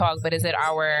we talk? But is it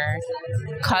our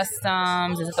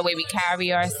customs? Is it the way we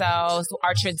carry ourselves?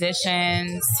 Our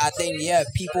traditions? I think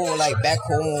people like back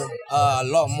home a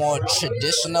lot more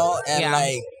traditional and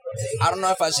like. I don't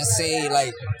know if I should say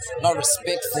like not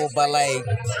respectful, but like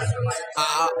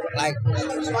I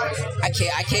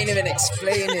can't even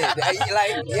explain it.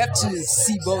 Like you have to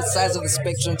see both sides of the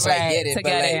spectrum to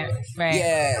get it.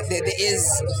 Yeah, there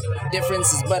is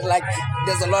differences, but like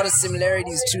there's a lot of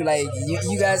similarities too. Like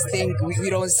you guys think we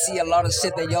don't see a lot of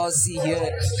shit that y'all see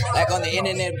here, like on the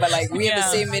internet, but like we have the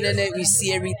same internet. We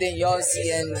see everything y'all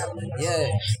see, and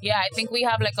yeah. I think we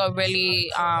have like a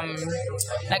really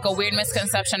like a weird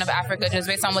misconception of Africa just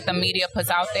based on what the media puts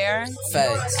out there.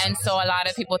 Facts. And so a lot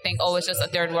of people think, oh, it's just a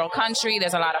third world country.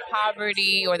 There's a lot of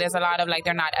poverty, or there's a lot of like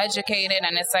they're not educated.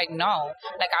 And it's like, no.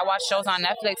 Like I watch shows on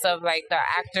Netflix of like the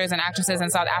actors and actresses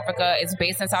in South Africa. It's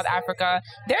based in South Africa.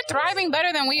 They're thriving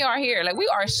better than we are here. Like we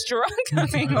are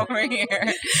struggling over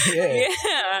here. Yeah.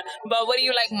 But what do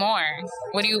you like more?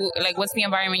 What do you like? What's the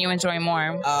environment you enjoy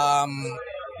more?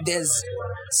 There's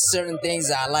certain things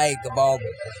I like about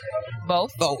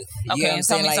both. Okay,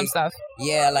 tell me some stuff.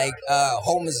 Yeah, like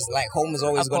home is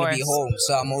always going to be home,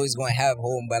 so I'm always going to have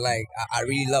home. But like I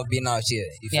really love being out here.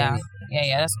 You feel me?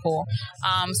 Yeah, that's cool.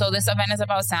 So this event is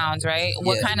about sounds, right?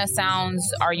 What kind of sounds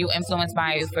are you influenced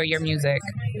by for your music?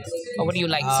 Or what do you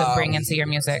like to bring into your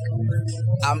music?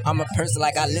 I'm a person,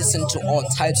 like I listen to all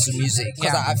types of music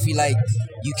because I feel like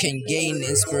you can gain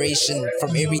inspiration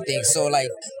from everything. So like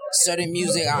certain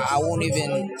music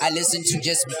I listen to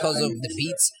just because of the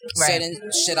beats. Certain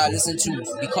shit I listen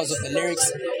to because of the lyrics.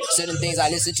 Certain things I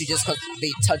listen to just because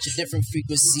they touch a different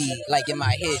frequency like in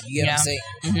my head. You get what I'm saying?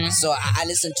 Mm-hmm. So I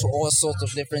listen to all sorts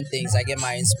of different things. I get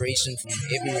my inspiration from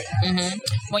everywhere. Mm-hmm.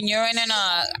 When you're in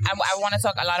I want to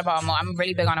talk a lot about I'm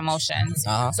really big on emotions.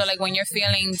 So like when you're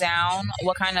feeling down,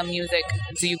 what kind of music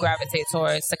do you gravitate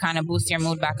towards to kind of boost your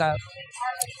mood back up?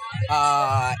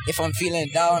 If I'm feeling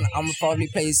down, I'm gonna probably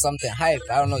play something hype.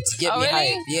 I don't know, to get me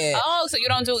hype. Yeah. Oh, so you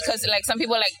don't do it because like some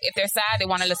people, like if they're sad, they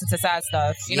want to listen to sad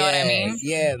stuff. You know what I mean?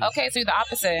 Yeah. Okay, so you're the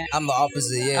opposite. I'm the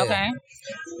opposite. Yeah. Okay.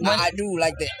 I do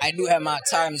like that. I do have my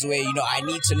times where I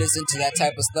need to listen to that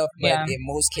type of stuff, but in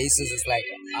most cases, it's like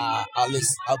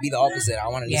I'll be the opposite. I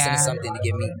want to listen to something to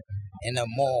get me in a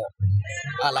more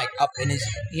like up energy.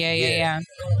 Yeah.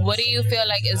 What do you feel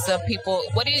like is the people?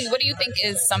 What do you think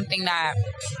is something that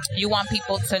you want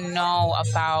people to know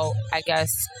about? I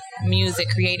guess music,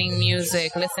 creating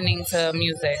music, listening to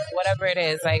music, whatever it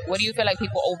is. Like, what do you feel like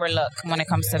people overlook when it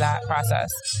comes to that process?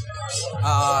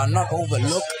 Not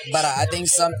overlook, but I think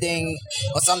something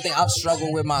I've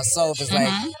struggled with myself is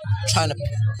like trying to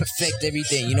perfect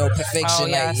everything.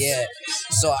 Perfection.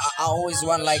 So I always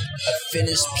want like a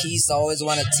finished piece. I always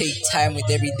want to take time with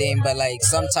everything, but like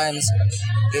sometimes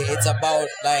it's about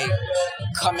like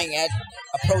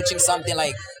approaching something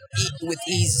like with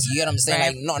ease. You get what I'm saying?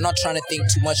 Right. Like not trying to think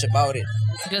too much about it.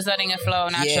 Just letting it flow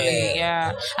naturally.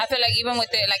 Yeah. I feel like even with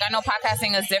it, like I know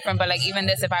podcasting is different, but like even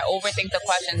this, if I overthink the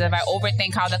questions, if I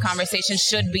overthink how the conversation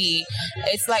should be,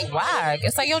 it's like whack.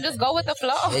 It's like, yo, just go with the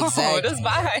flow. Exactly. Just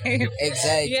vibe.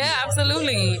 Exactly. Yeah,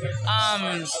 absolutely.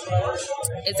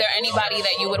 Is there anybody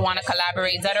that you would want to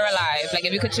collaborate, dead or alive? Like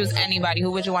if you could choose anybody,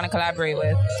 who would you want to collaborate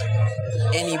with?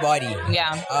 Anybody.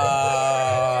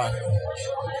 Yeah.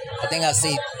 I think I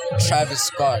say Travis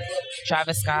Scott.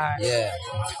 Travis Scott. Yeah.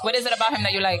 What is it about him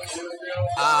that you like?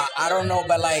 I don't know,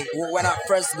 but like when I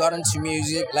first got into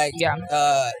music, like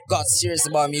got serious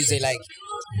about music, like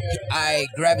I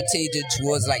gravitated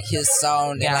towards like his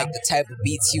sound and like the type of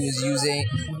beats he was using.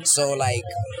 So like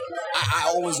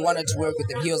I always wanted to work with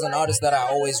him. He was an artist that I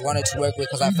always wanted to work with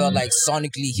because I felt like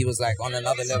sonically he was like on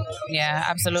another level. Yeah,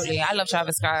 absolutely. I love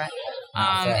Travis Scott.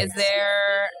 Is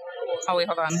there... Oh, wait,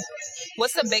 hold on.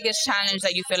 What's the biggest challenge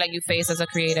that you feel like you face as a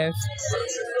creative?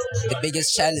 The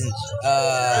biggest challenge?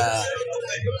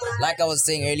 Like I was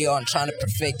saying earlier on, trying to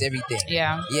perfect everything.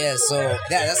 Yeah, so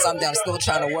that's something I'm still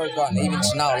trying to work on even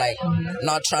now. Like,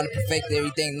 not trying to perfect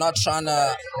everything, not trying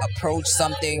to approach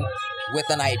something with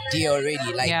an idea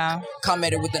already. Like, come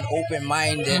at it with an open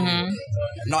mind and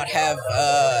not have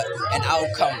an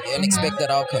outcome, an expected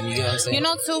outcome. You get what I'm saying? You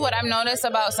know, too, what I've noticed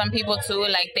about some people, too,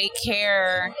 like, they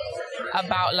care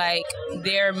about, like,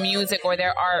 their music or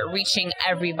their art reaching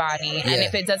everybody. And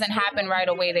if it doesn't happen right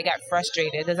away, they get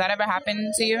frustrated. Does that ever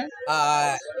happen to you?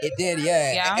 It did,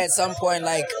 yeah. At some point,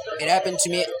 like, it happened to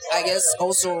me. I guess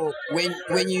also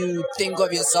when you think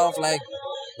of yourself, like,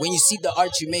 when you see the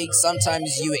art you make,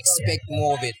 sometimes you expect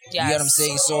more of it. You get what I'm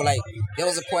saying? So, like, there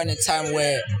was a point in time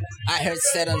where I heard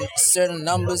certain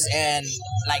numbers and,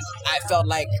 like, I felt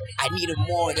like I needed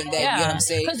more than that. You know what I'm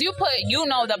saying? Because you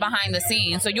know the behind the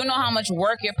scenes, so you know how much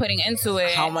work you're putting into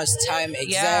it. How much time,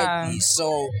 exactly.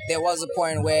 So there was a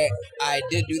point where I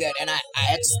did do that, and I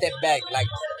had to step back. Like,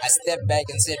 I stepped back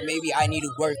and said, maybe I need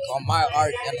to work on my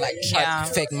art and, like, try to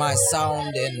perfect my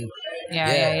sound and...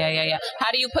 Yeah.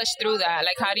 How do you push through that?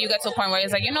 Like, how do you get to a point where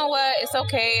it's like, you know what, it's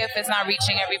okay if it's not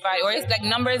reaching everybody, or it's like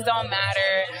numbers don't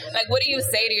matter. Like, what do you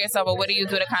say to yourself, or what do you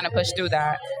do to kind of push through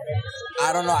that?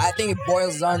 I don't know. I think it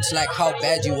boils down to like how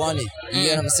bad you want it. You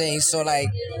get what I'm saying? So like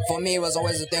for me, it was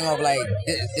always a thing of like,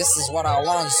 this is what I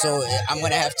want, so I'm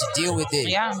gonna have to deal with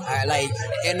it. Like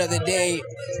end of the day,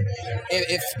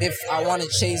 if I want to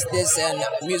chase this and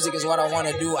music is what I want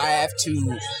to do, I have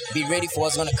to be ready for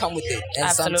what's gonna come with it. And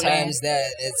sometimes that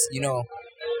it's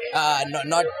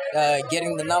not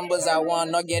getting the numbers I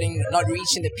want, not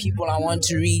reaching the people I want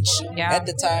to reach at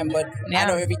the time. But I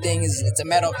know it's a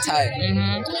matter of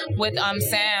time. With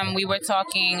Sam, we were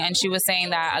talking, and she was saying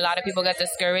that a lot of people get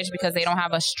discouraged because they don't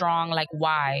have a strong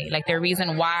why. Like their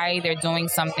reason why they're doing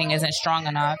something isn't strong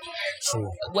enough.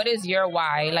 True. What is your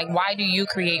why? Like, why do you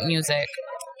create music?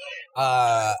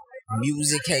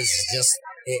 Music has just...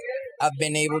 I've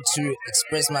been able to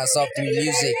express myself through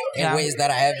music in ways that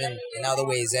I haven't in other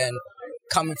ways. And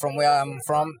coming from where I'm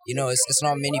from, it's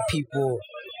not many people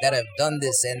that have done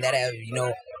this and that have,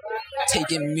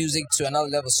 taken music to another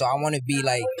level. So I want to be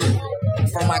like,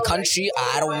 from my country,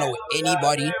 I don't know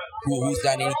anybody who's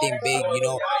done anything big,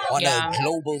 on a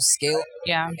global scale.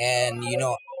 And,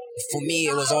 for me,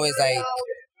 it was always like,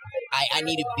 I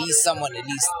need to be someone at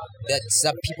least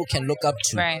that people can look up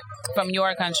to. Right. From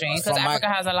your country. Because Africa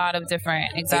has a lot of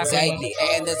different... Exactly.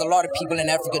 And there's a lot of people in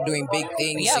Africa doing big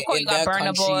things. Yeah, of course. You got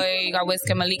Burna Boy, you got Wiz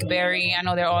Malik Berry. I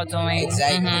know they're all doing...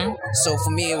 Exactly. So for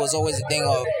me, it was always a thing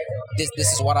of, this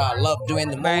is what I love doing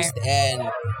the most. And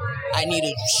I need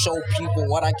to show people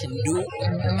what I can do.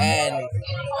 And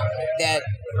that...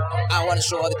 I want to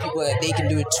show other people that they can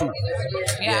do it too.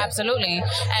 Yeah, absolutely.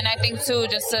 And I think too,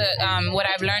 just to, what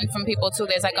I've learned from people too,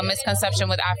 there's like a misconception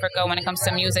with Africa when it comes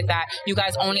to music that you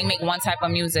guys only make one type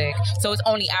of music. So it's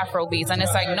only Afro beats. And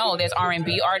it's like, no, there's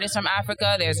R&B artists from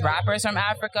Africa, there's rappers from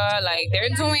Africa. Like they're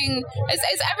doing,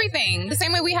 it's everything. The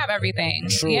same way we have everything.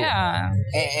 True. Yeah.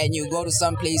 And you go to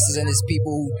some places and there's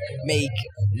people who make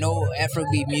no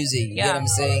Afrobeat music. You know what I'm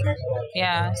saying?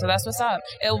 Yeah, so that's what's up.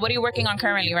 What are you working on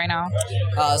currently right now?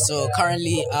 So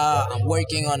currently, I'm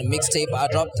working on a mixtape. I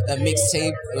dropped a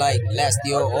mixtape like last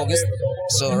year, August.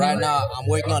 So right now, I'm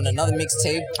working on another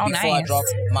mixtape before I drop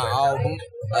my album.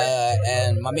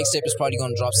 And my mixtape is probably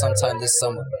going to drop sometime this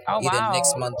summer. Either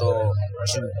next month or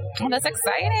June. Oh, that's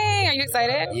exciting. Are you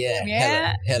excited?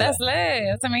 Yeah. Hella. That's lit.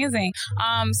 That's amazing.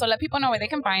 So let people know where they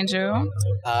can find you.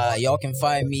 Y'all can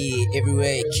find me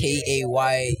everywhere.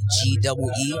 KAYGEE, The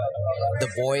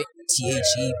Boy,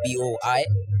 THEBOI.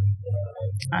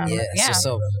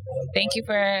 So thank you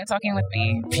for talking with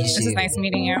me. Appreciate this is nice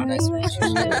meeting you. Nice to meet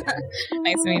you.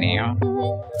 Nice meeting you.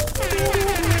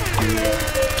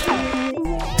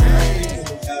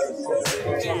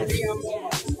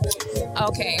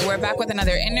 Okay, we're back with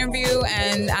another interview,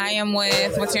 and I am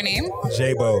with, what's your name?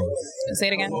 J-Bo. Say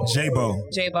it again. J-Bo.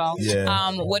 J-Bo.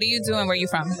 Yeah. What do you do and where are you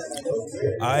from?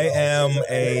 I am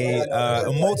a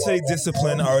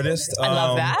multi-discipline artist. I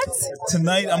love that.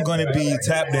 Tonight I'm going to be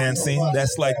tap dancing.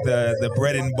 That's like the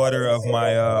bread and butter of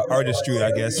my artistry,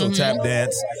 I guess. So tap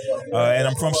dance. And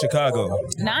I'm from Chicago.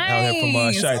 Nice. Out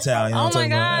here from Chi-Town. You know what I'm talking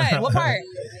God. about? What part?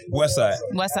 West Side.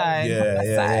 West Side. Yeah, West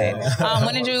yeah, Side.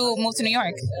 When did you move to New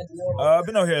York? I've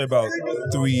been out here about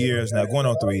 3 years now, going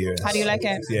on 3 years. How do you like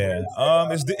it? Yeah,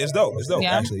 it's dope. It's dope,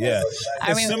 actually. Yeah,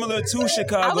 it's similar to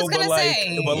Chicago,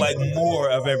 but like more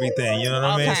of everything. You know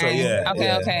what I mean? So yeah.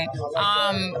 Okay.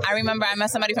 I remember I met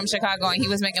somebody from Chicago, and he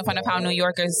was making fun of how New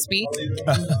Yorkers speak.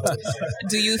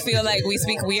 Do you feel like we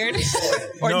speak weird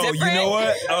or different? You know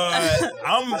what?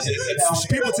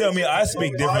 People tell me I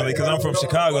speak differently because I'm from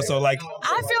Chicago. So like,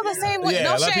 I feel the same way.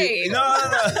 No shade. No.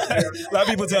 A lot of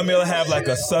people tell me I have like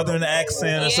a Southern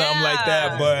accent or something like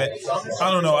that, but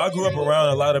I don't know. I grew up around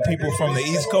a lot of people from the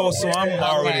East Coast, so I'm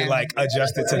already like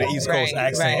adjusted to the East Coast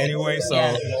accent anyway. So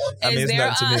I mean, it's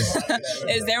nothing to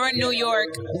me. Is there a New York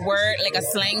word, like a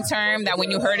slang term, that when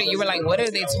you heard it, you were like, "What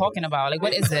are they talking about? Like,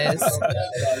 what is this?"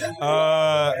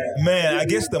 Man, I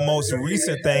guess the most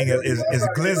recent thing is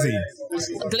glizzy.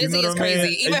 Glizzy is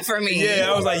crazy, even for me. Yeah,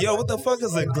 I was like, yo, what the fuck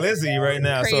is a glizzy right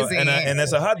now? Crazy. So, and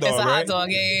that's a hot dog, It's a right? hot dog,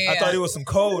 yeah. I thought it was some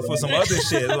code for some other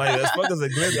shit. Like, the fuck is a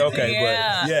glizzy? Okay,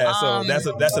 yeah. So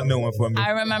that's a new one for me.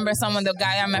 I remember the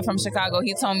guy I met from Chicago,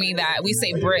 he told me that we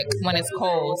say brick when it's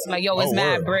cold. Like, yo, it's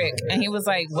mad brick. And he was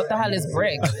like, what the hell is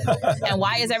brick? And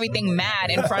why is everything mad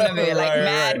in front of it? Like,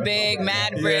 mad big,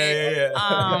 mad brick. Yeah.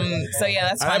 So, yeah,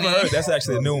 that's funny. I haven't heard. That's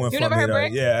actually a new one for me. You never heard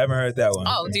brick? Yeah, I haven't heard that one.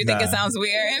 Oh, do you think it sounds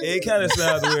weird? It kind of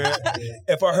sounds weird.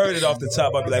 If I heard it off the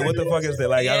top, I'd be like, what the fuck is that?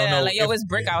 Like, I don't know. Like, yo, it's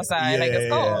brick outside. Like,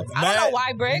 it's cold. I don't know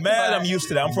why brick. Mad, I'm used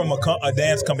to that. I'm from a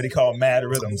dance company called Mad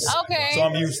Rhythms. Okay. So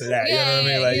I'm used to that. Yeah, you know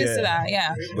what I mean? Like, used to that,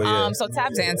 yeah. But so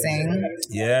tap dancing.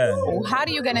 Yeah. How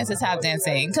do you get into tap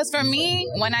dancing? Because for me,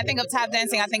 when I think of tap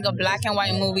dancing, I think of black and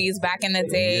white movies back in the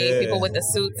day, people with the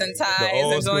suits and ties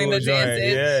and doing the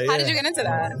dances. How did you get into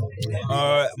that?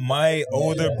 My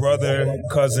older brother,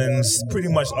 cousins, pretty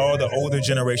much all the older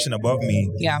generation above me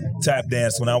tap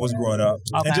dance when I was growing up.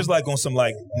 And just like on some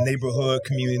like neighborhood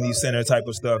community center type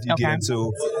of stuff you get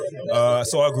into.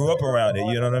 So I grew up around it,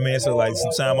 you know what I mean? So like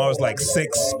sometime I was like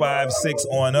 5, 6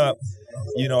 on up.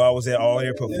 You know, I was at all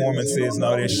their performances and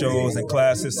all their shows and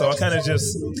classes. So I kind of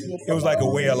it was like a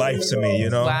way of life to me, you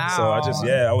know? Wow. So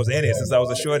I was in it since I was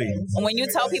a shorty. When you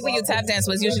tell people you tap dance,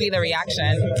 what's usually the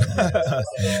reaction?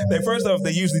 First off,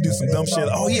 they usually do some dumb shit.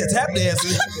 Oh yeah, tap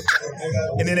dancing.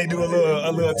 And then they do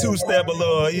a little two-step, a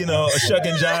shuck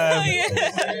and jive.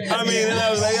 I mean, and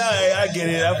I was like, all right, I get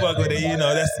it. I fuck with it. You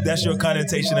know, that's your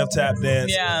connotation of tap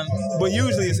dance. Yeah. But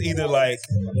usually it's either like,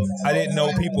 I didn't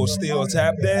know people still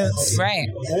tap dance. Right.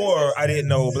 Or I didn't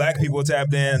know black people tap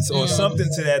dance or something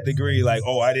to that degree. Like,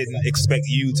 oh, I didn't expect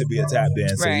you to be a tap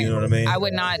dancer. Right. You know what I mean? I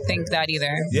would not think that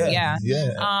either. Yeah.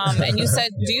 And you said,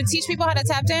 do you teach people how to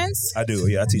tap dance? I do.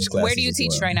 Yeah, I teach classes. Where do you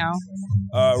teach right now?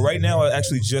 Right now, I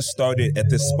actually just started at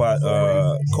this spot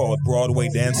called Broadway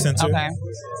Dance Center. Okay.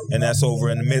 And that's over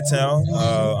in the Midtown.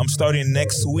 I'm starting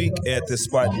next week at this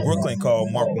spot in Brooklyn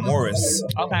called Mark Morris.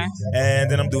 Okay. And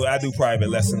then I do private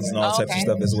lessons and all types of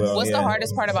stuff as well. What's the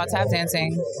hardest part about tap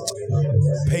dancing?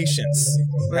 Patience.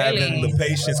 Really? Having the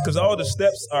patience. Because all the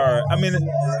steps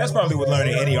that's probably with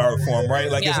learning any art form,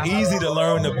 right? Like, it's easy to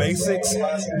learn the basics,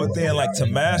 but then, like, to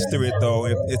master it, though,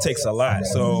 it takes a lot.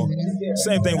 So,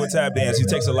 same thing with tap dance. It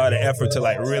takes a lot of effort to,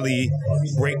 like, really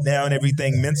break down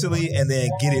everything mentally and then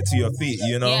get it to your feet,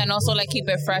 you know? Yeah, and also, like, keep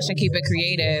it fresh and keep it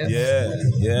creative.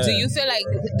 Yeah. Do you feel like,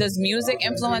 does music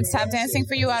influence tap dancing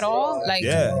for you at all? Like,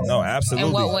 no, absolutely.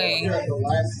 In what way?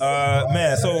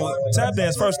 Man, so tap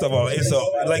dance, first of all,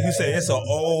 like you said, it's an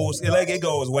old, like, it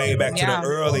goes way back to the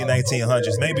early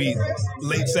 1900s, maybe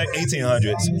late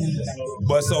 1800s.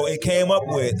 But so it came up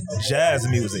with jazz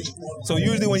music. So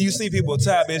usually when you see people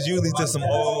tap, it's usually to some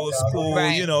old school,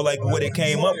 like what it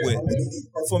came up with.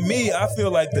 For me, I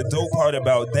feel like the dope part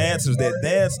about dance is that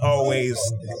dance always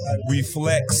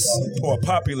reflects, or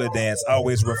popular dance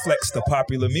always reflects the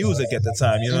popular music at the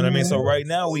time. You know what I mean? So right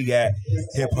now we got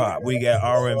hip hop, we got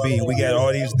R&B, we got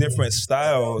all these different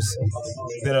styles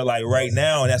that are like right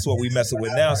now, and that's what we messing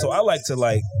with now. So I like to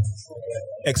like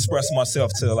express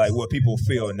myself to like what people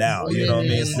feel now. You know what I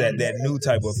mean? It's that new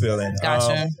type of feeling.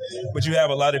 Gotcha. But you have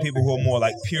a lot of people who are more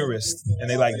like purists and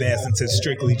they like dancing to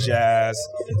strictly jazz,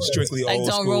 strictly like old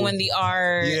don't school. ruin the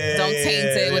art. Don't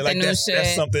taint it with like the new that's, shit.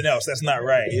 That's something else. That's not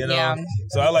right. You know. Yeah.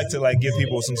 So I like to like give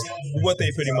people some what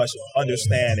they pretty much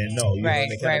understand and know. You know,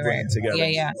 and they kind of bring it together.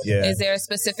 Yeah. Is there a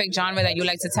specific genre that you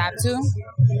like to tap to?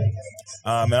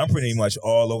 Man, I'm pretty much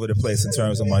all over the place in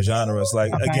terms of my genres.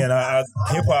 Like again,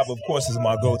 hip hop, of course, is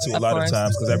my go-to a lot of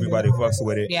times because everybody fucks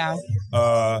with it. Yeah.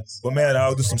 But man,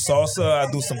 I'll do some salsa.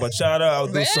 I'll do some bachata. I'll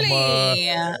do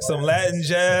some Latin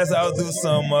jazz. I'll do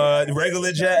some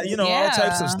regular jazz. You know, all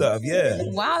types of stuff. Yeah.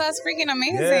 Wow, that's freaking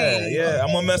amazing. Yeah.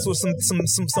 I'm gonna mess with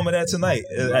some of that tonight.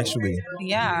 Actually.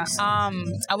 Yeah.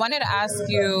 I wanted to ask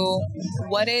you,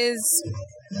 what is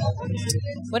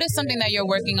something that you're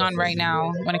working on right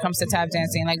now when it comes to tap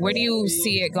dancing? Like, where do you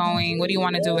see it going? What do you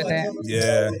want to do with it?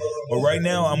 Yeah. Well, right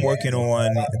now I'm working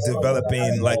on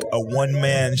developing like a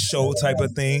one-man show type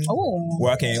of thing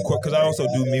where I can incorporate, because I also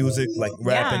do music, like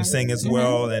rap and sing as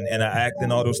well, and I act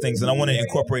and all those things. And I want to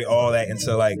incorporate all that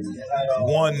into like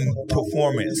one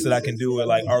performance that I can do at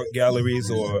like art galleries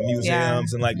or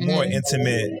museums and like more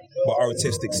intimate but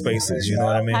artistic spaces. You know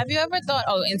what I mean? Have you ever thought,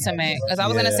 intimate? Because I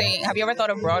was going to say, have you ever thought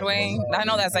of Broadway? I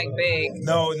know that's like big.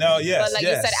 No, yes. But like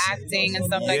you said, acting and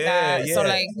stuff like that. Yeah. So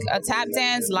like a tap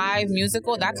dance live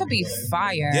musical, that could be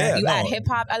fire. Yeah, you add hip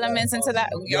hop elements into that.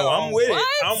 Yo, I'm with it.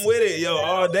 I'm with it. Yo,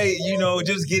 all day. You know,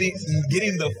 just getting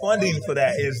the funding for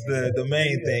that is the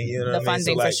main thing. You know what I mean? The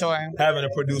funding, so, like, for sure. Having a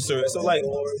producer. So like,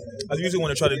 I usually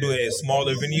want to try to do it at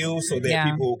smaller venues so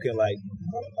that people can like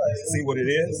see what it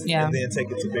is and then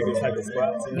take it to bigger type of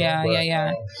spots. You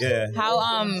know? Yeah. How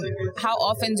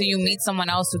often do you meet someone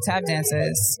else who tap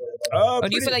dances? Or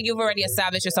do you feel like you've already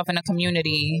established yourself in a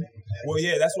community? Well,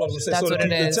 yeah, that's what I was going to say.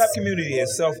 That's So the tap community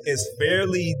itself is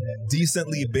fairly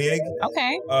decently big.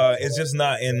 Okay. It's just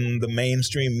not in the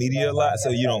mainstream media a lot, so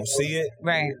you don't see it.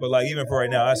 Right. But like even for right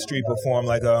now, I street perform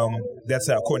like that's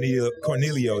how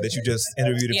Cornelio that you just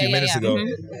interviewed a few minutes ago.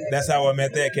 That's how I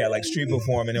met that cat, like street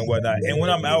performing and whatnot. And when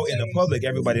I'm out in the public,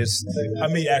 I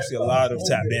meet actually a lot of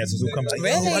tap dancers who come like,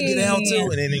 yo, I get down too,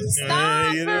 and then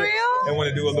for real? And want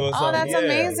to do a little something. Oh, that's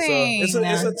amazing. So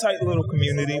it's a tight little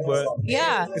community, but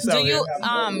do you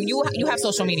you have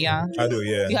social media? I do,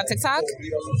 yeah. You have TikTok?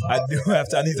 I do have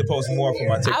to. I need to post more for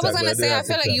my TikTok. I was gonna say, I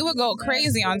feel like you would go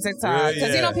crazy on TikTok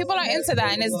because you know people are into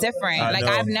that and it's different.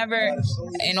 I've never,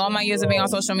 in all my years of being on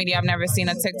social media, I've never seen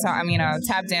a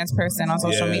tap dance person on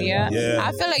social media. Yeah.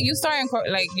 I feel like you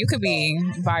you could be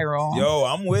viral. Yo,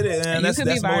 I'm with it, man. That's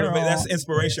motivation. That's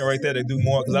inspiration right there to do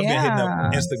more because I've been hitting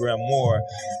up Instagram more,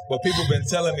 but people been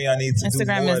telling me I need to do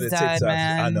more to TikTok.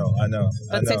 Man. I know.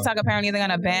 But TikTok apparently they're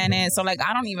gonna ban it, so like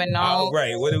I don't even know.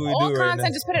 Right? What do we do? All right content,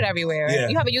 now? Just put it everywhere. Yeah.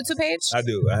 You have a YouTube page? I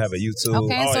do. I have a YouTube.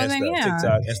 Okay, all so that then stuff.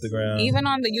 TikTok, Instagram. Even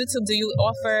on the YouTube, do you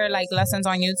offer like lessons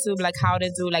on YouTube, like how to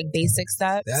do like basic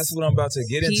steps? That's what I'm about to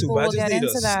get into. But I just need a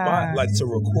spot like to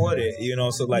record it,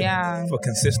 so like for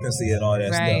consistency and all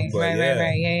that stuff. But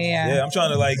Right. Yeah, I'm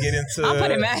trying to like get into. I'm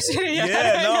putting mad shit in your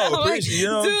head. Appreciate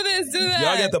do this, do that.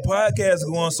 Y'all got the podcast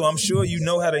going, so I'm sure you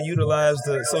know how to utilize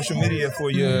the social media for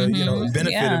your,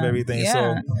 benefit of everything.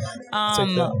 Yeah.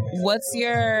 So, what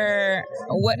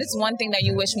is one thing that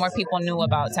you wish more people knew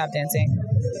about tap dancing?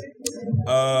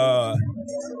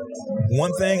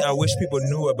 One thing I wish people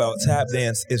knew about tap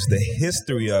dance is the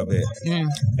history of it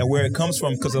and where it comes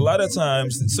from. Because a lot of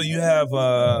times, so you have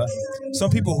some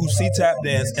people who see tap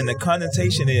dance and the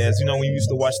connotation is, when you used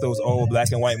to watch those old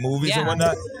black and white movies and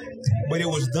whatnot, but it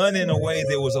was done in a way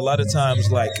that was a lot of times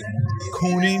like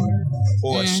cooning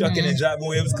or shucking and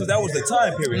jiving. It was because that was the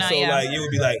time period. Like it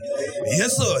would be like,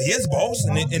 yes sir, yes boss,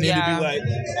 and it would be like.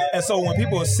 And so when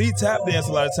people see tap dance,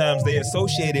 a lot of times they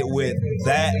associate it with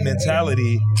that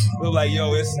mentality. We're like,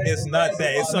 yo, it's not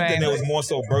that. It's something that was more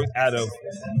so birthed out of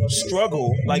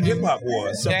struggle, like hip hop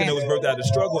was. Something that was birthed out of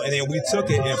struggle, and then we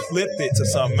took it and flipped it to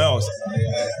something else.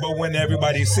 But when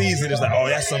everybody sees it, it's like, oh,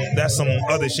 that's some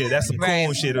other shit. That's some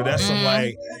cool shit, or that's some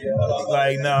like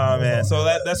nah, man. So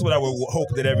that's what I would hope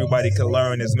that everybody could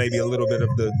learn is maybe a little bit of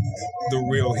the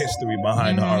real history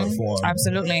behind the art form.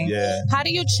 Absolutely. Yeah. How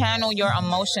do you channel your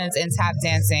emotions in tap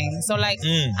dancing? So like,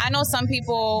 I know some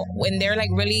people when they're like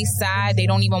really sad, they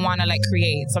don't even want to like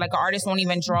create. So like an artist won't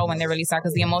even draw when they're really sad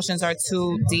because the emotions are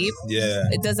too deep. Yeah.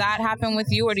 Does that happen with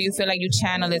you, or do you feel like you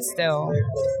channel it still?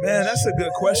 Man, that's a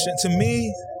good question. To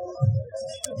me,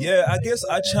 yeah, I guess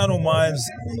I channel mine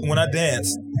when I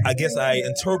dance. I guess I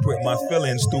interpret my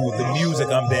feelings through the music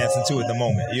I'm dancing to at the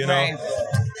moment, Right.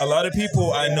 A lot of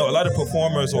people I know, a lot of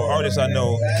performers or artists I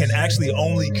know can actually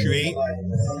only create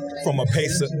from a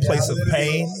place of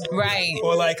pain. Right.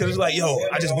 Or like, cause it's like, yo,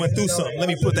 I just went through something. Let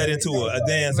me put that into a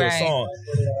dance or a song.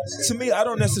 To me, I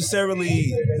don't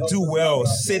necessarily do well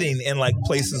sitting in like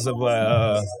places of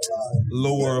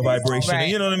lower vibration. Right.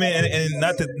 You know what I mean? And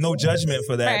not that no judgment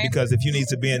for that, because if you need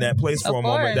to be in that place for a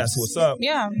moment, that's what's up.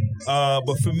 Yeah.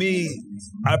 But for me,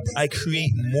 I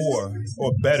create more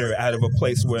or better out of a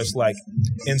place where it's like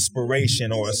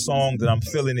inspiration or a song that I'm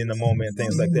feeling in the moment and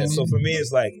things like that. So for me,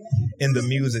 it's like in the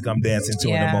music I'm dancing to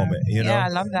in the moment, you know? Yeah, I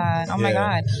love that. Oh my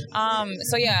God.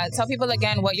 So yeah, tell people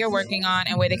again what you're working on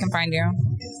and where they can find you.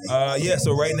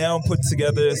 So right now I'm putting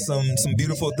together some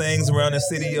beautiful things around the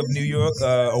city of New York.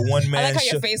 A one-man I like how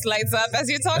your face lights up as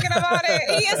you're talking about it.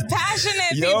 He is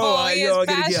passionate, people. He is I passionate.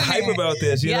 gotta get hype about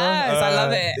this, you know? Yes, I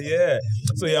love it. Yeah.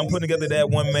 So yeah, I'm putting together that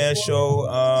one-man show.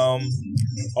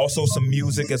 Also some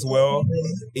music as well.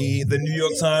 The New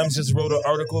York Times just wrote an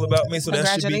article about me, so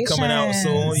that should be coming out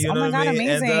soon. You know what I mean?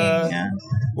 Amazing. And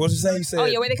what was you saying? You said,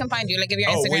 where they can find you? Like give your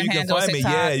Instagram where you can handle, find me?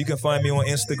 TikTok. Yeah, you can find me on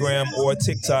Instagram or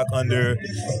TikTok under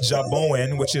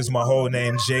Jabowen, which is my whole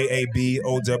name, JABOWEN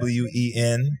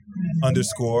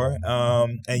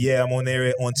 _. And yeah, I'm on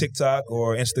there on TikTok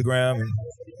or Instagram and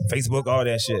Facebook, all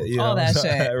that shit. You all know? that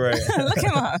shit. Right. Look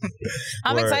him up.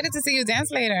 I'm excited to see you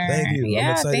dance later. Thank you.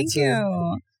 Yeah, thank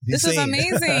you. This was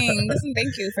amazing. Listen,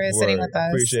 thank you for sitting with us.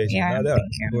 Appreciate you. Yeah, thank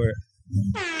you. Word.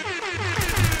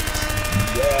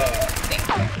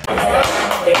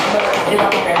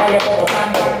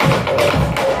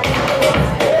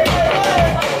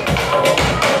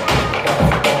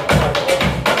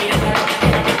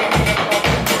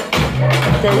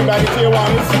 Okay, we back at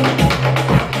Tijuana.